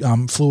job.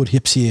 Fluid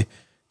hips here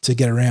to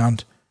get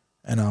around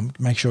and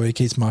make sure he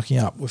keeps marking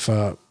up with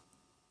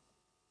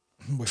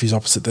his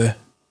opposite there.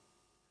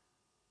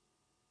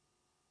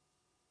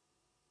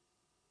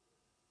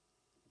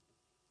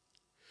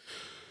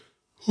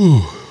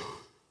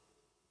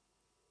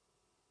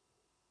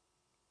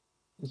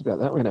 It's about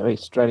that. We're going to be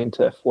straight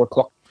into 4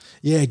 o'clock.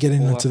 Yeah,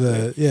 getting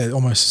into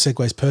almost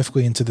segues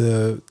perfectly into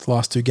the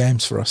last 2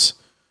 games for us.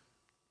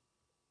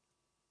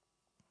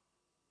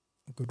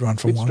 Good run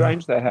from it's one.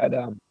 Strange they had,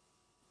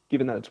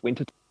 given that it's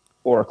winter,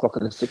 4 o'clock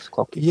and a 6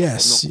 o'clock.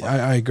 Yes,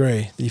 I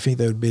agree. Do you think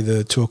there would be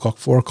the 2 o'clock,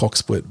 4 o'clock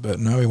split? But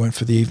no, he went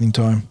for the evening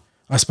time.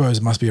 I suppose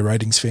it must be a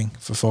ratings thing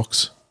for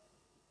Fox.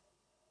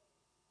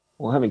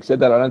 Well, having said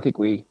that, I don't think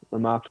we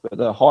remarked, but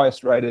the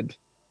highest rated.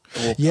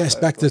 Yes,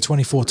 back to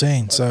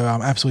 2014. So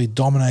absolutely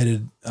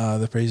dominated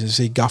the previous.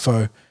 See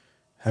Guffo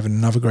having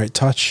another great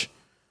touch.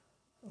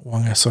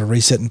 Wonga sort of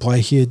reset and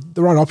play here.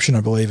 The right option,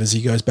 I believe, as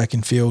he goes back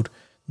in field,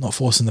 not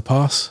forcing the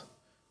pass.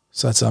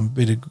 So that's a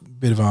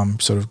bit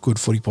of sort of good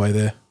footy play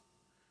there.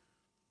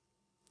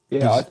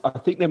 Yeah, I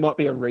think there might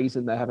be a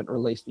reason they haven't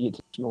released the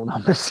international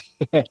numbers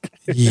yet.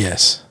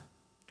 Yes.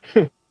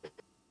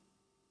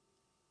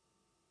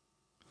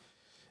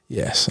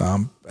 Yes.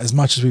 As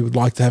much as we would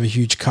like to have a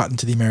huge cut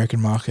into the American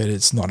market,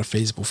 it's not a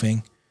feasible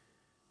thing.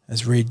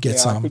 As Reed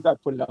gets I think I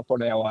put it up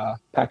on our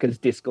Packers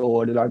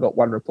Discord, and I got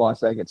one reply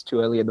saying it's too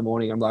early in the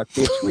morning. I'm like,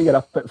 bitch, we get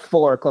up at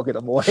 4 o'clock in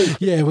the morning.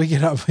 Yeah, we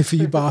get up for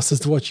you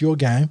bastards to watch your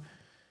game.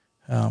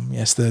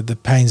 Yes, the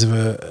pains of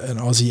an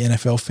Aussie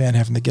NFL fan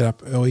having to get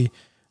up early.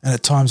 And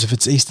at times, if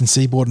it's Eastern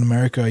Seaboard in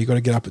America, you got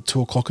to get up at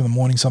 2 o'clock in the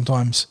morning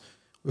sometimes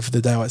with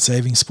the daylight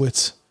saving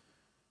splits.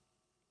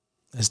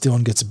 As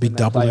Dylan gets a big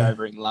double there.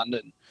 Over in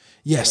London.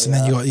 Yes, and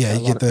then you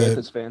get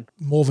the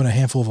more than a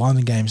handful of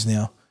London games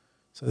now.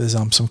 So there's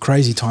some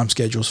crazy time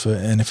schedules for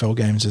NFL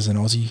games as an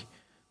Aussie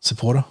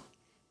supporter.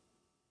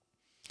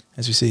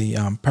 As we see,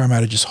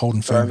 Parramatta just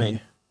holding firm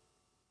here.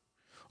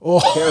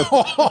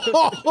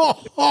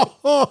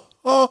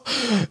 I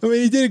mean,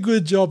 he did a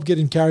good job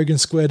getting Carrigan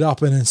squared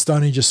up, and then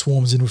Stoney just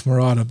swarms in with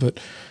Murata, but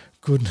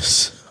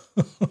goodness.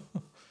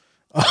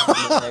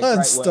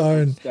 And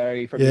Stone.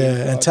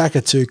 And Taka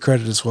too,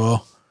 credit as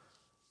well.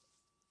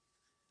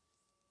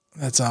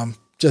 That's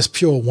just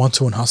pure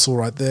want-to and hustle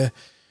right there,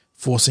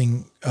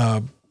 forcing,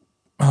 I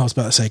was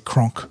about to say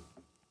Cronk,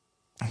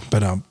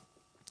 but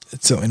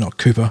it's certainly not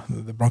Cooper.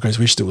 The Broncos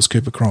wished it was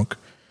Cooper Cronk.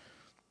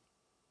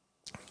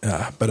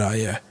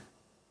 Yeah,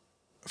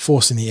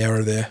 forcing the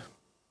error there,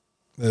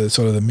 the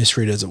sort of the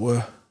misread as it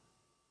were.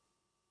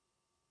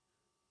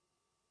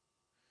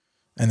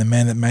 And the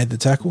man that made the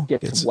tackle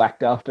gets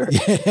whacked after.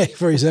 Yeah,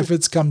 for his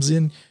efforts, comes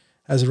in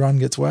as a run,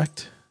 gets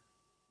whacked.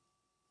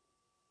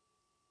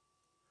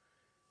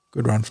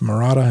 Good run from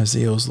Murata as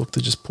the Eels look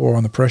to just pour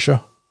on the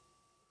pressure.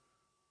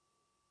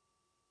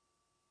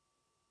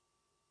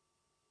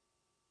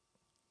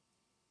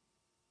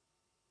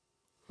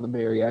 The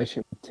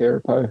variation with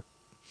Terapo.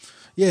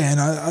 Yeah, and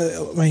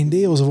I mean, the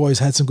Eels have always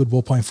had some good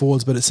ball playing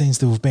forwards, but it seems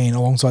to have been,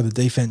 alongside the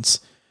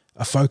defense,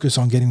 a focus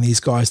on getting these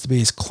guys to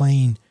be as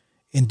clean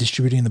in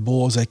distributing the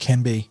ball as they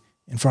can be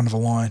in front of a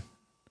line.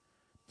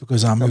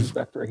 Because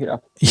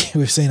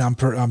we've seen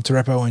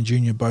Terepo and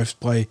Junior both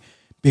play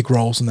big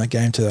roles in that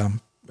game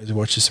as we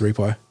watch this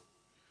replay.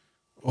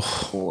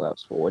 Oh, that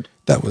was forward.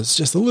 That was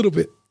just a little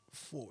bit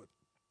forward.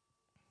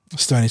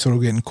 Stoney sort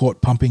of getting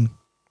caught pumping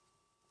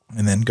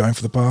and then going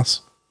for the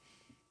pass.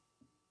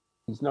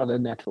 He's not a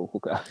natural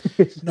hooker.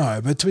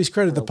 No, but to his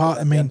credit, the part,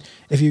 I mean,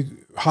 if you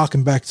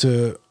harken back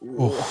to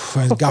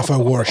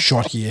Guffo wore a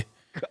shot here,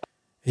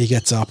 he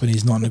gets up and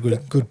he's not in a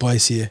good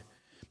place here.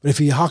 But if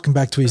you harken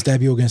back to his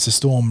debut against the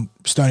Storm,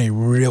 Stoney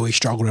really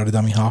struggled out of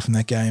dummy half in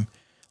that game.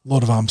 A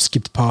lot of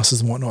skipped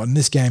passes and whatnot. In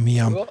this game,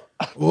 he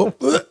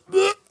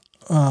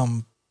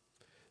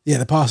Yeah,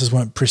 the passes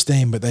weren't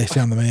pristine, but they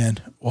found the man.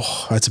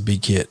 Oh, that's a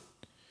big hit.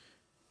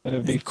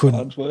 Big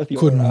Farnsworth,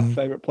 your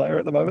favourite player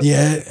at the moment.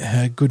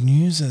 Yeah, good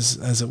news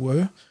as it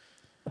were.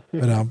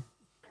 But I'll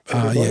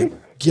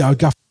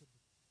go.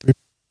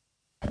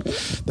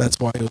 That's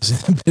why he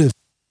was in a bit of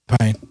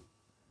pain.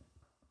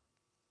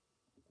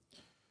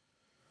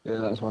 Yeah,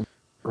 that's one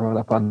right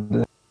up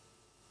under.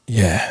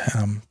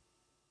 Yeah,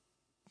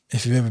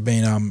 if you've ever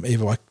been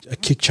either like a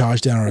kick charge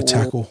down or a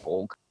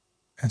tackle,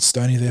 and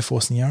Stoney there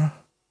forcing the error,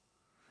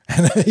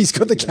 and he's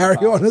got the carry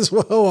on as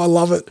well. I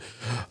love it.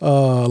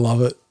 Oh, I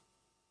love it.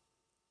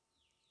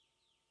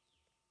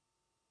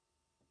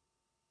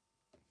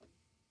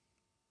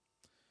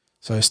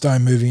 So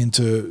Stone moving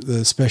into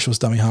the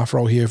specialist dummy half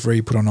role here, where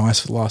he put on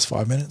ice for the last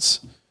 5 minutes,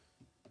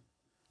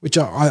 which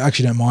I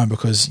actually don't mind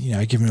because, you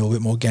know, giving him a little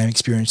bit more game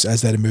experience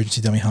as that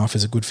emergency dummy half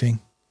is a good thing.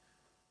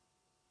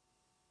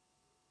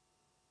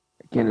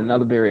 Again,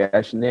 another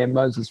variation there.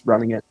 Moses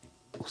running it,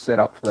 set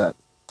up for that.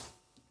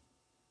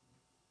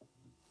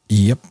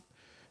 Yep.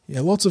 Yeah,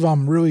 lots of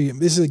really.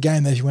 This is a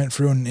game that you went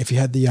through, and if you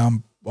had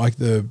the like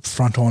the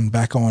front on,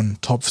 back on,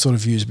 top sort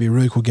of views, it'd be a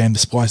really cool game to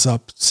splice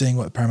up, seeing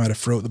what Parramatta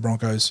threw at the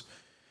Broncos,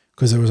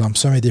 because there was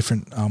so many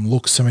different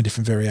looks, so many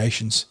different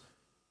variations.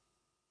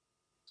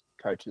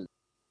 Coaches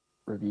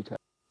review tape.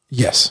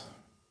 Yes.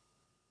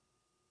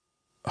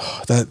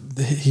 Oh,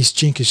 his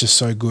jink is just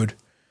so good.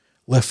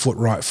 Left foot,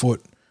 right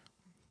foot.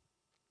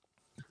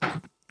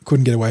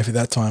 Couldn't get away for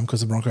that time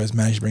because the Broncos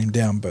managed to bring him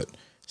down, but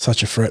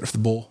such a threat of the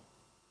ball.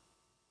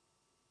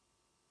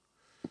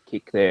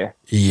 Kick there.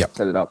 Yep.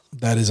 Set it up.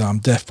 That is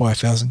death by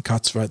 1,000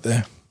 cuts right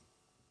there.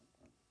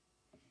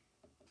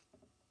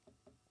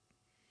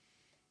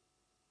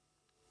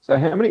 So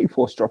how many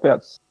forced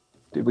dropouts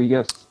did we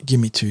guess? Give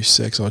me 2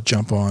 secs. I'll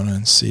jump on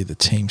and see the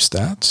team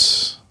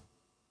stats.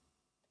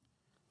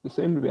 There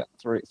seemed to be about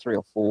three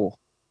or four.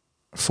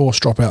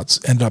 Forced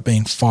dropouts ended up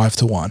being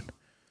 5-1.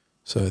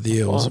 So the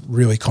Eels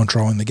really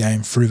controlling the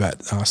game through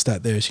that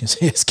stat there. As you can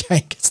see,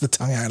 Skate gets the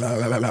tongue out.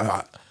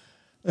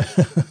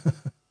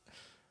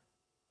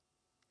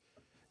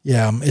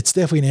 Yeah, it's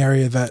definitely an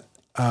area that,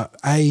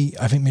 I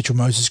think Mitchell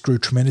Moses grew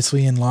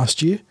tremendously in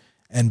last year,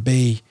 and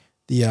B,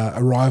 the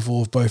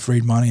arrival of both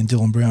Reed Marnie and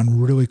Dylan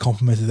Brown really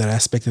complemented that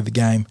aspect of the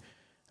game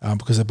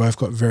because they both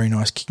got very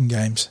nice kicking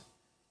games.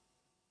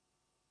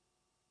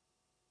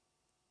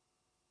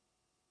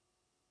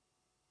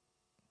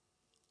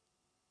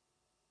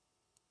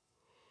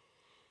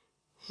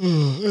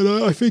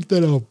 And I think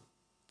that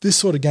this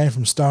sort of game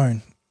from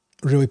Stone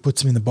really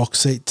puts him in the box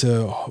seat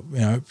to, you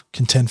know,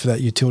 contend for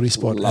that utility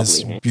spot.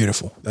 That's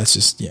beautiful. That's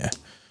just, yeah.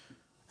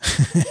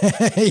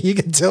 You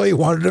can tell he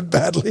wanted it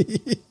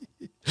badly.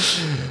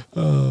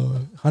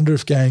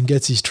 100th game,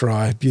 gets his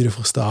try.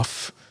 Beautiful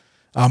stuff.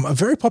 A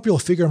very popular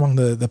figure among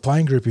the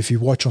playing group if you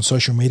watch on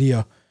social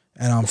media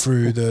and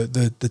through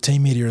the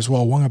team media as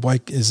well. Wonga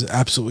Blake is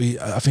absolutely,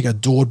 I think,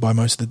 adored by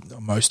most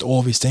all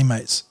of his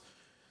teammates.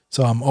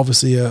 So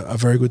obviously a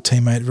very good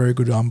teammate, very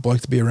good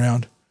bloke to be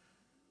around.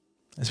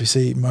 As we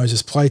see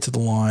Moses play to the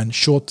line,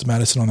 short to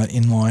Madison on that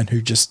in line,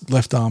 who just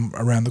left arm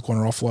around the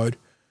corner offload.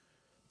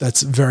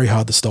 That's very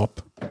hard to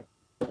stop.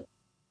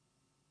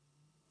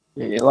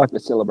 Yeah, you like the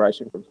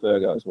celebration from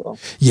Fergo as well.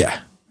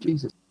 Yeah.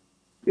 Jesus.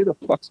 Who the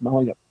fuck's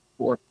mowing it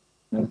for?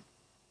 Yeah.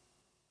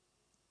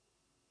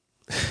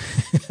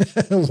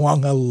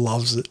 Wonga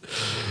loves it.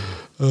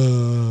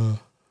 The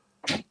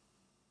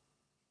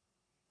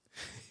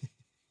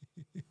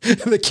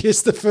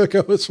kiss to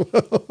Fergo as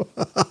well.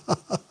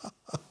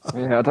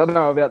 Yeah, I don't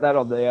know about that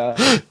on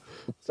the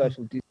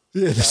social distancing.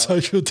 Yeah, the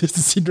social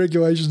distancing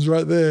regulations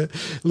right there.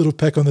 A little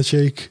peck on the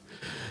cheek.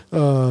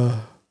 Yeah.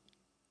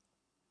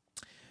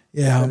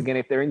 And again,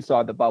 if they're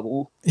inside the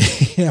bubble.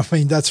 Yeah, I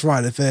mean, that's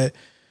right. If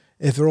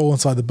they're all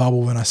inside the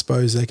bubble, then I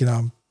suppose they can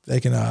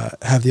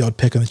have the odd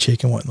peck on the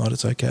cheek and whatnot.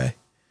 It's okay.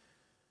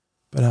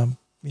 But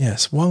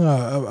yes,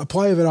 Wonga, a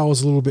player that I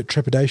was a little bit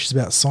trepidatious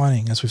about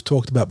signing, as we've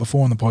talked about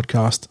before on the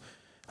podcast,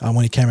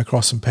 when he came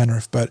across from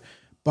Penrith. But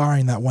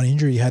barring that one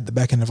injury he had at the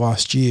back end of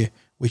last year,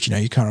 which, you know,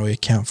 you can't really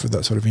account for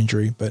that sort of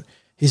injury, but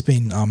he's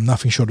been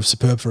nothing short of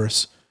superb for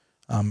us.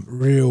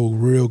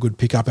 Real good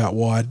pickup out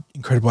wide,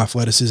 incredible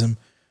athleticism.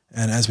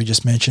 And as we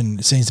just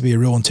mentioned, it seems to be a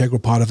real integral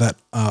part of that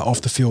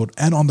off the field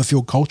and on the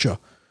field culture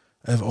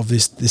of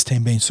this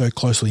team being so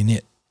closely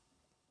knit.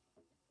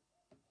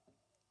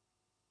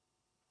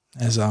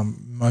 As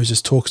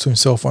Moses talks to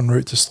himself en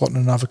route to slotting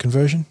another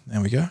conversion.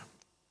 There we go.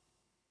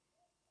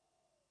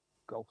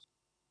 Golf.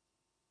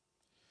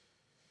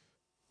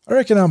 I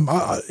reckon, who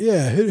do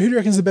you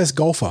reckon is the best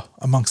golfer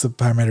amongst the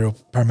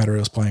Parramatta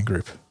Eels playing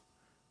group?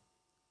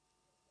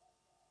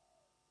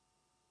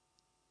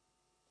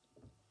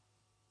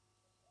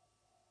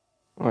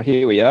 Oh,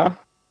 here we are.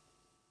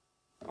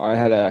 I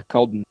had a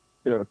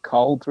bit of a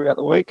cold throughout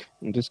the week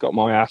and just got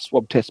my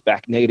swab test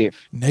back negative.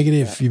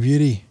 Negative, you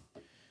beauty.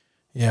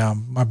 Yeah,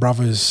 my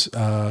brother's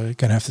going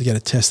to have to get a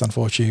test,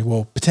 unfortunately.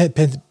 Well,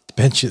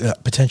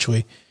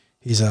 potentially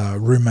his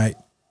roommate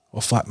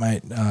or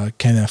flatmate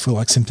came down feel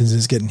like symptoms,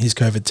 is getting his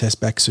COVID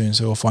test back soon,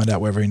 so we'll find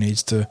out whether he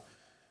needs to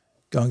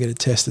go and get a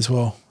test as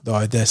well. Though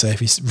I dare say if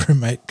his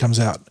roommate comes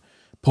out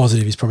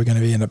positive, he's probably going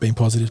to end up being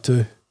positive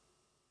too.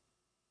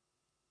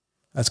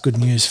 That's good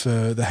news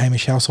for the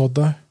Hamish household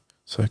though.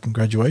 So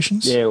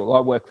congratulations. Yeah, well,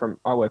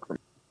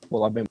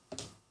 I've been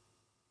at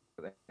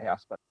the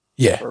house, but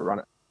yeah, for a run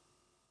it.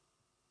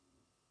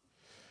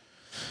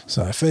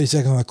 So 30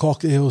 seconds on the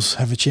clock. The Eels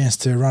have a chance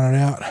to run it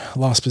out.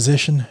 Last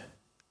possession.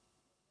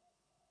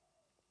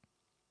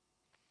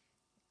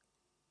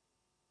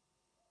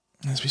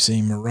 As we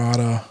see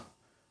Murata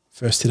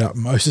first hit up.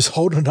 Moses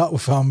holding it up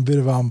with a bit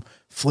of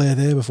flair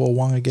there before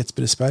Wonga gets a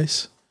bit of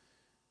space.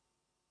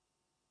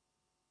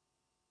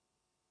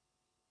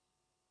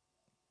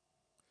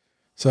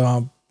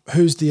 So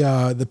who's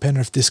the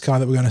Penrith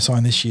discard that we're going to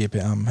sign this year,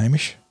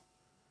 Hamish?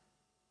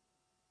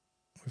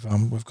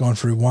 We've gone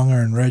through Wonga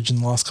and Reg in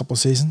the last couple of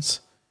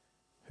seasons.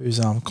 Whose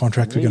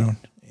contract we're going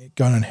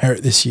to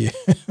inherit this year?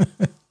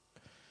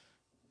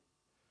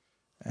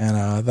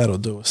 And that'll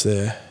do us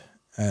there.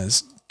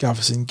 As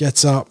Gufferson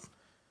gets up,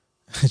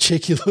 a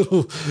cheeky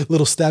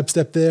little stab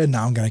step there.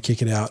 No, I'm going to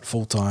kick it out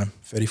full time.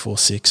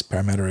 34-6.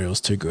 Parramatta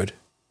Eels too good.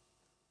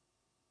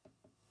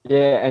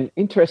 Yeah, and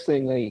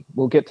interestingly,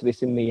 we'll get to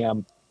this in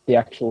the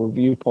actual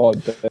review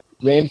pod, but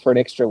ran for an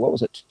extra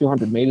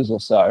 200 meters or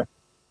so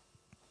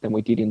than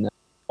we did in the.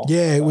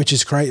 Yeah, which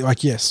is great.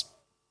 Like, yes,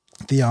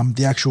 the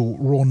actual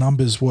raw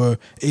numbers were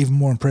even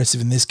more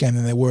impressive in this game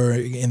than they were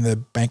in the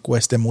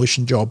Bankwest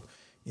demolition job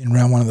in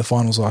round one of the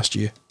finals last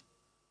year.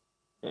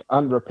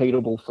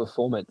 Unrepeatable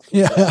performance.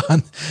 Yeah,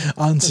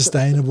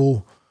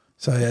 unsustainable.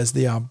 So as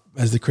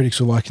the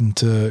critics were liking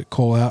to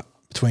call out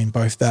between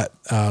both that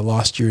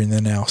last year and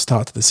then our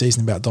start to the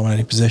season about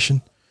dominating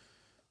possession.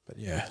 But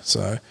yeah,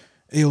 so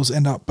Eels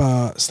end up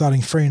starting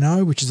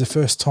 3-0, which is the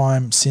first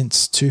time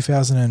since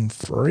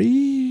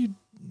 2003.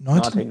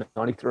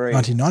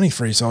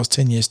 1993, so I was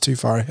 10 years too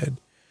far ahead.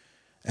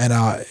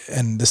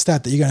 And the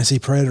stat that you're going to see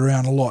paraded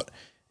around a lot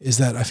is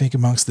that I think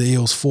amongst the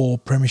Eels' 4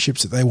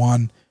 premierships that they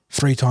won,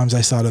 3 times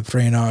they started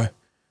 3-0.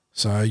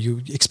 So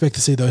you expect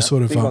to see those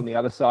sort of... on the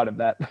other side of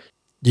that,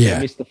 yeah,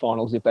 they miss the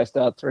finals if they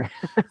start 3.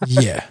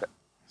 Yeah.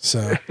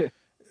 So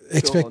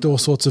expect all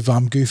sorts of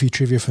goofy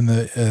trivia from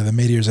the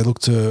media as they look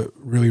to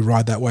really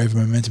ride that wave of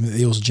momentum that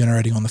the Eels are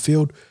generating on the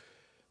field.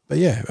 But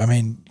yeah, I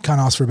mean, can't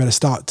ask for a better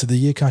start to the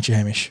year, can't you,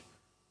 Hamish?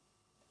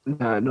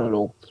 No, not at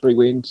all. 3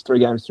 wins, 3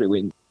 games, 3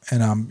 wins.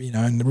 And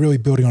and really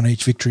building on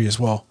each victory as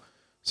well.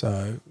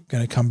 So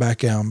going to come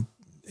back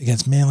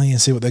against Manly and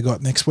see what they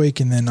got next week,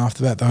 and then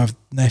after that they'll have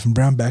Nathan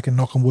Brown back and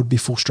knock on wood be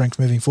full strength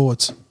moving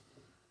forwards.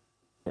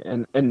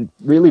 And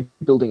really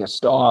building a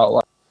style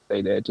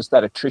there, just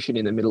that attrition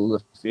in the middle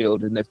of the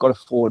field, and they've got a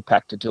forward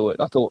pack to do it.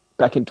 I thought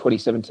back in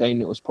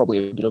 2017 it was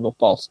probably a bit of a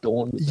false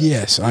dawn with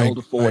the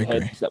older forward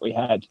heads that we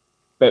had.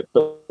 But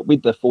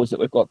with the forwards that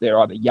we've got, they're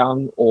either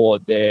young or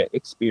they're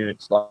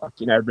experienced. Like,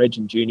 Reg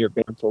and Junior have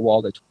been for a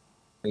while. They're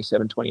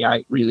 27,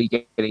 28, really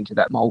getting to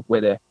that mould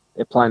where they're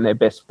playing their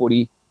best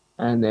footy.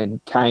 And then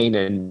Kane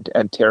and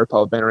Terapo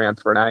have been around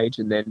for an age.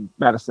 And then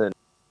Madison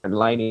and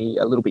Laney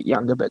a little bit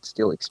younger, but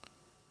still experienced.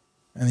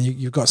 And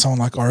you've got someone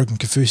like Oregon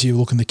Kafusi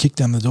looking to kick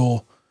down the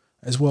door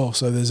as well.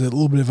 So there's a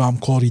little bit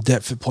of quality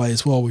depth at play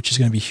as well, which is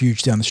going to be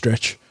huge down the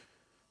stretch.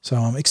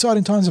 So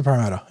exciting times in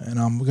Parramatta,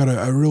 and we've got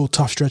a real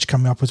tough stretch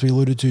coming up, as we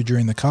alluded to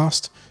during the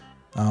cast.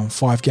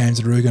 5 games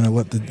that are really going to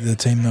let the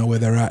team know where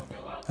they're at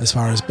as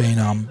far as being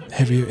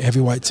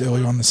heavyweights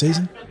earlier on in the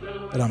season.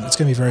 But it's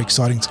going to be very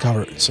exciting to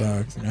cover it.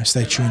 So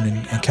stay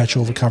tuned and catch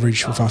all the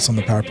coverage with us on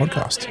the Parra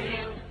podcast.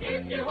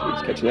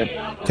 Catch you then.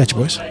 Catch you,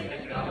 boys.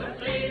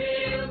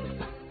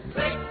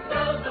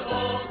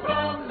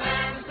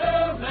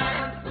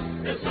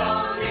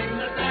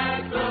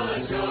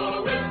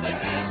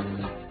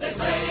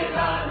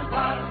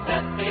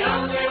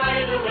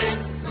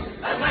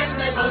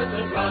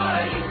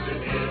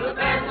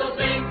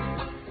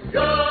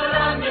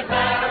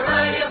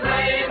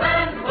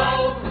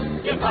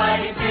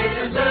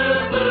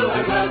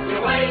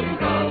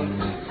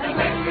 And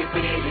when we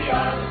feel the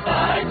other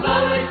side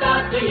slowly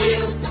start to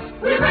yield,